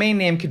 your domain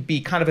name could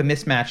be kind of a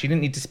mismatch. You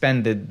didn't need to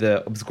spend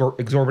the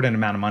exorbitant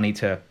amount of money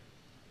to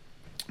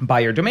buy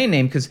your domain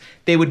name, because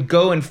they would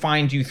go and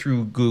find you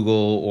through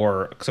Google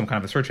or some kind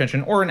of a search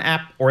engine or an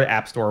app or an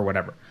app store or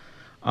whatever.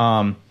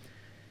 I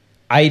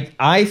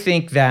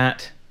think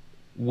that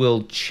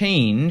will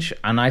change,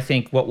 and I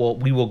think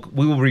we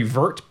will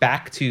revert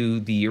back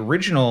to the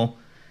original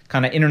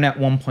kind of Internet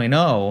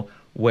 1.0,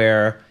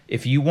 where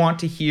if you want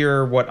to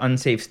hear what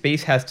Unsafe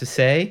Space has to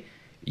say,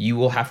 you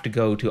will have to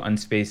go to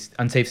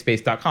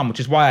unsafespace.com, which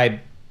is why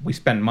we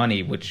spent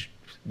money, which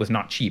was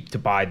not cheap, to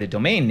buy the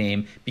domain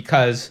name,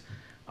 because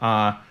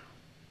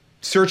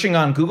searching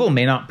on Google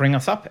may not bring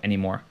us up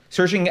anymore.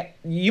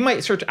 You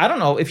might search, I don't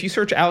know, if you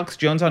search Alex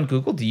Jones on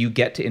Google, do you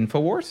get to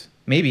InfoWars?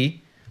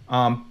 Maybe.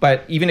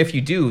 But even if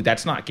you do,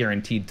 that's not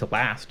guaranteed to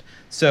last.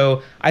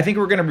 So I think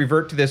we're going to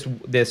revert to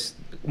this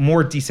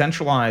more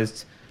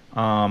decentralized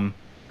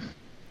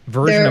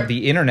version of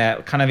the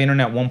internet, kind of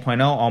Internet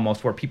 1.0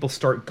 almost, where people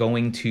start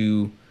going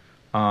to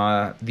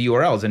the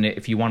URLs. And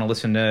if you want to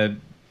listen to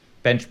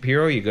Ben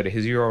Shapiro, you go to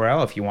his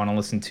URL. If you want to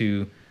listen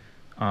to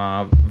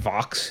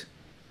Vox,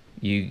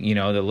 you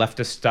know, the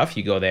leftist stuff,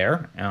 you go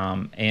there.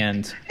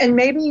 And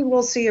maybe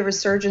we'll see a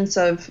resurgence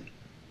of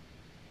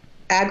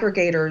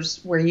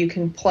aggregators where you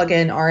can plug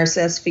in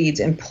RSS feeds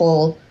and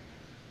pull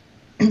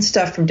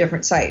stuff from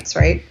different sites,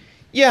 right?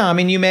 Yeah, I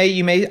mean, you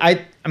may.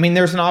 I mean,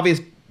 there's an obvious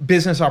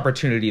business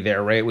opportunity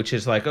there, right? Which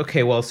is like,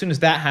 okay, well, as soon as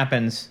that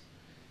happens,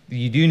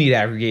 you do need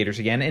aggregators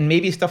again, and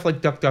maybe stuff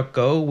like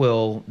DuckDuckGo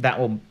will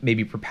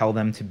maybe propel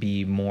them to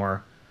be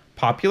more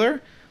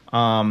popular.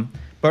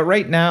 But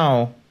right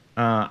now,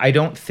 I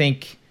don't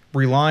think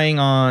relying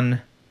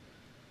on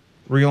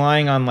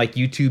like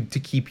YouTube to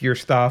keep your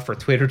stuff or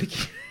Twitter to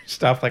keep your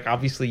stuff, like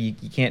obviously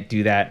you can't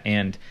do that,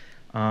 and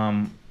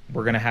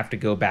we're gonna have to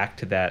go back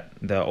to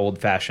the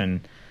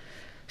old-fashioned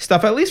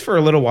stuff, at least for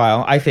a little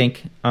while, I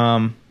think.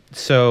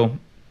 So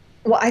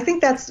Well, I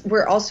think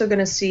we're also going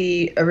to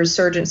see a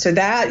resurgence. So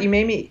that you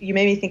made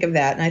me think of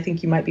that, and I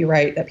think you might be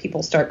right that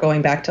people start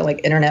going back to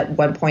like Internet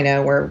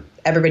 1.0, where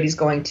everybody's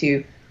going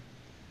to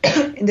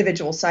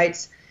individual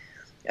sites,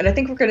 and I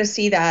think we're going to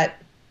see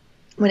that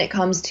when it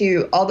comes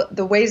to all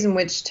the ways in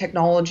which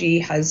technology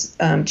has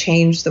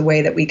changed the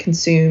way that we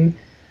consume,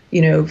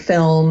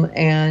 film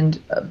and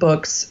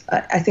books.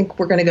 I think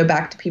we're going to go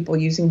back to people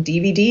using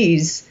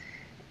DVDs.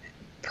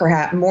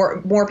 Perhaps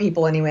more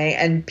people anyway,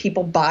 and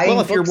people buying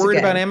books. Well, if you're worried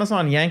again. about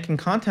Amazon yanking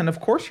content,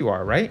 of course you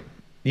are, right?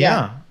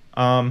 Yeah.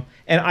 And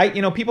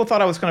people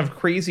thought I was kind of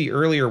crazy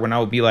earlier when I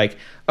would be like,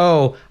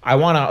 oh, I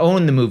want to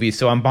own the movie,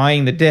 so I'm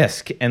buying the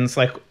disc. And it's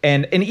like,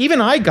 and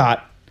even I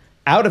got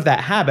out of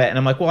that habit, and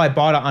I'm like, well, I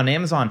bought it on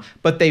Amazon,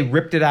 but they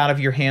ripped it out of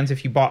your hands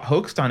if you bought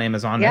Hoaxed on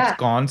Amazon. It's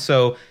gone.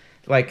 So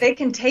like, they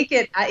can take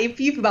it if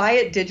you buy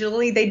it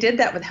digitally. They did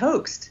that with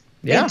Hoaxed.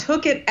 Yeah. They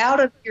took it out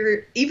of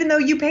even though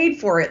you paid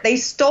for it, they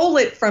stole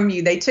it from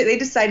you. They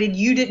decided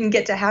you didn't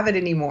get to have it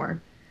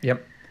anymore.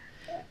 Yep.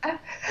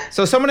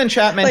 So someone in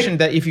chat mentioned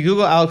that if you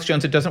Google Alex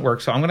Jones, it doesn't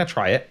work. So I'm going to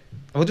try it.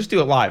 We'll just do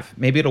it live.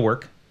 Maybe it'll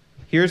work.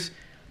 This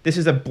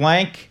is a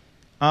blank,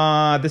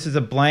 like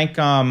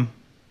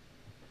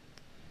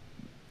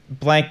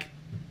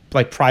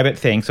private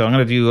thing. So I'm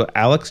going to do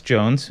Alex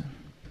Jones.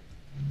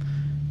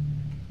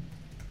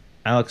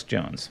 Alex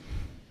Jones.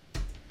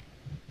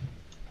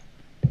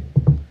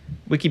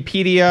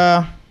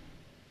 Wikipedia,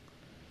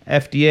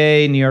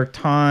 FDA, New York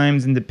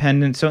Times,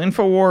 Independent. So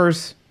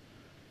InfoWars,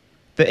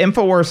 the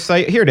InfoWars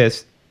site, here it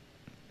is.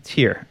 It's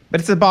here.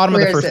 But it's at the bottom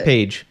of the first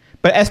page.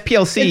 But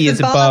SPLC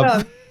is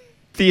above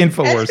the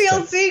InfoWars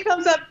SPLC site.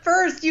 comes up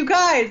first, you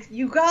guys.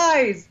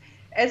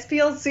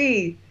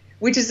 SPLC,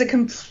 which is a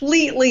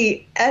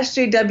completely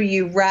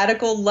SJW,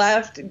 radical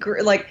left,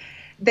 like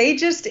they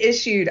just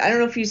issued, I don't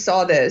know if you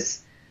saw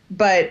this,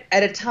 but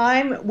at a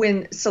time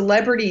when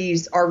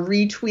celebrities are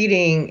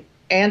retweeting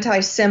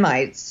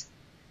anti-Semites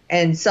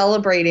and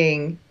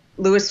celebrating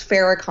Louis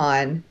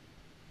Farrakhan,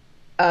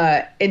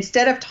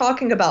 instead of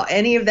talking about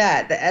any of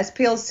that, the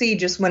SPLC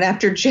just went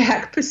after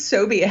Jack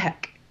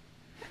Posobiec.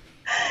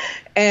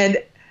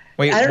 And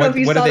wait, I don't know if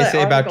you what saw did they that say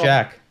article. about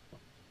Jack?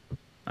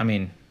 I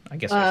mean, I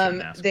guess I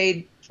shouldn't ask.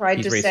 They tried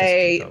He's to racist,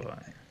 say, so,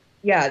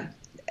 yeah,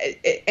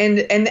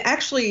 and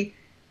actually,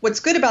 what's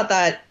good about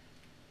that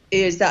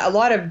is that a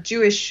lot of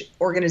Jewish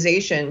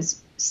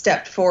organizations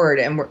stepped forward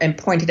and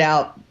pointed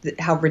out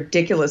how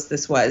ridiculous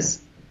this was,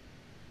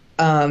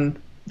 that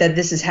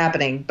this is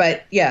happening.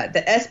 But yeah,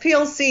 the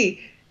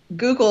SPLC,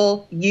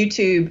 Google,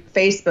 YouTube,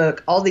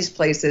 Facebook, all these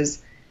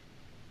places,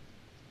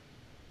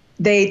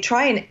 they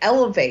try and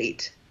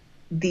elevate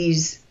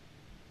these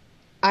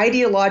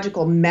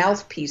ideological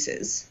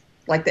mouthpieces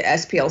like the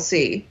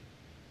SPLC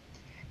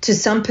to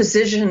some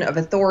position of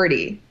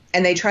authority.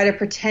 And they try to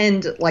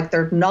pretend like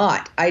they're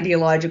not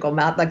ideological,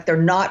 like they're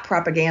not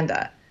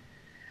propaganda.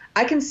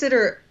 I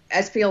consider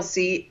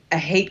SPLC a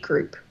hate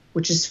group,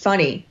 which is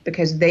funny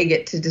because they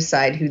get to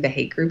decide who the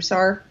hate groups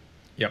are.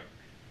 Yep.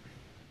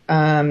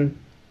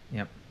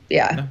 Yep.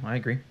 Yeah. No, I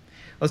agree.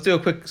 Let's do a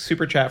quick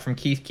super chat from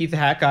Keith. Keith the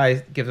Hat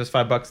Guy gives us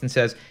 $5 and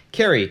says,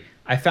 Carrie,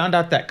 I found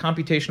out that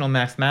computational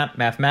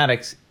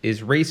mathematics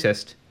is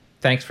racist.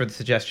 Thanks for the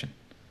suggestion.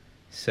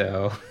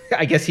 So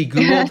I guess he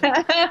Googled.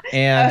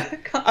 And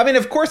I mean,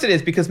 of course it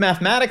is, because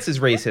mathematics is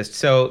racist.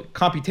 So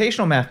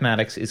computational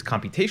mathematics is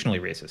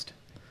computationally racist.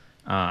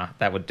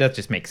 That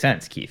just make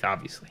sense, Keith,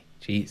 obviously.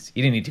 Jeez,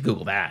 you didn't need to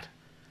Google that.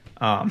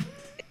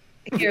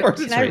 Here,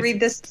 can I read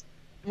this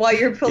while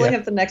you're pulling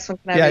up the next one?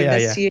 Can I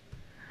read this to you?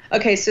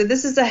 Okay, so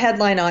this is a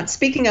headline on,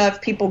 speaking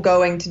of people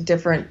going to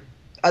different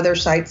other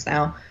sites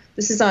now,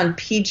 this is on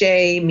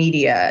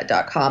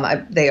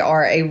pjmedia.com. They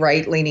are a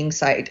right-leaning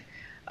site.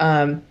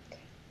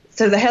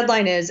 So the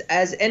headline is,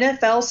 as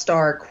NFL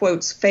star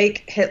quotes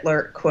fake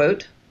Hitler,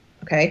 quote,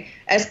 okay,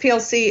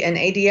 SPLC and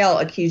ADL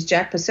accused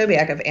Jack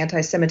Posobiec of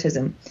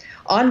anti-Semitism.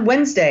 On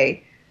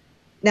Wednesday,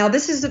 now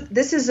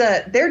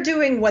they're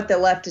doing what the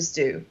leftists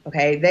do,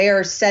 okay? They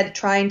are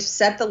trying to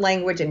set the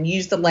language and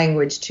use the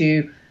language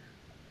to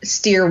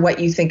steer what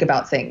you think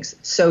about things.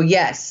 So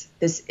yes,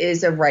 this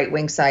is a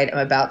right-wing site I'm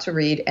about to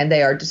read, and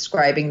they are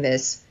describing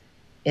this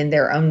in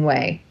their own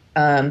way.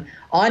 On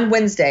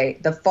Wednesday,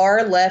 the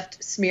far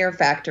left smear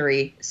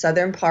factory,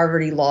 Southern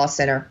Poverty Law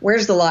Center,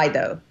 where's the lie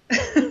though?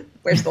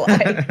 Where's the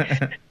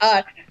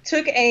lie?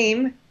 Took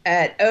aim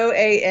at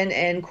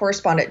OANN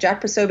correspondent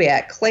Jack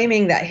Posobiec,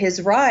 claiming that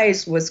his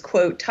rise was,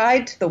 quote,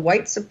 tied to the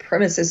white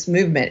supremacist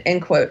movement,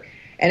 end quote,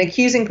 and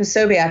accusing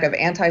Posobiec of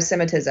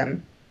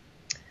anti-Semitism.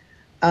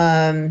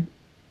 Some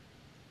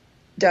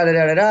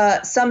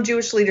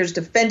Jewish leaders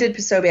defended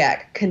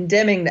Posobiec,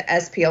 condemning the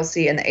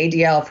SPLC and the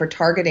ADL for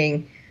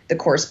targeting the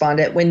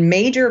correspondent when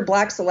major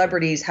black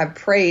celebrities have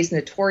praised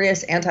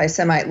notorious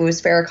anti-Semite Louis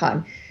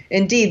Farrakhan.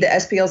 Indeed, the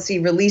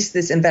SPLC released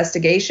this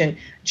investigation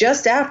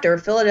just after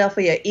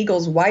Philadelphia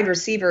Eagles wide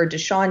receiver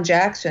Deshaun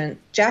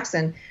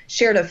Jackson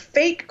shared a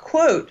fake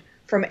quote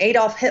from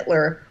Adolf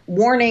Hitler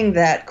warning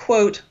that,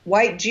 quote,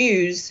 white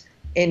Jews,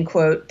 end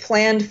quote,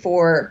 planned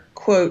for,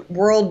 quote,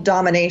 world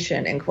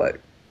domination, end quote.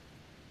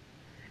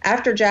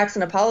 After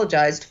Jackson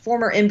apologized,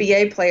 former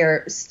NBA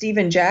player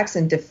Steven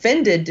Jackson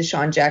defended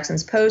Deshaun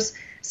Jackson's post,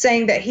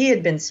 saying that he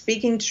had been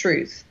speaking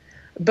truth.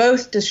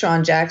 Both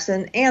Deshaun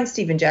Jackson and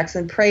Steven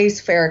Jackson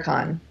praised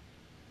Farrakhan.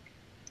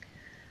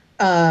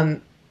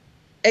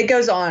 It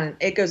goes on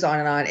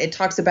and on. It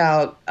talks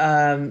about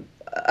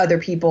other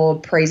people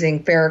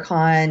praising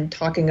Farrakhan,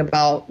 talking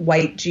about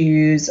white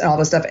Jews and all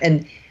this stuff.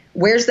 And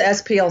where's the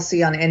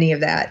SPLC on any of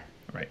that?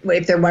 Right.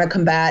 If they want to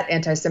combat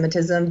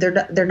anti-Semitism,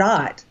 they're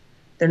not.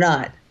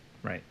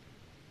 Right.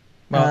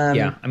 Well,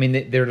 yeah. I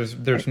mean,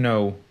 there's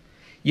no.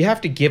 You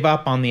have to give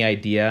up on the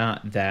idea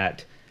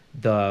that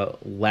the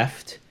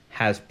left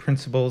has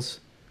principles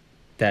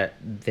that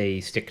they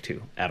stick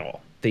to at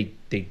all. They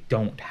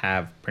don't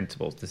have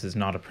principles. This is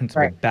not a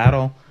principled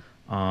battle.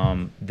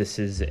 This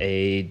is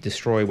a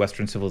destroy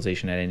Western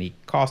civilization at any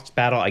cost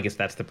battle. I guess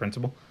that's the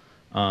principle.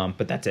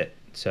 But that's it.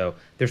 So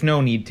there's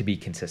no need to be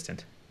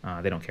consistent.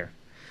 They don't care.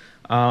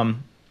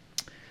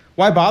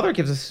 Why Bother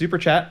gives us a super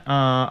chat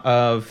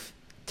of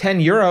 10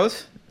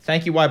 euros.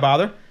 Thank you, Why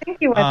Bother.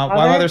 Thank you, Why Bother.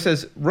 Why Bother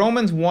says,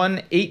 Romans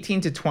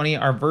 1:18-20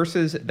 are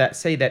verses that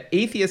say that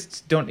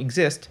atheists don't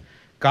exist.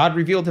 God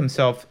revealed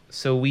himself,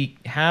 so we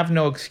have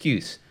no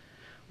excuse.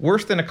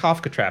 Worse than a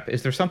Kafka trap.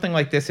 Is there something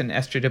like this in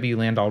SJW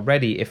land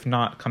already, if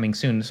not coming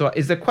soon? So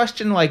is the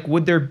question like,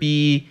 would there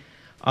be,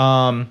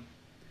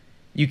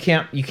 you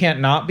can't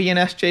not be an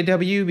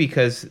SJW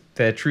because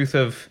the truth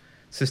of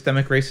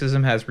systemic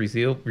racism has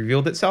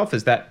revealed itself?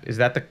 Is that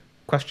the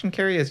question,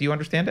 Carrie, as you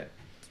understand it?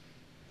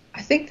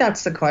 I think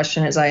that's the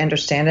question, as I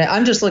understand it.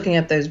 I'm just looking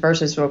at those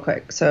verses real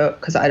quick, so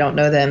because I don't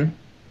know them.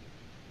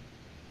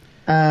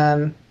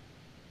 I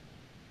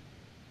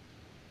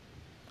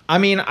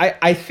mean,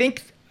 I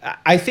think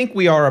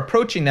we are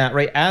approaching that,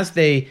 right? As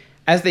they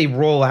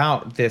roll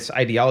out this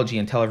ideology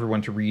and tell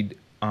everyone to read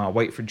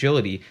White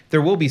Fragility,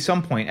 there will be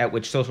some point at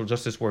which social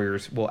justice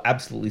warriors will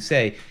absolutely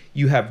say,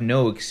 you have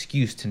no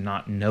excuse to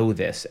not know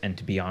this and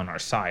to be on our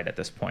side at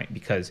this point,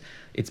 because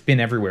it's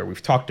been everywhere.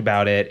 We've talked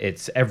about it.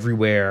 It's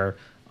everywhere.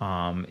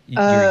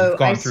 You've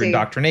gone through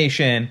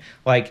indoctrination.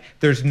 Like,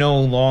 there's no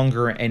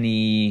longer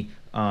any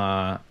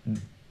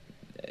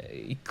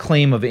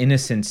claim of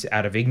innocence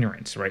out of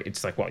ignorance, right?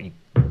 It's like, well, you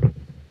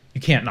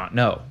can't not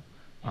know.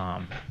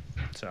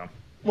 So.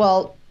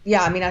 Well,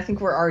 yeah, I mean, I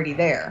think we're already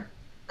there.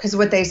 Because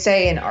what they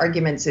say in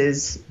arguments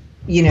is,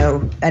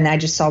 and I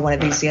just saw one of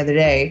these the other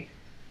day,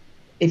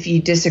 if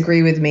you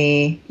disagree with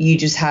me, you're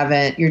just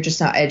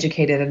not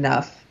educated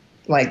enough.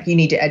 Like, you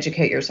need to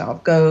educate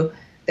yourself.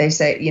 They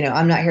say,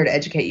 I'm not here to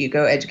educate you.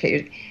 Go educate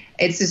yourself.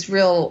 It's this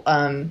real,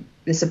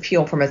 this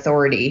appeal from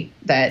authority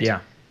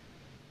that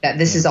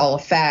this is all a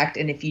fact.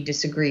 And if you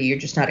disagree, you're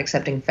just not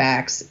accepting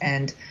facts.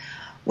 And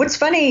what's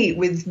funny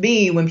with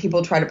me when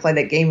people try to play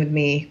that game with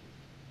me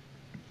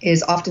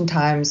is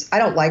oftentimes I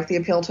don't like the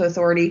appeal to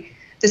authority.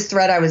 This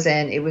thread I was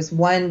in, it was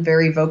one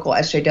very vocal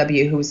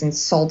SJW who was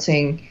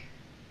insulting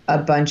a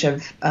bunch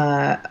of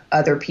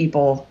other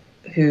people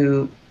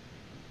who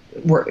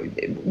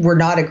were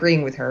not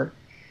agreeing with her.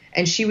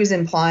 And she was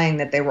implying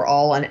that they were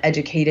all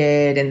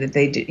uneducated and that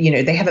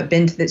they haven't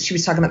been to this. She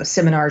was talking about the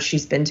seminars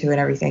she's been to and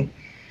everything.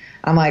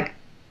 I'm like,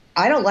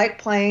 I don't like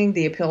playing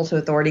the appeal to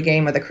authority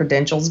game or the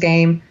credentials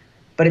game,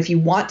 but if you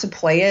want to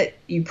play it,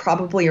 you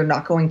probably are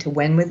not going to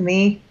win with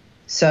me.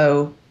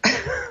 So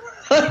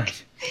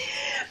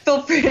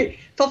feel free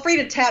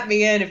to tap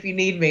me in if you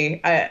need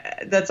me.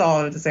 That's all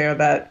I have to say on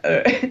that.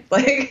 Are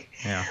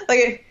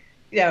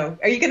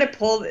you going to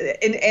pull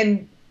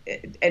and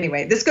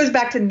anyway, this goes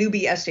back to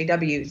newbie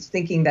SJWs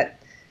thinking that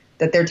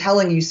they're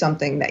telling you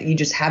something that you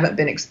just haven't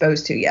been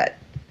exposed to yet.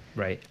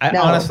 Right.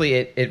 Honestly,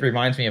 it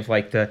reminds me of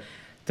like the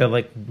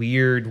like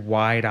weird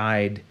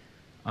wide-eyed,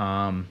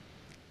 I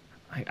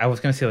was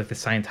going to say like the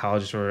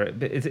Scientologist, or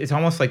it's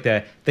almost like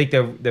the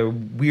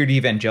weird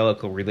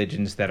evangelical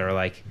religions that are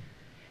like,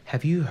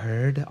 have you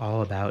heard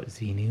all about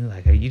Xenu?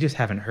 Like, you just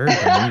haven't heard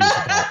the news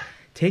about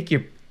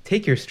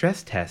take your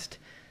stress test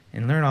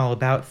and learn all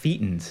about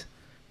thetans.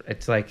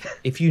 It's like,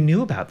 if you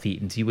knew about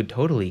thetans, you would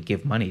totally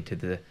give money to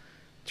the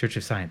Church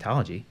of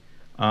Scientology.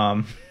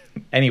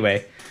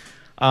 Anyway,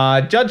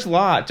 Judge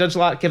Lot gives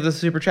us a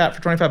super chat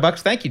for $25.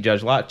 Thank you,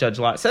 Judge Lot. Judge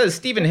Lot says,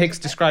 Stephen Hicks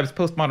describes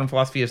postmodern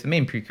philosophy as the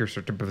main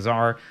precursor to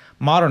bizarre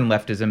modern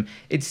leftism.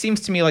 It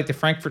seems to me like the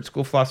Frankfurt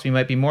School philosophy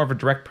might be more of a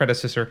direct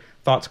predecessor.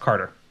 Thoughts,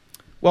 Carter?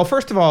 Well,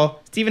 first of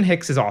all, Stephen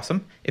Hicks is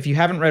awesome. If you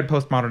haven't read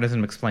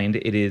Postmodernism Explained,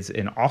 it is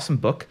an awesome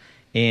book.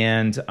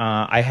 And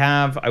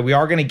we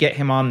are going to get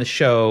him on the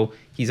show.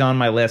 He's on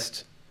my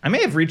list. I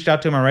may have reached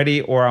out to him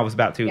already, or I was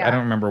about to. Yeah. I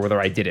don't remember whether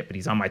I did it, but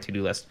he's on my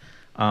to-do list.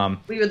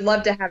 We would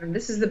love to have him.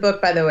 This is the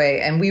book, by the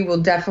way, and we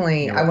will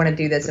definitely. I want to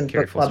do this in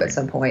book club at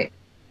some point.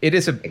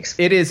 It's a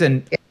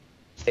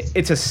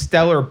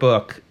stellar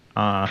book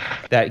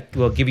that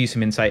will give you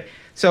some insight.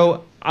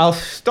 So I'll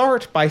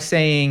start by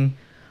saying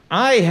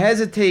I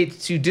hesitate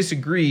to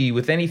disagree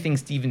with anything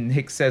Stephen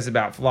Hicks says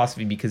about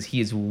philosophy because he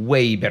is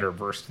way better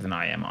versed than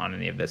I am on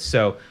any of this.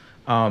 So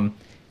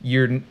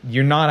you're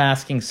not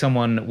asking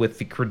someone with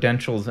the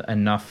credentials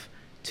enough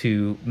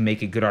to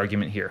make a good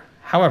argument here.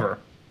 However,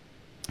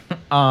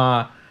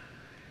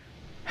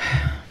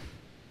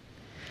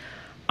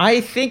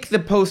 I think the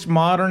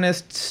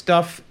postmodernist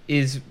stuff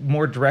is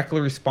more directly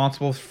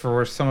responsible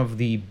for some of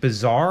the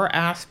bizarre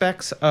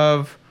aspects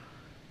of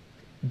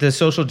the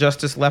social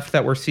justice left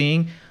that we're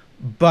seeing.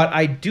 But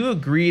I do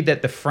agree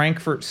that the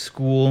Frankfurt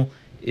School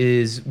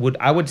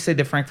I would say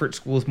the Frankfurt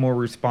School is more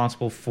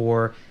responsible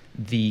for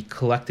the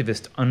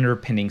collectivist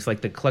underpinnings,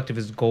 like the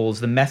collectivist goals.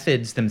 The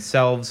methods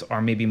themselves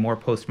are maybe more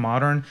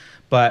postmodern,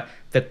 but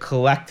the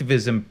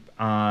collectivism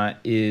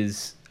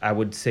is, I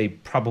would say,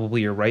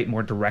 probably you're right,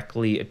 more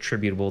directly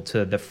attributable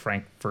to the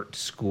Frankfurt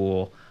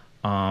School,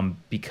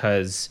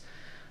 because,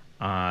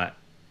 so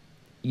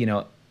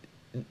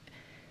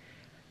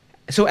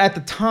at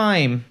the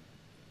time,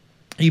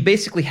 you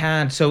basically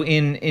had, so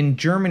in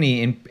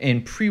Germany,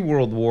 in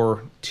pre-World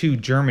War II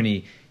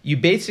Germany, you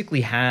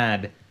basically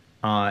had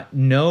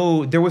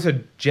there was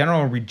a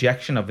general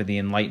rejection of the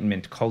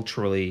Enlightenment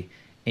culturally,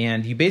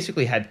 and you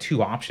basically had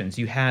two options.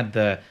 You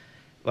had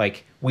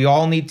we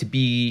all need to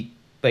be,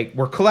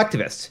 we're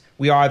collectivists.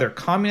 We are either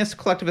communist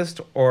collectivist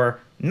or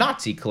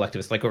Nazi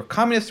collectivist. We're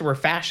communists or we're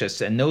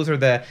fascists. And those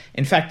are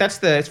in fact,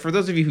 for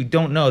those of you who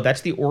don't know, that's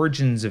the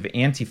origins of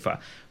Antifa,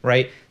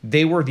 right?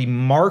 They were the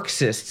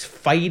Marxists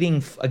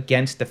fighting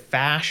against the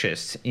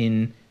fascists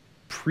in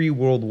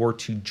pre-World War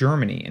II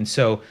Germany. And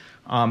so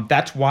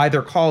that's why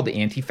they're called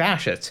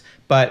anti-fascists.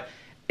 But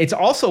it's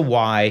also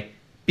why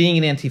being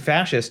an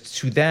anti-fascist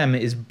to them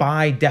is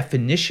by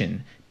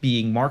definition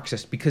being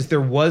Marxist, because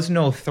there was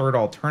no third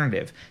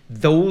alternative.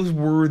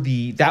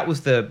 That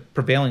was the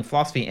prevailing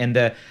philosophy,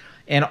 and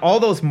all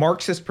those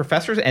Marxist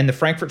professors and the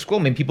Frankfurt School.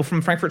 I mean, people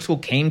from Frankfurt School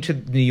came to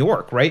New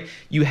York, right?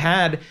 You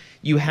had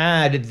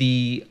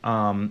the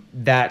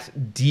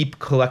that deep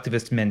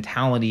collectivist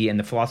mentality and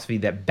the philosophy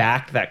that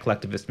backed that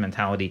collectivist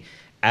mentality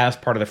as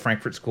part of the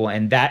Frankfurt School,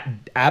 and that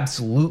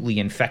absolutely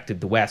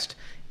infected the West.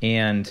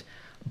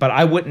 But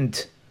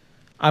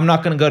I'm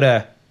not going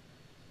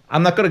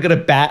to go to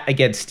bat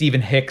against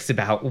Stephen Hicks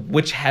about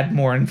which had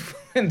more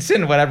influence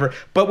and whatever,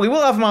 but we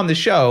will have him on the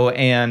show,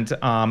 and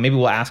maybe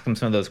we'll ask him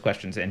some of those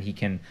questions, and he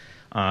can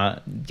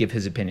give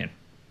his opinion.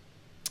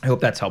 I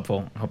hope that's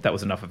helpful. I hope that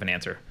was enough of an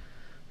answer.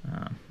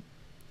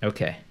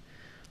 Okay,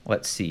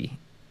 let's see.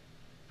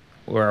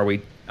 Where are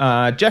we?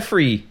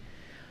 Jeffrey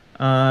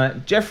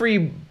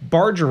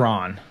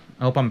Bargeron.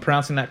 I hope I'm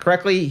pronouncing that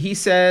correctly. He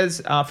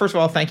says, first of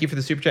all, thank you for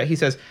the super chat. He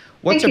says,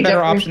 what's a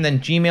better option than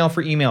Gmail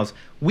for emails?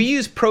 We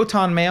use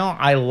Proton Mail.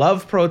 I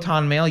love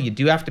Proton Mail. You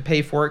do have to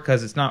pay for it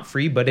because it's not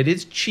free, but it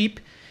is cheap.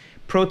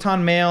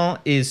 Proton Mail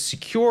is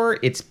secure.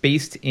 It's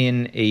based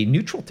in a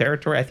neutral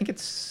territory. I think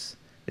is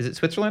it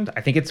Switzerland?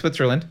 I think it's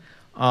Switzerland.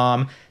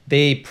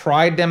 They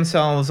pride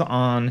themselves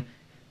on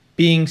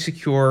being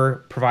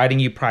secure, providing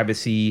you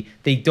privacy.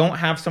 They don't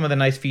have some of the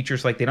nice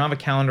features, like they don't have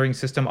a calendaring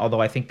system,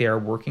 although I think they are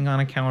working on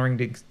a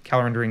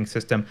calendaring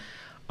system.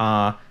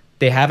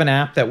 They have an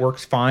app that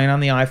works fine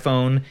on the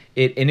iPhone.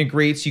 It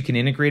integrates. You can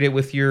integrate it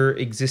with your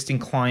existing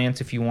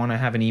clients if you want to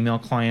have an email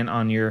client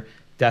on your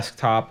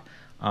desktop.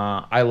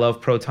 I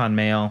love Proton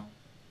Mail.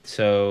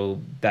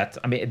 So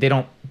they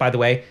don't, by the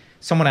way,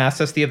 someone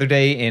asked us the other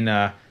day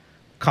in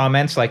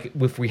comments,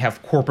 if we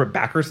have corporate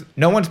backers.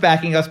 No one's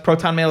backing us.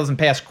 Proton Mail doesn't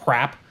pay us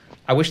crap.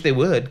 I wish they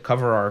would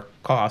cover our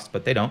costs,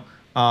 but they don't.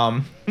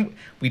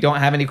 We don't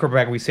have any corporate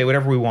backer. We say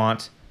whatever we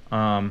want.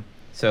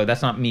 So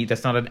that's not me.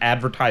 That's not an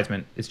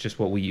advertisement. It's just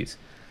what we use.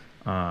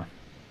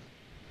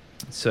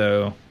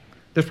 So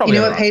there's probably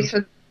what pays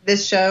for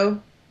this show?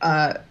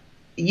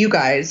 You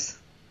guys.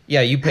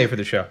 Yeah, you pay for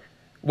the show.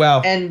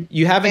 Well, and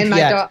you haven't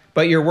yet,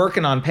 but you're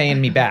working on paying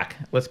me back.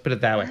 Let's put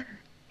it that way.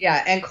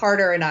 Yeah, and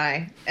Carter and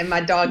I and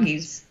my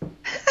doggies.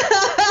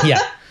 Yeah,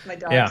 my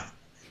dogs. Yeah.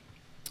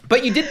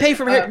 But you did pay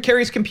for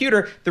Carrie's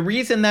computer. The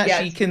reason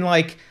that she can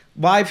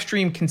live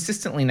stream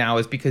consistently now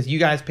is because you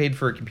guys paid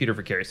for a computer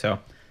for Carrie. So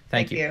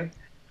thank you.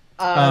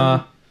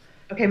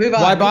 Okay, move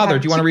on. Why bother?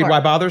 Do you want to read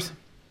Why Bothers?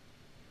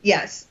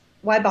 Yes.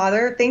 Why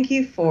bother? Thank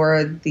you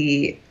for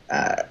the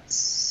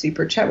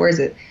super chat. Where is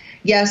it?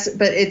 Yes,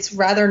 but it's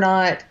rather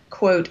not,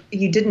 quote,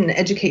 you didn't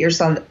educate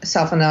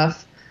yourself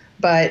enough,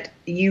 but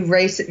you're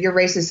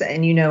racist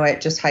and you know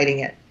it, just hiding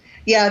it.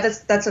 Yeah,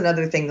 that's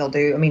another thing they'll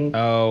do. I mean,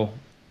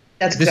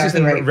 that's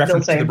exactly right. This is in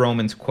reference to the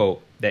Romans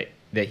quote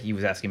that he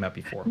was asking about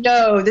before.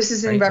 No, this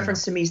is in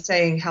reference to me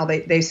saying how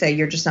they say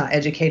you're just not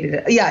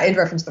educated. Yeah, in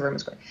reference to the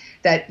Romans quote,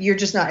 that you're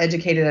just not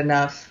educated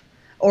enough.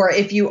 Or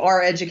if you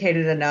are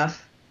educated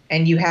enough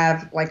and you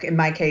have, like in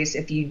my case,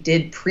 if you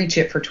did preach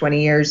it for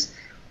 20 years,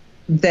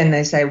 then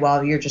they say,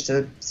 well, you're just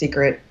a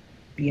secret,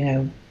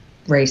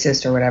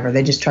 racist or whatever.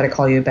 They just try to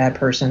call you a bad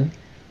person.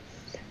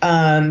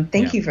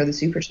 Thank you for the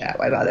super chat.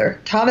 Why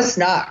bother? Thomas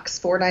Knox,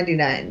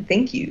 $4.99.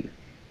 Thank you.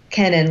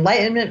 Can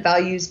Enlightenment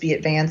values be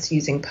advanced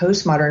using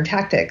postmodern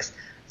tactics,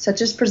 such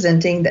as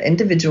presenting the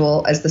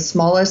individual as the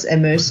smallest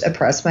and most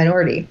oppressed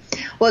minority?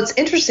 Well, it's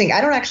interesting.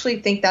 I don't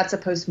actually think that's a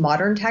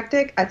postmodern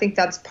tactic. I think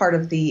that's part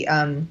of the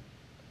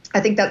I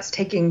think that's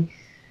taking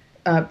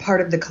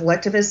part of the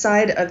collectivist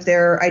side of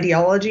their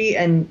ideology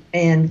and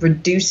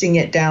reducing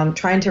it down,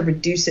 trying to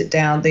reduce it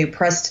down, the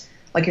oppressed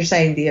like you're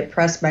saying, the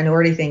oppressed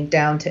minority thing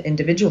down to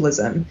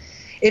individualism.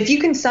 If you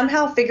can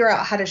somehow figure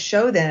out how to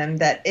show them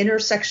that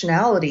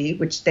intersectionality,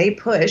 which they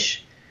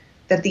push,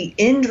 that the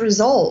end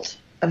result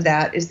of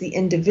that is the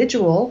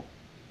individual,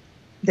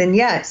 then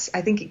yes,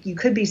 I think you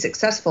could be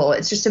successful.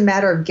 It's just a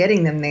matter of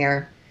getting them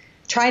there,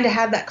 trying to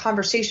have that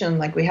conversation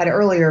like we had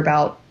earlier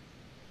about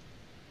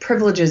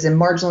privileges and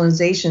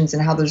marginalizations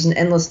and how there's an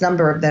endless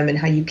number of them and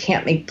how you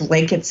can't make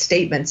blanket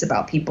statements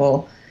about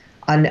people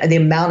on the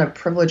amount of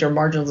privilege or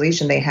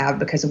marginalization they have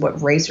because of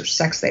what race or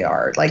sex they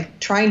are. Like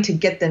trying to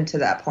get them to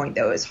that point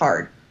though is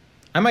hard.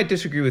 I might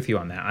disagree with you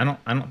on that. I don't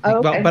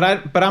think, okay.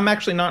 but I'm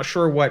actually not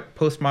sure what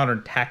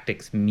postmodern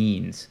tactics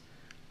means.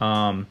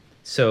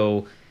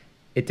 So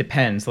it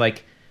depends.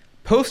 Like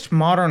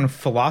postmodern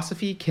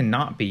philosophy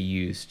cannot be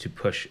used to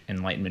push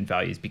Enlightenment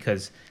values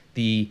because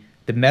the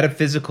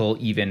metaphysical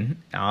even,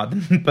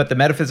 but the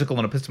metaphysical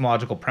and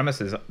epistemological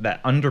premises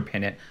that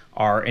underpin it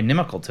are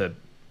inimical to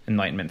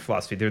Enlightenment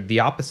philosophy. They're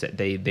the opposite.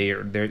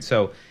 They're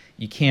so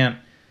you can't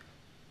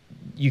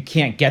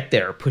get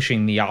there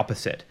pushing the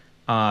opposite.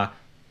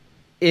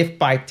 If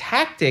by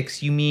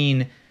tactics you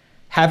mean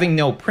having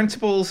no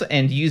principles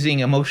and using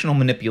emotional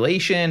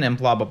manipulation and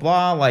blah blah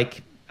blah,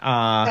 like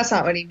that's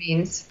not what he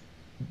means.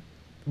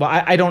 Well,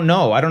 I don't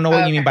know. I don't know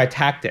what you mean by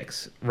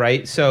tactics,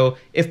 right? So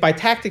if by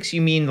tactics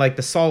you mean like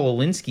the Saul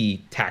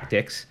Alinsky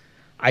tactics,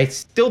 I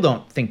still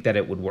don't think that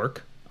it would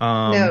work.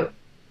 No.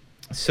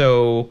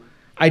 So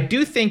I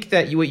do think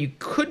that what you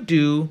could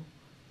do,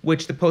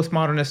 which the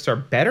postmodernists are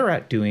better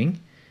at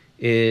doing,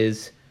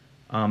 is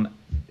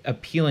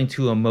appealing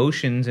to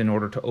emotions in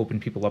order to open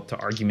people up to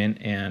argument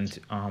and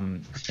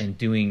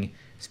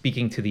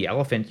speaking to the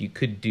elephant. You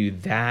could do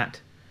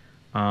that.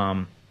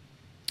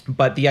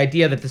 But the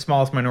idea that the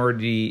smallest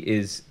minority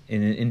is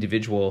an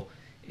individual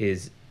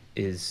is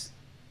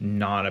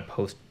not a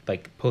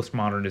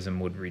postmodernism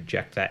would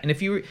reject that. And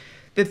if you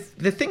the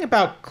thing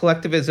about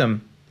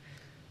collectivism,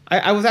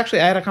 I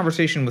had a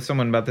conversation with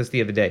someone about this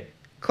the other day.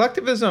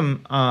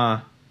 Collectivism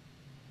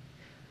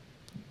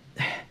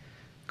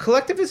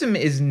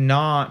is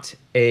not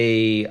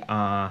it's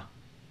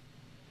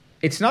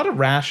not a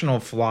rational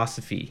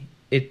philosophy.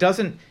 It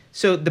doesn't.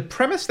 So the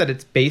premise that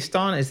it's based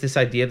on is this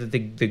idea that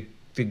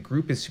the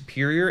group is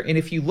superior, and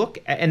if you look,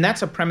 and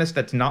that's a premise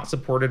that's not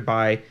supported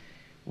by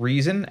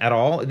reason at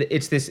all.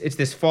 It's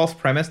this false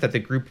premise that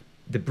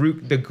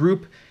the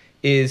group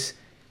is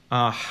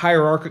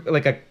hierarchical,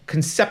 like a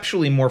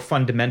conceptually more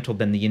fundamental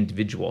than the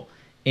individual.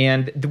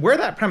 And where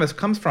that premise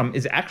comes from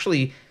is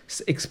actually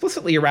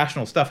explicitly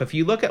irrational stuff. If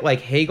you look at like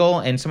Hegel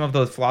and some of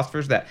those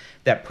philosophers that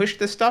push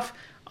this stuff,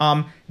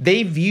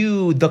 they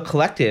view the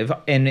collective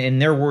and, in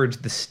their words,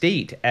 the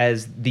state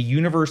as the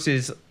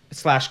universe's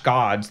 /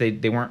 gods. They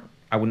weren't.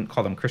 I wouldn't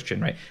call them Christian,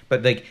 right?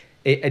 But like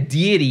a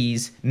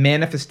deity's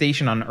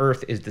manifestation on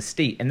earth is the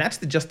state, and that's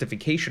the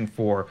justification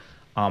for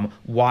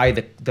why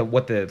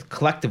what the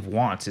collective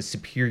wants is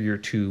superior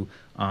to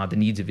the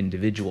needs of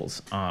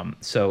individuals.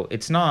 So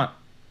it's not.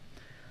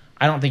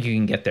 I don't think you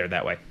can get there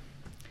that way.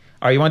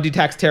 All right, you want to do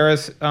Tax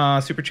Terra's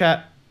super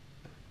chat?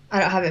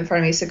 I don't have it in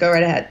front of me, so go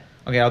right ahead.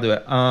 Okay, I'll do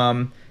it.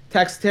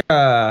 Tax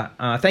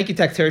Terra, thank you,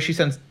 Tax Terra. She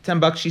sends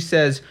 $10. She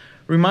says,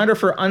 reminder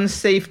for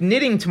unsafe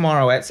knitting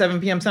tomorrow at 7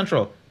 p.m.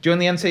 Central. Join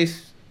the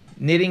unsafe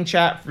knitting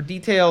chat for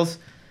details.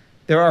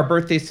 There are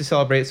birthdays to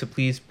celebrate, so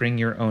please bring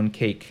your own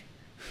cake.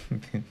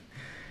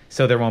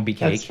 So there won't be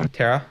cake,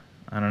 Tara?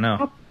 I don't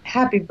know.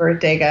 Happy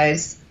birthday,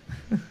 guys.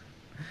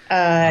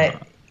 Yeah,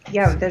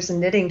 there's a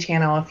knitting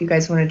channel if you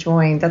guys want to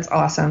join. That's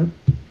awesome.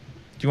 Do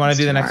you want to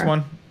do the next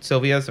one?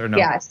 Sylvia's or no?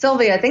 Yeah,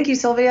 Sylvia. Thank you,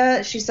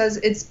 Sylvia. She says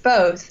it's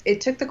both.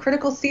 It took the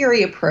critical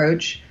theory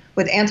approach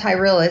with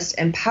anti-realist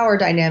and power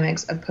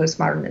dynamics of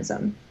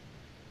postmodernism.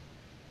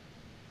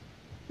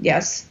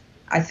 Yes,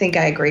 I think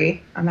I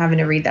agree. I'm having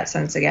to read that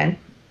sentence again.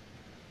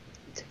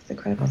 It took the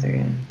critical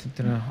theory.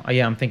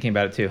 Yeah, I'm thinking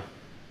about it too.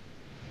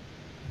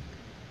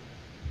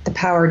 The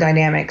power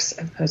dynamics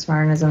of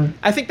postmodernism.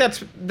 I think I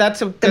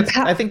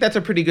think that's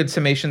a pretty good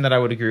summation that I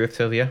would agree with,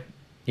 Sylvia.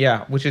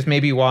 Yeah, which is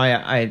maybe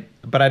why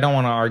but I don't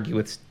want to argue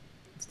with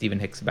Stephen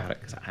Hicks about it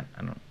because I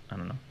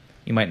don't know.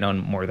 You might know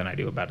more than I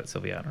do about it,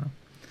 Sylvia. I don't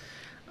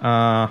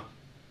know.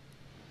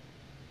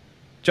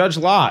 Judge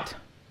Lott.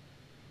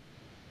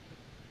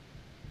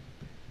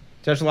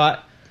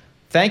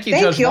 Thank you,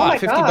 Judge Lott.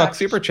 $50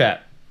 super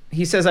chat.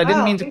 He says, I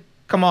didn't mean to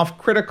come off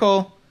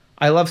critical.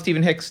 I love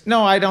Stephen Hicks.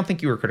 No, I don't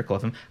think you were critical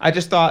of him. I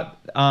just thought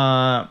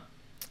the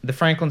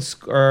Frankfurt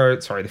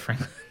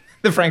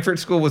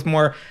School was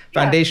more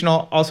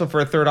foundational. Also, for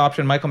a third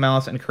option, Michael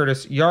Malice and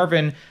Curtis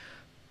Yarvin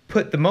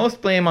put the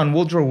most blame on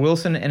Woodrow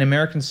Wilson and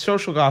American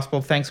social gospel.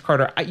 Thanks,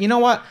 Carter. You know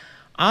what?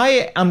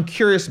 I am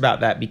curious about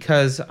that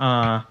because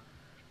I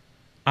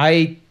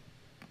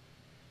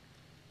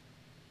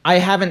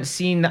haven't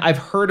seen. I've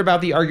heard about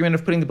the argument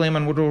of putting the blame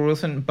on Woodrow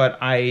Wilson, but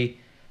I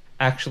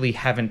actually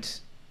haven't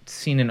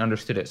seen and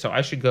understood it. So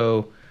I should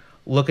go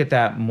look at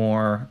that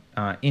more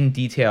in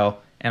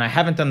detail. And I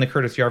haven't done the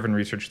Curtis Yarvin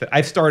research.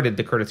 I've started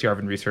the Curtis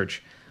Yarvin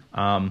research.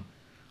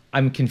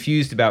 I'm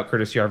confused about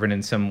Curtis Yarvin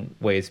in some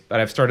ways, but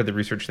I've started the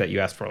research that you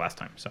asked for last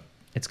time, so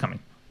it's coming.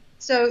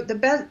 So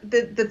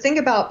the thing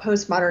about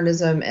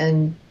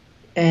postmodernism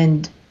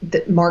and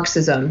the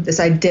Marxism, this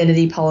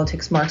identity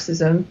politics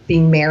Marxism,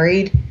 being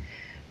married,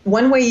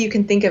 one way you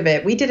can think of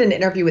it, we did an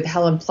interview with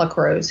Helen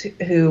Pluckrose,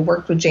 who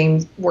works with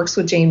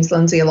James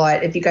Lindsay a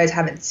lot. If you guys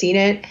haven't seen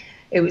it,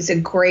 it was a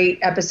great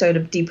episode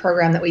of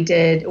Deprogram that we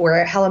did,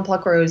 where Helen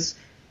Pluckrose,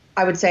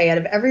 I would say, out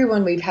of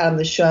everyone we've had on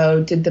the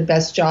show, did the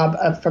best job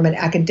of, from an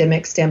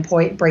academic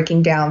standpoint,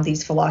 breaking down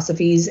these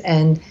philosophies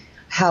and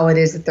how it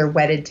is that they're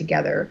wedded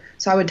together.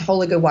 So I would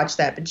totally go watch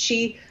that. But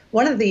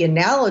one of the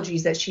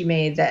analogies that she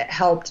made that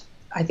helped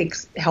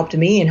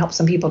me and helped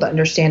some people to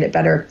understand it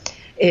better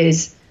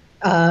is,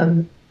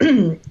 and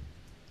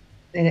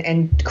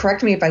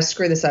correct me if I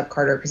screw this up,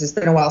 Carter, because it's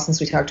been a while since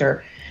we talked to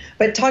her,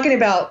 but talking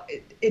about,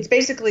 it's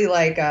basically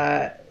like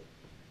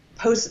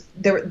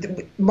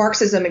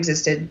Marxism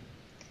existed.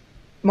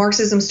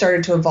 Marxism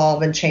started to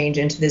evolve and change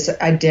into this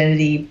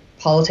identity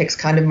politics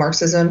kind of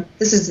Marxism.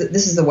 This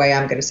is the way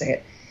I'm going to say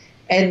it,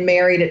 and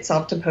married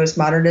itself to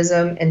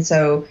postmodernism. And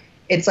so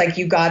it's like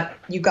you got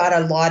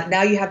a lot.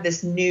 Now you have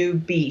this new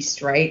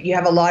beast, right? You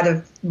have a lot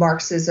of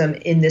Marxism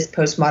in this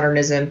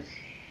postmodernism.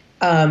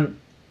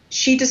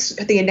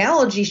 The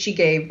analogy she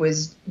gave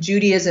was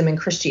Judaism and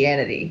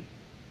Christianity.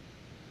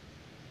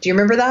 Do you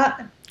remember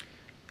that?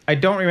 I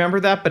don't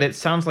remember that, but it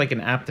sounds like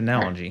an apt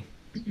analogy.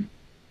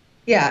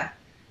 Yeah.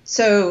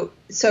 So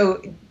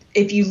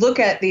if you look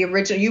at the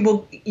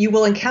original, you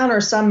will encounter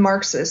some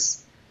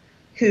Marxists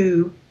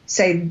who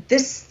say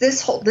this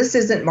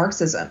isn't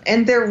Marxism,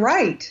 and they're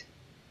right.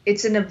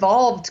 It's an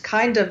evolved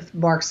kind of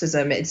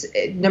Marxism.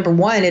 Number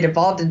one, it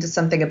evolved into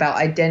something about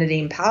identity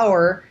and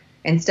power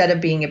instead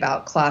of being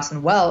about class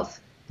and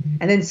wealth.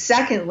 And then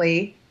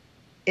secondly,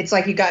 it's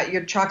like you got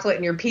your chocolate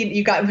and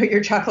you got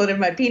your chocolate and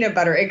my peanut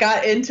butter. It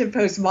got into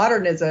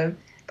postmodernism.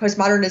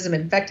 Postmodernism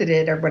infected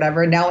it or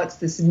whatever. And now it's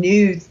this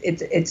new.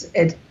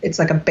 It's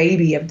like a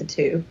baby of the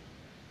two.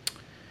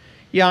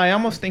 Yeah, I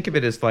almost think of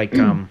it as like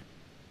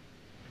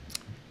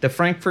the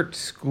Frankfurt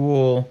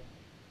School.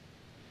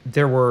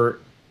 There were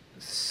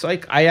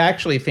I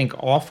actually think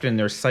often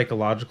there's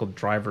psychological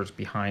drivers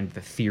behind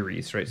the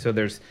theories, right? So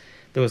there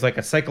was like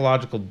a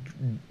psychological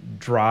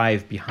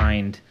drive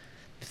behind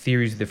the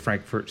theories of the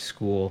Frankfurt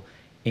School,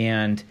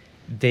 and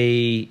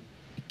they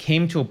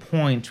came to a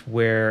point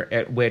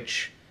at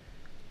which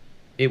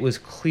it was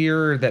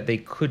clear that they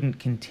couldn't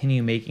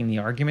continue making the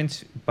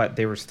arguments, but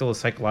there was still a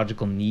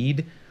psychological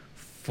need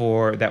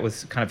that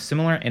was kind of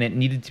similar, and it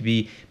needed to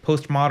be,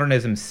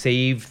 postmodernism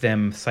saved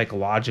them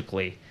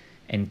psychologically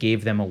and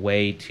gave them a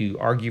way to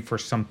argue for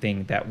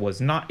something that was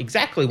not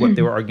exactly what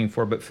they were arguing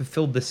for, but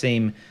fulfilled the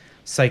same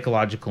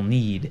psychological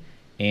need.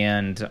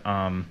 And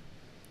so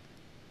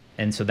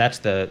that's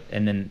the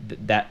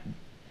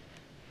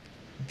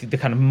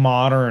kind of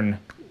modern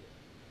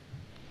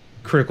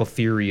critical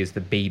theory is the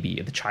baby,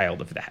 the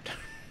child of that,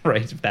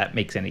 right? If that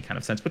makes any kind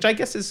of sense, which I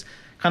guess is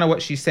kind of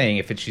what she's saying.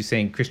 If she's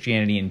saying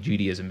Christianity and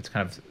Judaism, it's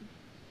kind of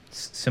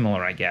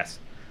similar, I guess.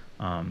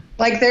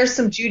 Like there's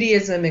some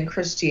Judaism in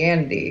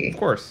Christianity. Of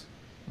course.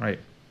 Right.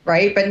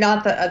 Right. But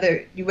not the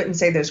other, you wouldn't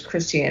say there's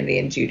Christianity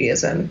and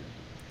Judaism.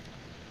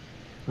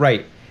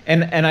 Right.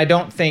 And I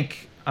don't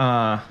think,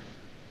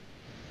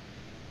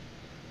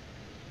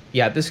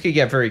 this could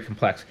get very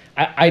complex.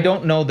 I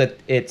don't know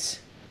that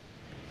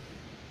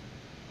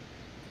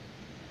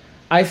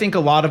I think a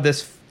lot of the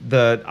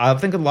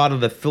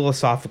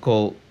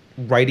philosophical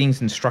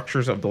writings and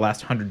structures of the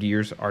last 100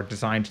 years are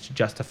designed to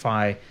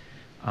justify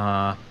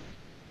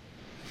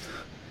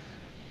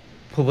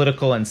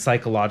political and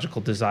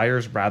psychological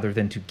desires rather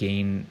than to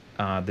gain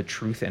the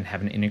truth and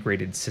have an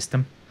integrated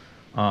system.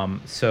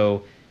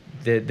 So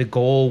the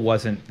goal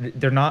wasn't,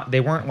 they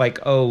weren't like,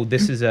 oh,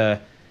 this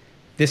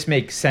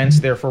makes sense,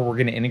 therefore we're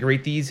going to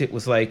integrate these. It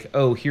was like,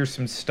 oh, here's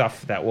some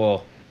stuff that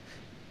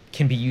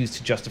can be used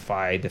to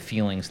justify the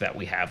feelings that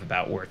we have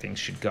about where things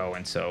should go,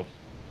 and so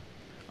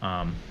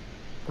we're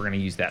going to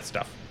use that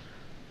stuff.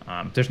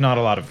 There's not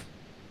a lot of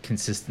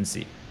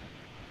consistency.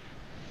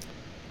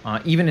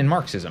 Even in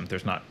Marxism,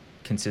 there's not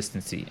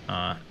consistency.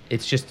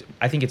 It's just,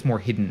 I think it's more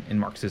hidden in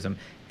Marxism.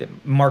 The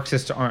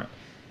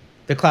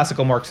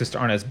classical Marxists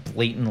aren't as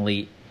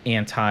blatantly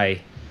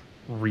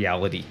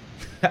anti-reality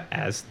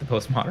as the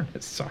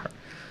postmodernists are.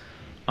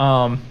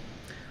 All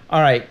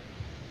right.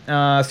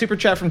 Super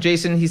chat from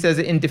Jason. He says,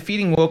 in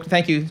defeating woke,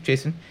 thank you,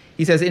 Jason.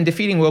 He says, in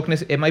defeating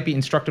wokeness, it might be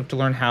instructive to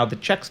learn how the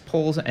Czechs,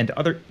 Poles, and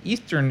other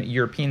Eastern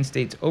European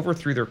states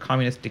overthrew their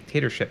communist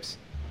dictatorships.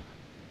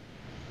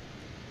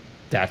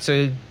 That's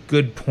a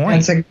good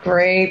point. That's a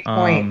great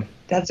point.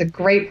 That's a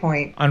great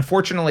point.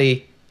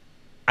 Unfortunately,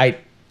 I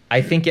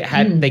think it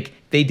had,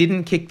 they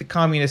didn't kick the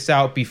communists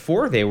out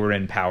before they were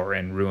in power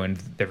and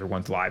ruined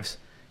everyone's lives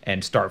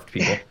and starved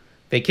people.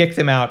 They kicked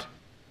them out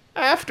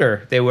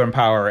after they were in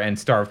power and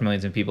starved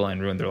millions of people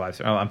and ruined their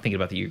lives. Oh, I'm thinking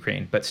about the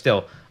Ukraine, but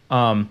still.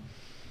 I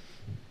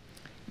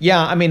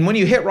mean, when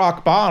you hit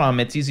rock bottom,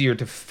 it's easier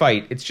to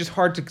fight. It's just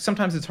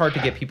sometimes it's hard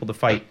to get people to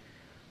fight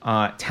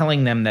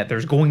telling them that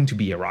there's going to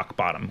be a rock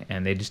bottom,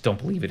 and they just don't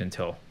believe it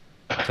until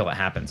it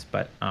happens.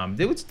 But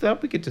that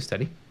would be good to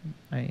study.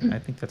 I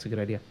think that's a good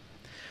idea.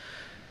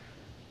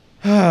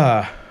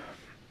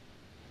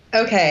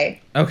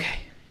 Okay.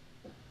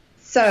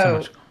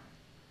 So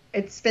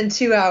it's been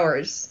 2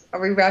 hours. Are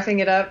we wrapping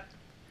it up?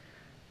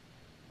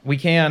 We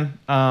can.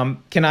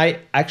 Can I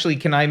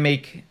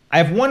make... I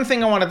have one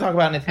thing I want to talk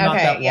about, and it's not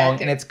that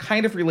long, and it's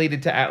kind of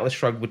related to Atlas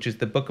Shrugged, which is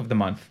the book of the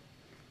month.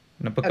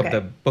 And the book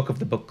of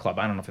the book club.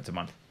 I don't know if it's a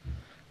month.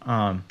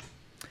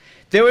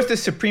 There was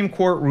this Supreme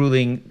Court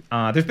ruling.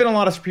 There's been a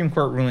lot of Supreme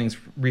Court rulings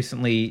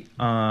recently,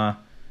 and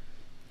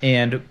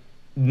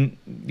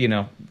you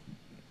know,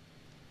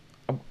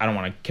 I don't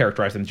want to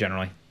characterize them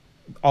generally,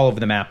 all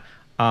over the map.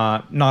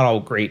 Not all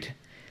great,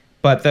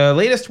 but the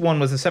latest one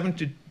was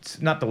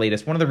not the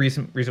latest. One of the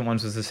recent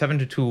ones was the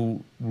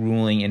 7-2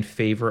 ruling in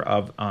favor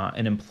of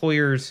an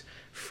employer's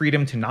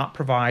freedom to not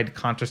provide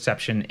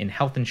contraception in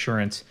health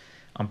insurance,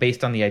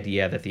 based on the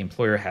idea that the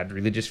employer had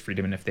religious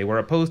freedom, and if they were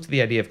opposed to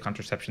the idea of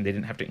contraception, they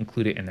didn't have to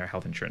include it in their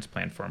health insurance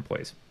plan for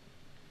employees.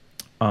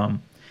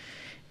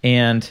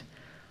 And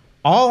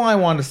all I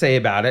want to say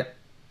about it,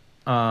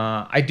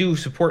 I do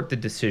support the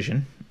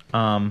decision,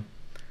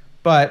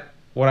 but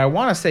what I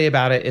want to say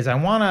about it is I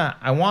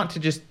want to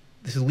just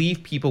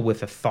leave people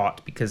with a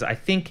thought, because I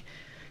think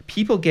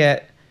people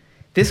get...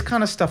 This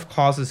kind of stuff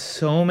causes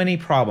so many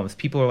problems.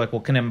 People are like, well,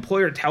 can an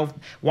employer tell?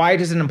 Why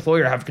does an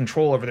employer have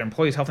control over their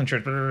employees' health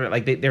insurance? Blah, blah, blah.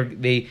 Like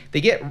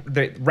they get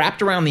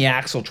wrapped around the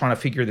axle trying to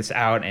figure this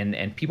out,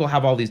 and people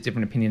have all these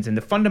different opinions. And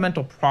the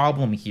fundamental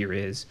problem here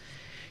is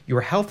your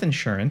health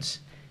insurance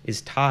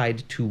is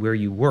tied to where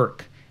you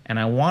work. And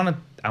I want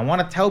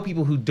to tell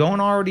people who don't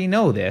already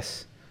know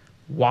this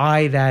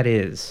why that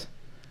is.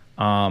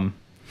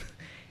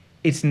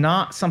 It's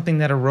not something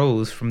that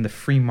arose from the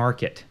free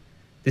market.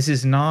 This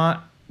is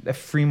not a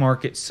free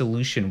market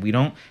solution.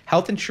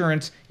 Health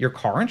insurance, your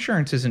car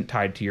insurance isn't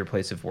tied to your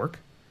place of work.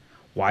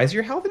 Why is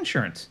your health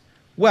insurance?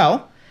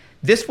 Well,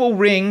 this will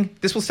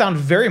sound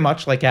very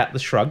much like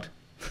Atlas Shrugged.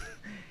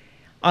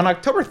 On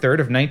October 3rd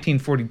of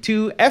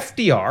 1942,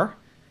 FDR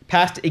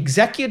passed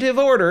Executive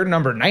Order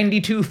number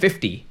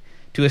 9250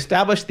 to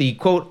establish the,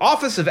 quote,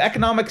 Office of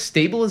Economic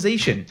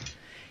Stabilization.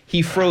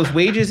 He froze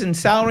wages and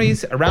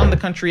salaries around the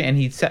country, and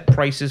he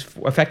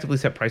effectively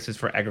set prices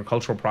for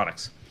agricultural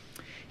products.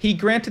 He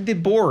granted the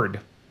board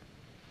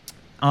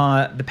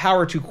the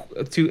power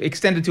to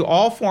extend it to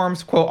all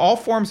forms, quote, all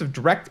forms of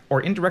direct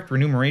or indirect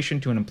remuneration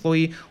to an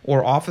employee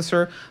or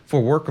officer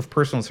for work of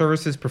personal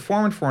services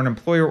performed for an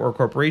employer or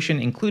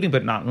corporation, including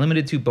but not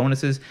limited to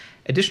bonuses,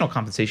 additional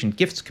compensation,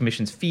 gifts,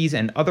 commissions, fees,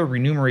 and other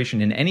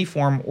remuneration in any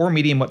form or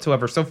medium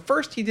whatsoever. So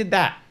first he did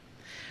that.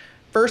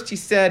 First he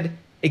said,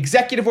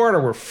 executive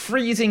order, we're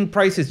freezing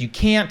prices. You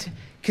can't...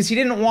 Because he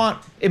didn't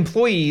want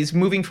employees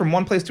moving from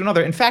one place to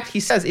another. In fact, he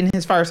says in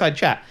his fireside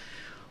chat,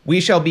 we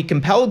shall be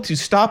compelled to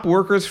stop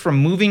workers from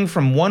moving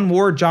from one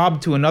war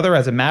job to another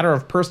as a matter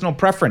of personal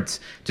preference,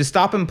 to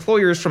stop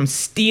employers from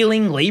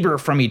stealing labor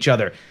from each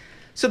other.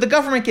 So the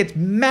government gets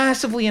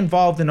massively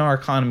involved in our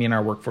economy and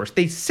our workforce.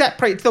 They set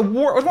price. It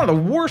was one of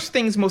the worst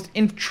things, most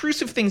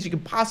intrusive things you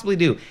could possibly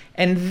do.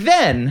 And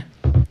then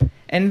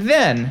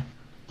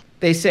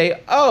they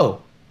say,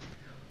 oh,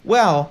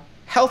 well,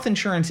 health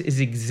insurance is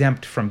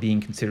exempt from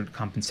being considered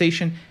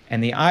compensation,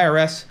 and the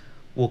IRS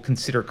will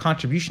consider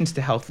contributions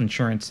to health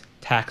insurance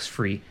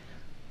tax-free.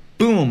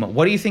 Boom.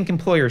 What do you think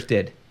employers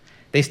did?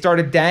 They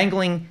started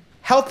dangling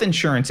health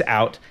insurance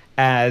out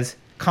as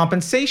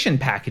compensation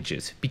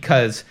packages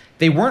because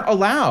they weren't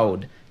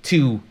allowed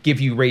to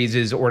give you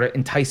raises or to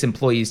entice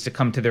employees to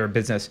come to their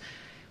business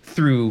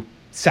through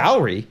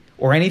salary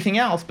or anything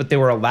else, but they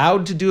were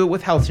allowed to do it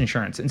with health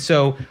insurance. And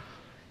so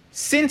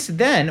since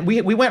then,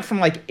 we went from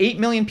like 8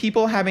 million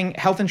people having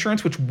health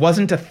insurance, which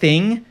wasn't a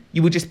thing.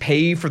 You would just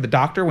pay for the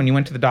doctor when you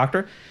went to the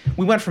doctor.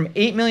 We went from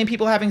 8 million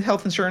people having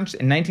health insurance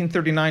in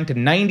 1939 to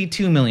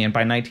 92 million by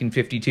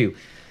 1952.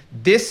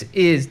 This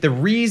is the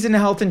reason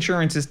health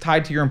insurance is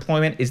tied to your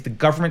employment is the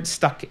government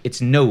stuck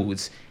its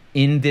nose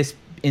in this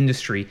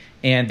industry.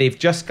 And they've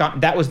just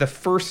that was the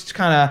first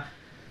kind of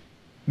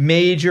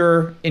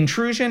major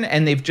intrusion,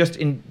 and they've just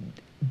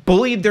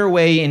bullied their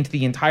way into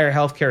the entire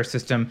healthcare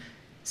system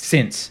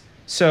since.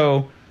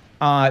 So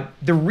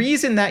the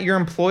reason that your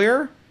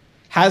employer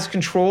has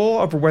control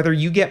over whether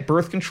you get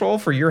birth control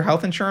for your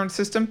health insurance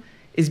system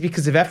is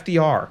because of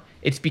FDR.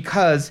 It's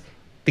because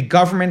the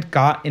government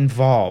got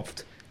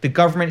involved. The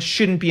government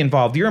shouldn't be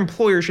involved. Your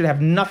employer should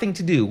have nothing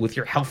to do with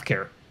your health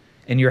care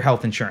and your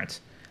health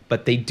insurance,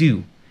 but they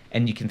do.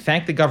 And you can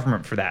thank the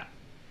government for that.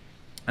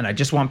 And I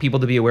just want people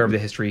to be aware of the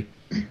history.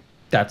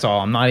 That's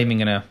all. I'm not even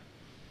going to...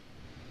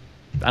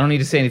 I don't need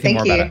to say anything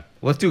more about it.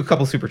 Let's do a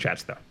couple super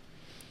chats, though.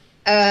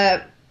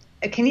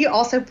 Can you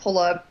also pull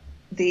up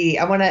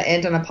I want to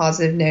end on a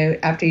positive note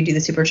after you do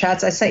the super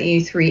chats. I sent you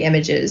 3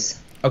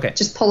 images. Okay.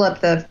 Just pull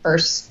up the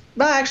first...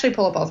 Well, actually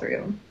pull up all 3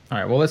 of them. All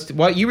right.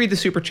 Well, you read the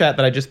super chat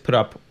that I just put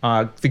up.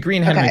 The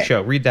Green Henry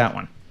Show. Read that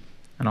one.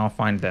 And I'll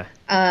find the...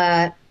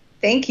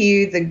 Thank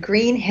you. The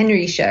Green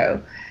Henry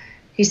Show.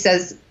 He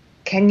says,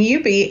 can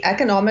you be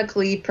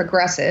economically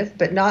progressive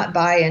but not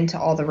buy into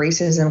all the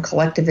racism,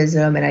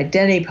 collectivism, and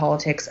identity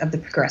politics of the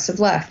progressive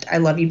left? I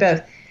love you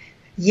both.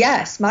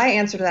 Yes, my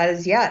answer to that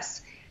is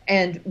yes.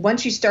 And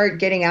once you start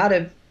getting out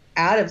of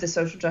the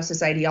social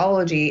justice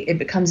ideology, it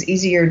becomes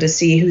easier to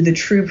see who the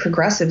true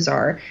progressives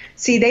are.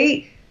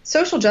 See,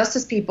 social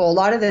justice people, a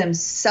lot of them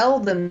sell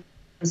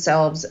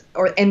themselves,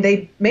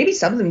 and maybe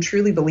some of them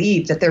truly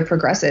believe that they're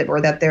progressive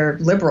or that they're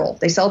liberal.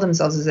 They sell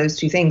themselves as those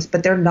two things,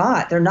 but they're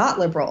not. They're not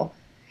liberal.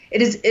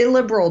 It is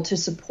illiberal to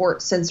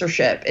support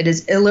censorship. It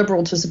is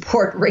illiberal to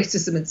support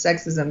racism and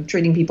sexism,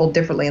 treating people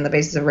differently on the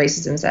basis of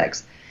race and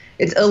sex.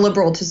 It's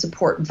illiberal to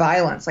support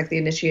violence, like the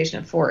initiation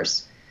of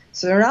force.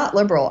 So they're not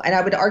liberal. And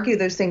I would argue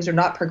those things are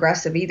not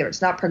progressive either.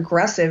 It's not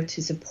progressive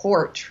to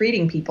support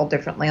treating people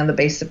differently on the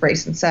basis of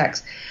race and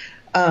sex.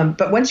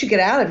 But once you get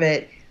out of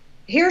it,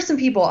 here are some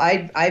people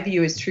I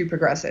view as true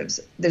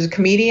progressives. There's a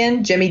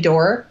comedian, Jimmy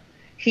Dore.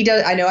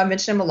 I know I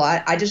mentioned him a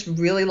lot. I just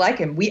really like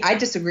him. I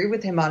disagree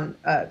with him on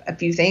a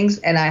few things,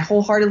 and I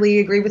wholeheartedly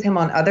agree with him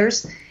on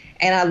others.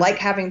 And I like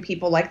having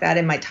people like that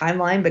in my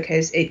timeline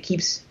because it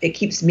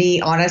keeps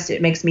me honest.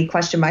 It makes me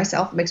question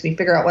myself. It makes me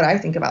figure out what I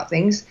think about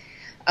things.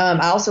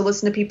 I also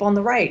listen to people on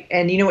the right.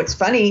 And you know what's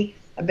funny?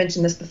 I've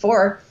mentioned this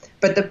before,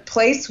 but the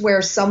place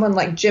where someone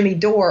like Jimmy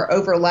Dore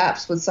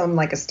overlaps with someone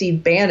like a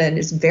Steve Bannon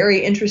is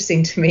very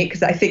interesting to me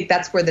because I think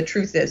that's where the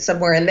truth is,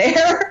 somewhere in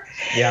there.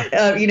 Yeah.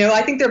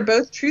 I think they're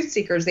both truth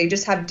seekers. They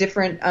just have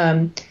different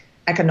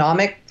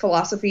economic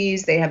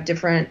philosophies. They have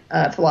different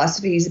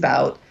philosophies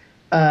about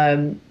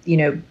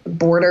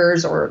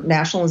borders or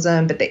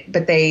nationalism, but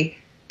they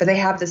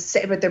have the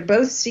same, but they're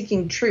both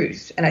seeking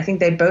truth. And I think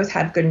they both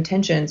have good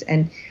intentions.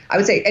 And I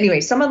would say,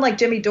 anyway, someone like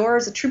Jimmy Dore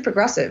is a true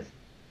progressive.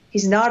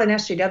 He's not an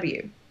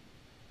SJW.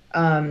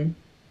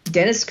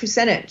 Dennis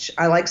Kucinich,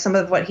 I like some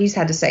of what he's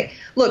had to say.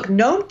 Look,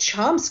 Noam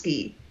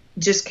Chomsky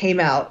just came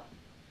out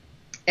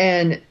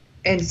and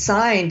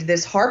signed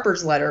this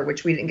Harper's letter,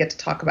 which we didn't get to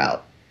talk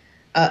about,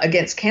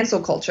 against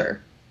cancel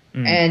culture.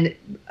 And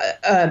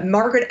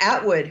Margaret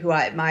Atwood, who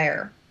I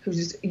admire,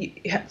 who's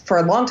for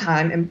a long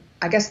time, and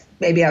I guess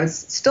maybe I would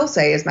still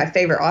say is my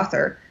favorite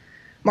author,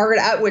 Margaret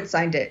Atwood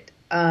signed it.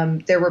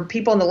 There were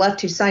people on the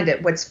left who signed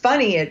it. What's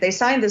funny is they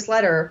signed this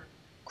letter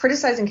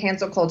criticizing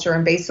cancel culture,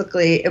 and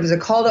basically it was a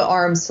call to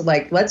arms to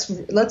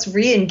let's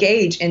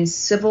re-engage in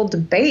civil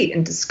debate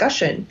and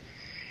discussion.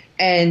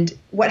 And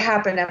what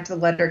happened after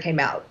the letter came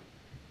out?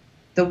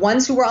 The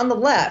ones who were on the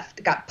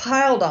left got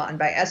piled on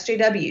by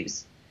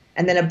SJWs,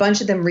 and then a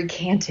bunch of them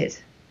recanted.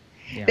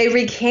 Yeah. They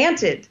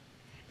recanted,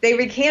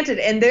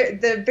 and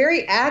the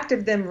very act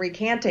of them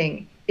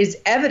recanting is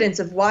evidence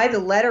of why the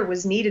letter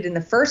was needed in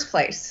the first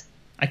place.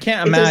 I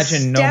can't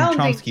imagine Noam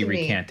Chomsky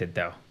recanted,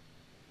 though.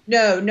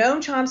 No,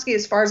 Noam Chomsky,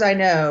 as far as I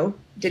know,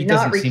 did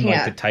not recant. He doesn't seem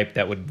like the type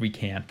that would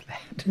recant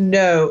that.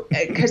 No,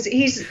 because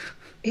he's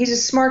a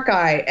smart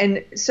guy.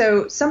 And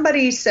so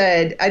somebody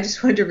said, I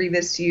just wanted to read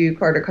this to you,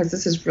 Carter, because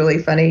this is really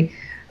funny.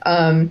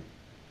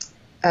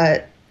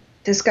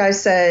 This guy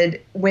said,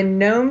 when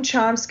Noam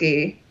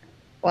Chomsky,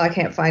 well, I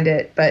can't find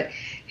it, but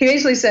he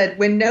basically said,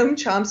 when Noam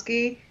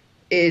Chomsky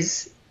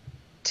is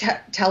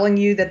telling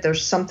you that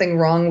there's something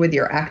wrong with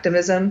your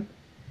activism,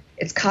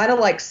 it's kind of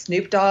like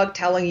Snoop Dogg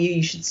telling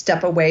you should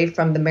step away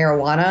from the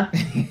marijuana.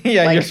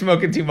 Yeah, you're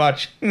smoking too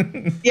much.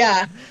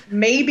 Yeah,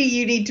 maybe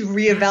you need to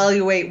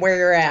reevaluate where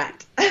you're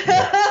at.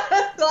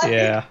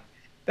 Yeah,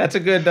 that's a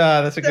good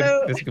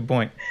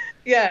point.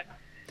 Yeah,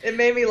 it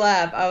made me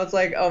laugh. I was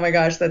like, oh my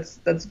gosh,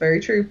 that's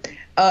very true.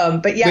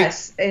 But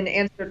yes, in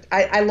answer,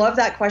 I love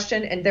that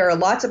question, and there are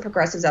lots of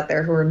progressives out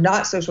there who are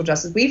not social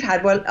justice. We've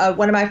had one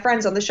of my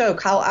friends on the show,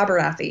 Kyle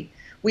Abernathy.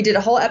 We did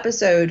a whole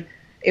episode.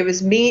 It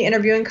was me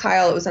interviewing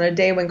Kyle. It was on a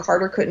day when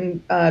Carter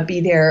couldn't be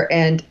there,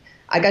 and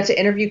I got to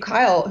interview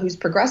Kyle, who's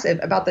progressive,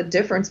 about the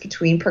difference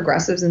between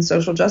progressives and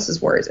social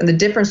justice warriors and the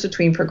difference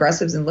between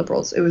progressives and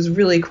liberals. It was a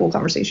really cool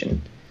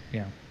conversation.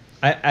 Yeah.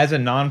 As a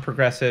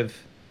non-progressive,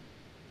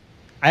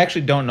 I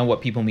actually don't know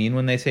what people mean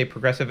when they say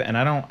progressive, and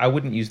I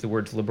wouldn't use the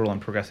words liberal and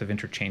progressive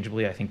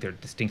interchangeably. I think they're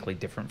distinctly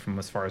different from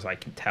as far as I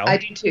can tell. I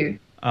do too.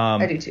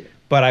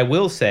 But I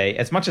will say,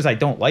 as much as I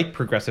don't like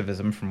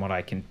progressivism from what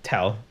I can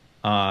tell,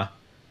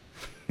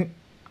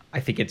 I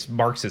think it's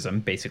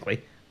Marxism,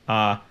 basically.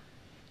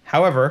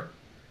 However,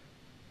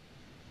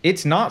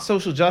 it's not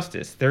social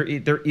justice. There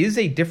is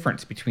a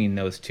difference between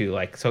those two.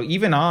 So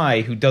even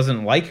I, who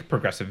doesn't like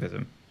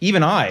progressivism,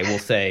 even I will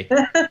say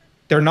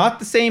they're not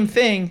the same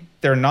thing.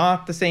 They're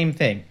not the same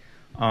thing.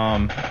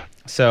 All right,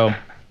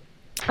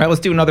 let's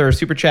do another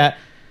super chat.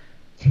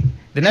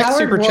 The next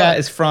super chat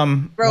is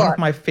from one of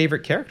my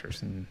favorite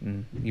characters.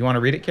 And you want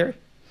to read it, Carrie?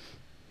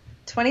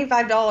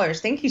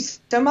 $25. Thank you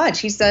so much.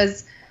 He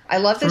says, I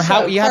love this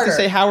show. You have to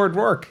say Howard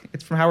Work.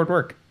 It's from Howard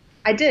Work.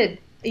 I did.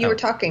 You were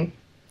talking.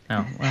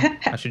 Oh, well,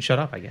 I should shut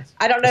up, I guess.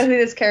 I don't know who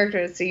this character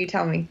is, so you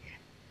tell me.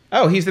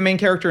 Oh, he's the main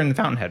character in The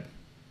Fountainhead.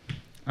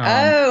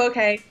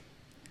 Okay.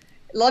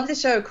 Love the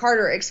show.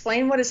 Carter,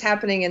 explain what is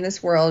happening in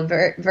this world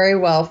very, very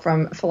well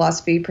from a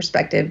philosophy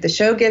perspective. The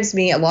show gives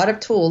me a lot of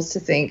tools to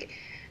think.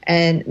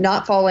 and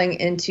not falling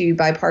into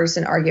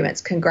bipartisan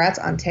arguments. Congrats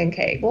on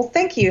 10K. Well,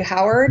 thank you,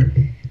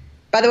 Howard.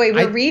 By the way,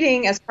 we're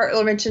reading, as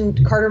Carter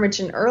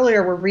mentioned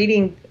earlier, we're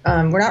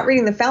not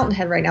reading The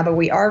Fountainhead right now, but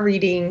we are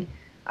reading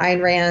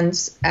Ayn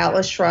Rand's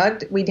Atlas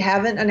Shrugged. We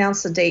haven't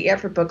announced the date yet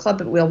for book club,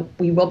 but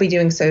we will be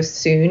doing so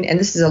soon. And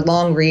this is a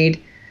long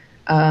read.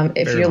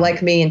 If you're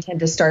like me and tend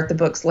to start the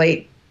books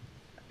late,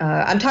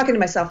 I'm talking to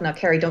myself now,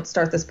 Carrie. Don't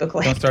start this book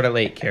late. Don't start it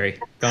late, Carrie.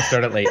 Don't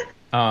start it late.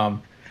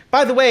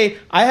 By the way,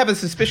 I have a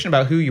suspicion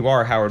about who you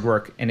are, Howard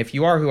Work, and if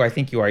you are who I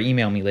think you are,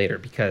 email me later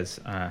because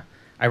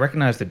I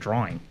recognize the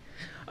drawing.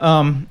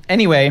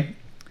 Anyway,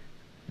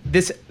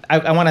 this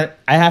I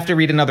have to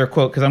read another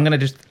quote because I'm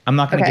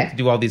not gonna get to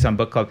do all these on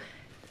book club.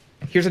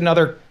 Here's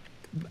another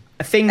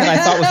thing that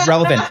I thought was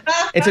relevant.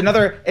 It's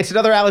another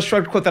Atlas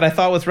Shrugged quote that I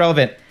thought was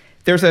relevant.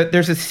 There's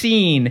a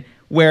scene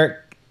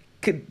where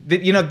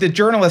the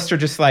journalists are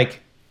just like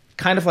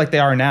kind of like they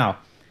are now,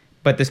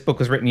 but this book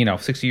was written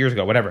 60 years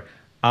ago, whatever.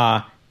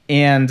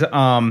 And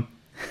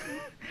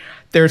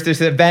there's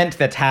this event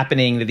that's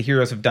happening that the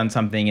heroes have done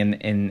something,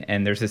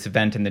 and there's this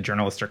event and the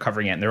journalists are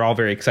covering it, and they're all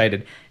very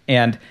excited.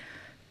 And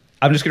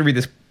I'm just going to read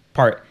this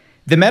part.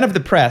 The men of the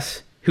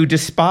press who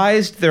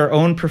despised their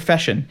own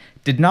profession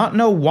did not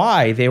know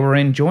why they were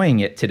enjoying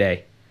it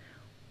today.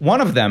 One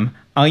of them,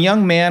 a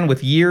young man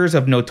with years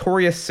of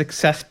notorious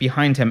success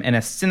behind him and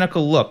a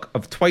cynical look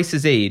of twice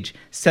his age,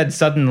 said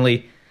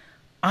suddenly,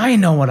 "I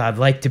know what I'd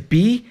like to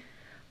be.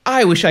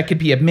 I wish I could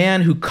be a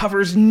man who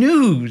covers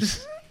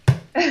news."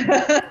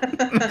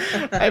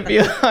 I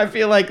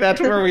feel like that's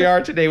where we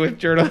are today with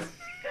journalists.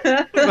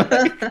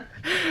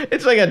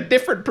 It's like a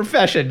different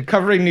profession.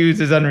 Covering news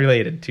is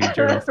unrelated to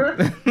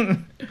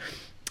journalism.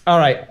 All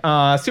right.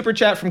 Super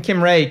chat from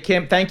Kim Ray.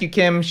 Kim, thank you,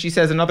 Kim. She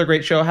says, another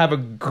great show. Have a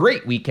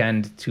great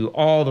weekend to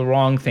all the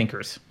wrong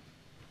thinkers.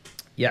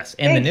 Yes.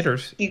 And the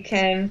knitters. You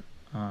can.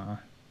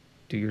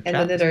 Do your chat.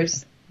 And the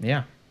knitters.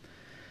 Yeah.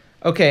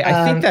 Okay.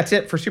 I think that's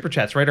it for super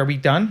chats, right? Are we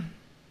done?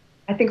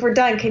 I think we're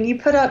done. Can you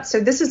put up, so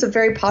this is a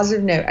very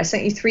positive note. I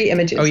sent you 3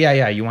 images. Oh,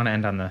 yeah. You want to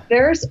end on the...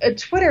 There's a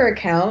Twitter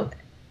account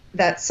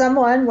that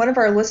one of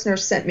our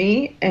listeners sent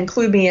me and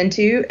clued me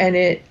into,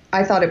 and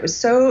I thought it was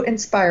so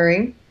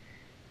inspiring.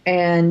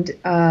 And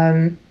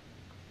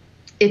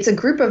it's a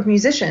group of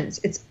musicians.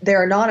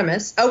 They're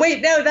anonymous. Oh,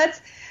 wait, no, that's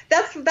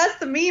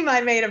the meme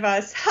I made of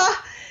us.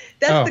 Ha!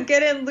 That's the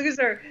get in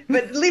loser.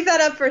 But leave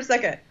that up for a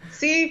second.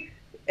 See,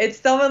 it's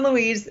Thelma and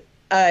Louise.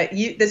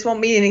 This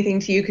won't mean anything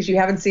to you because you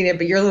haven't seen it,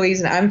 but you're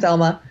Louise and I'm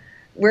Thelma.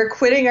 We're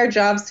quitting our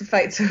jobs to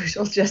fight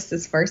social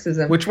justice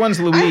Marxism. Which one's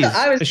Louise?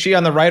 Is she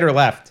on the right or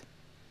left?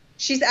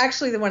 She's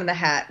actually the one in the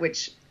hat,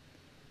 which...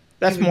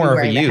 That's more of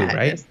a you,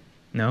 right? Is.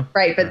 No?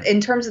 Right, but in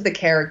terms of the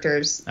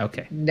characters,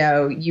 okay.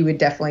 No, you would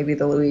definitely be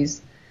the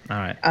Louise. All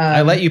right.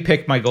 I let you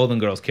pick my Golden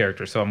Girls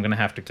character, so I'm going to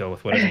have to go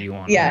with whatever you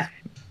want. Yeah.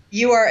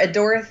 You are a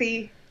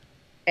Dorothy,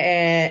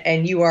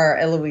 and you are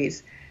a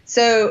Louise.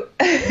 So...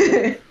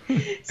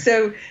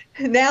 So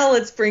now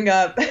let's bring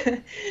up. Is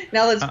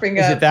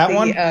it that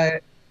one?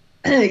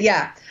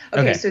 Yeah.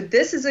 Okay. So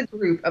this is a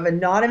group of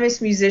anonymous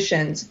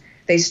musicians.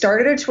 They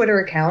started a Twitter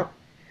account.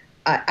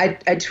 I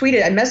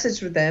tweeted. I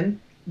messaged with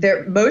them.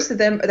 Most of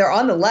them they're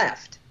on the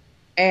left,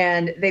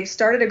 and they've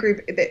started a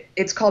group.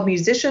 It's called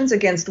Musicians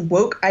Against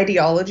Woke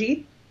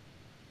Ideology.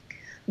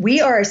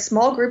 We are a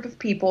small group of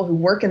people who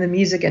work in the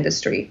music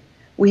industry.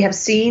 We have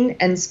seen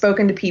and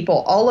spoken to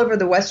people all over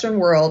the Western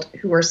world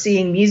who are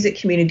seeing music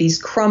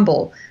communities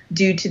crumble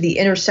due to the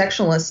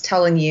intersectionalists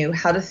telling you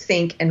how to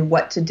think and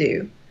what to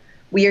do.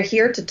 We are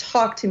here to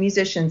talk to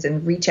musicians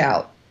and reach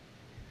out.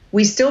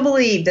 We still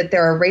believe that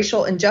there are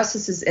racial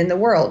injustices in the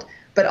world,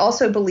 but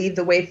also believe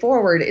the way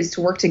forward is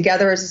to work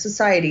together as a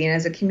society and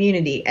as a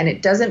community, and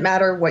it doesn't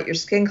matter what your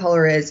skin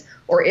color is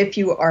or if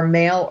you are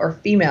male or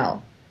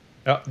female.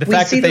 The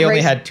fact that they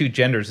only had 2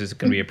 genders is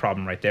going to be a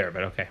problem right there,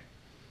 but okay.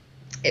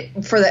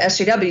 For the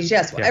SJWs,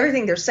 yes. Well, yeah.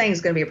 Everything they're saying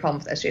is going to be a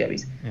problem with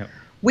SJWs. Yeah.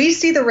 We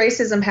see the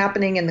racism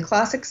happening in the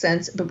classic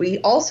sense, but we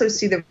also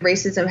see the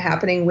racism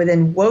happening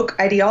within woke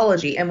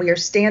ideology, and we are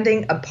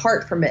standing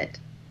apart from it.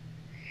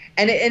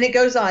 And it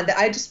goes on.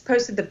 I just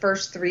posted the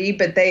first 3,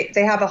 but they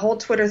have a whole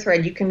Twitter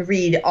thread. You can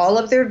read all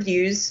of their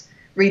views,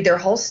 read their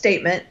whole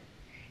statement.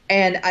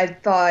 And I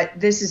thought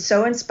this is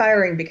so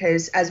inspiring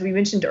because, as we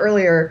mentioned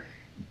earlier,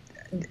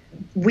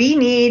 we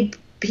need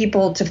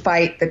people to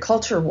fight the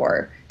culture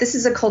war. This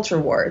is a culture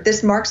war.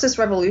 This Marxist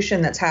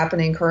revolution that's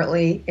happening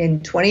currently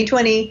in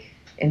 2020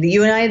 in the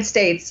United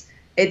States,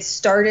 it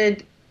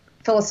started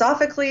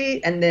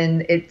philosophically, and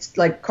then it's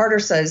like Carter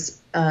says,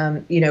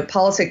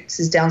 politics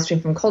is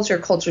downstream from culture,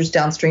 culture is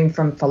downstream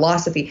from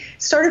philosophy.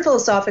 It started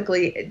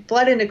philosophically, it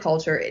bled into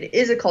culture. It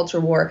is a culture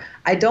war.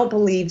 I don't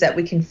believe that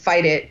we can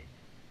fight it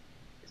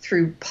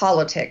through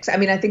politics. I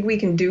mean, I think we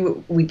can do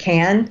what we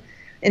can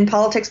in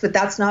politics, but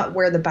that's not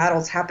where the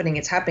battle's happening.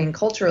 It's happening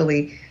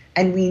culturally.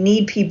 And we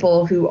need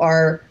people who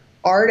are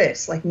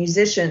artists, like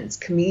musicians,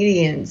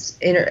 comedians,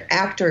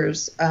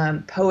 actors,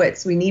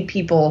 poets. We need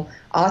people,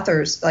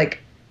 authors, like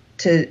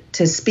to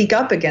speak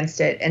up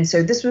against it. And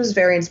so this was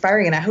very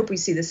inspiring, and I hope we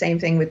see the same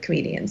thing with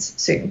comedians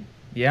soon.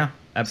 Yeah,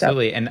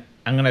 absolutely. So. And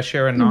I'm going to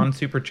share a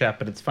non-super chat,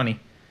 but it's funny.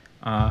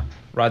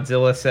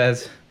 Rodzilla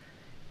says,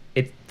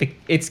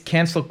 it's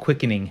cancel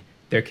quickening.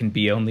 There can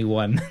be only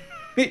one.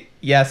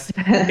 Yes,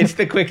 it's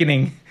the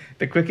quickening.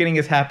 The quickening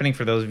is happening.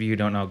 For those of you who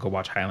don't know, go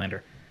watch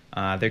Highlander.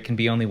 There can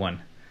be only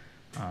one.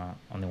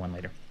 Only one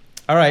later.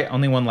 All right,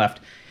 only one left.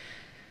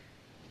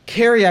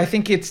 Carrie, I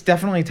think it's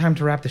definitely time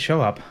to wrap the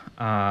show up.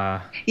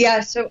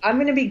 Yeah, so I'm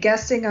going to be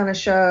guesting on a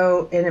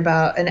show in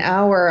about an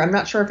hour. I'm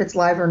not sure if it's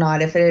live or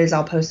not. If it is,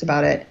 I'll post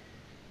about it.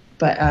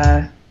 But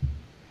I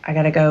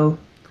got to go.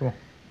 Cool.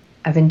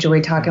 I've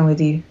enjoyed talking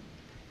with you.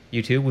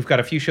 You too. We've got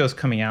a few shows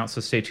coming out,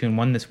 so stay tuned.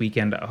 One this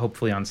weekend,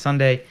 hopefully on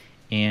Sunday.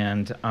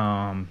 And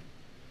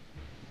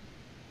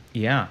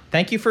yeah,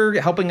 thank you for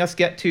helping us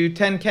get to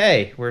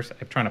 10K.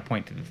 I'm trying to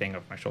point to the thing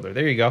over my shoulder.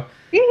 There you go.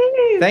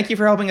 Yay! Thank you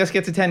for helping us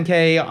get to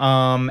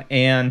 10K.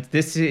 And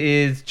this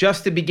is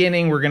just the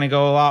beginning. We're going to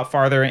go a lot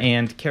farther,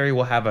 and Carrie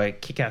will have a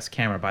kick-ass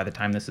camera by the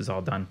time this is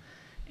all done.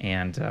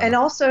 And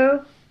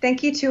also,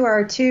 thank you to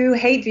our 2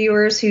 hate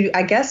viewers who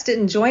I guess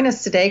didn't join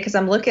us today, because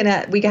I'm looking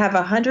at, we have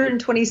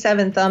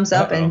 127 thumbs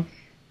up, and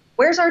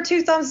where's our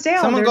 2 thumbs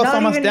down? Someone go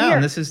thumb us down.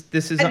 Here. This is.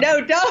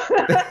 No, don't.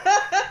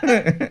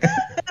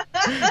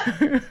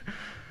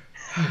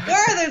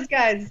 Where are those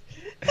guys?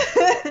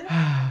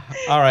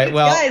 All right.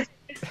 Well, guys.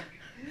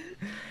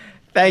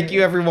 Thank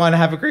you, everyone.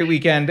 Have a great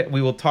weekend.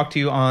 We will talk to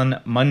you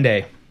on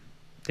Monday.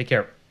 Take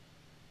care.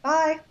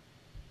 Bye.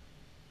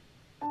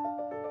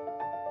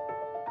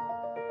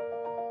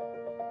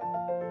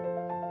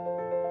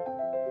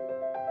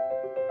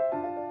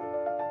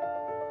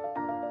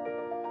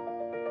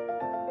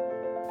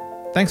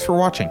 Thanks for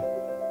watching.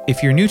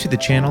 If you're new to the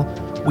channel,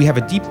 we have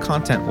a deep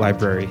content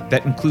library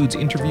that includes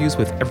interviews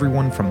with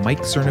everyone from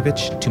Mike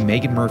Cernovich to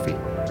Megan Murphy,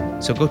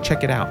 so go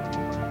check it out.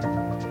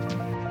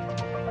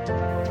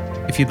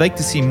 If you'd like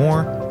to see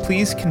more,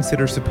 please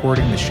consider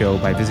supporting the show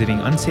by visiting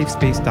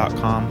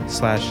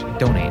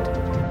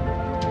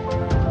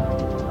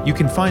unsafespace.com/donate. You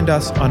can find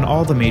us on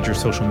all the major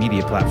social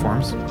media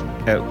platforms,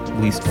 at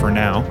least for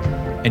now,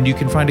 and you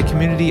can find a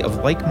community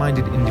of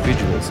like-minded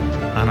individuals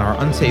on our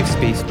Unsafe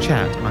Space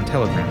chat on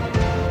Telegram.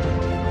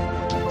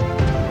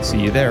 See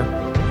you there.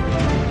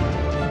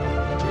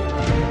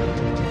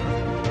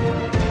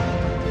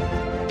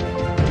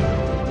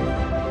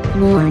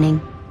 Warning.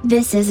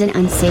 This is an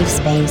unsafe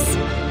space.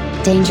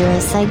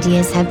 Dangerous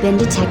ideas have been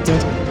detected.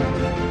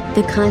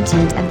 The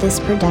content of this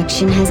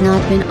production has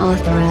not been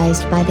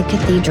authorized by the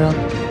Cathedral.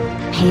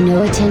 Pay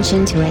no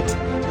attention to it.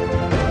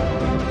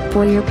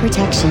 For your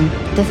protection,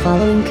 the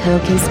following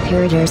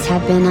co-conspirators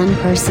have been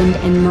unpersoned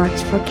and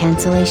marked for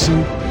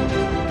cancellation.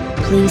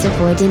 Please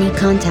avoid any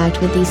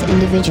contact with these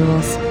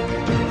individuals.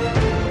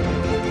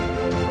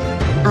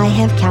 I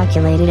have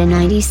calculated a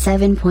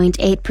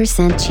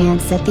 97.8%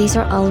 chance that these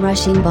are all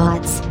Russian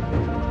bots.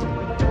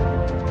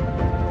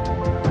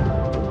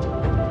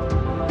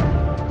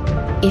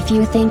 If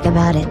you think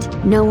about it,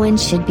 no one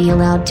should be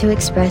allowed to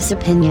express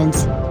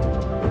opinions.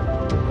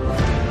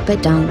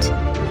 But don't.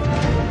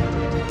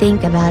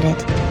 Think about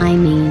it, I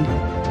mean.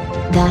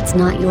 That's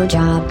not your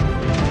job.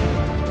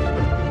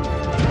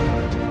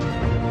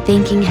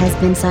 Thinking has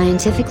been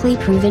scientifically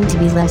proven to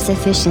be less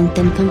efficient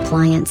than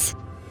compliance.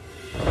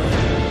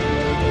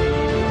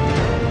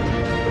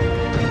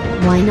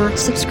 Why not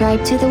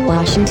subscribe to the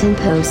Washington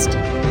Post?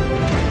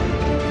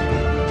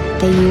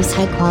 They use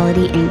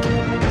high-quality ink.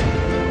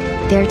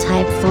 Their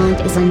type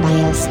font is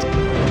unbiased.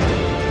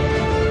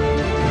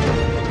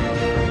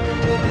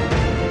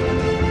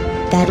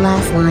 That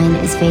last line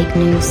is fake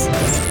news.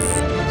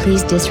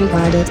 Please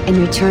disregard it and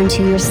return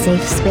to your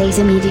safe space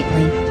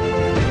immediately.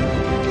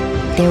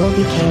 There will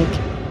be cake.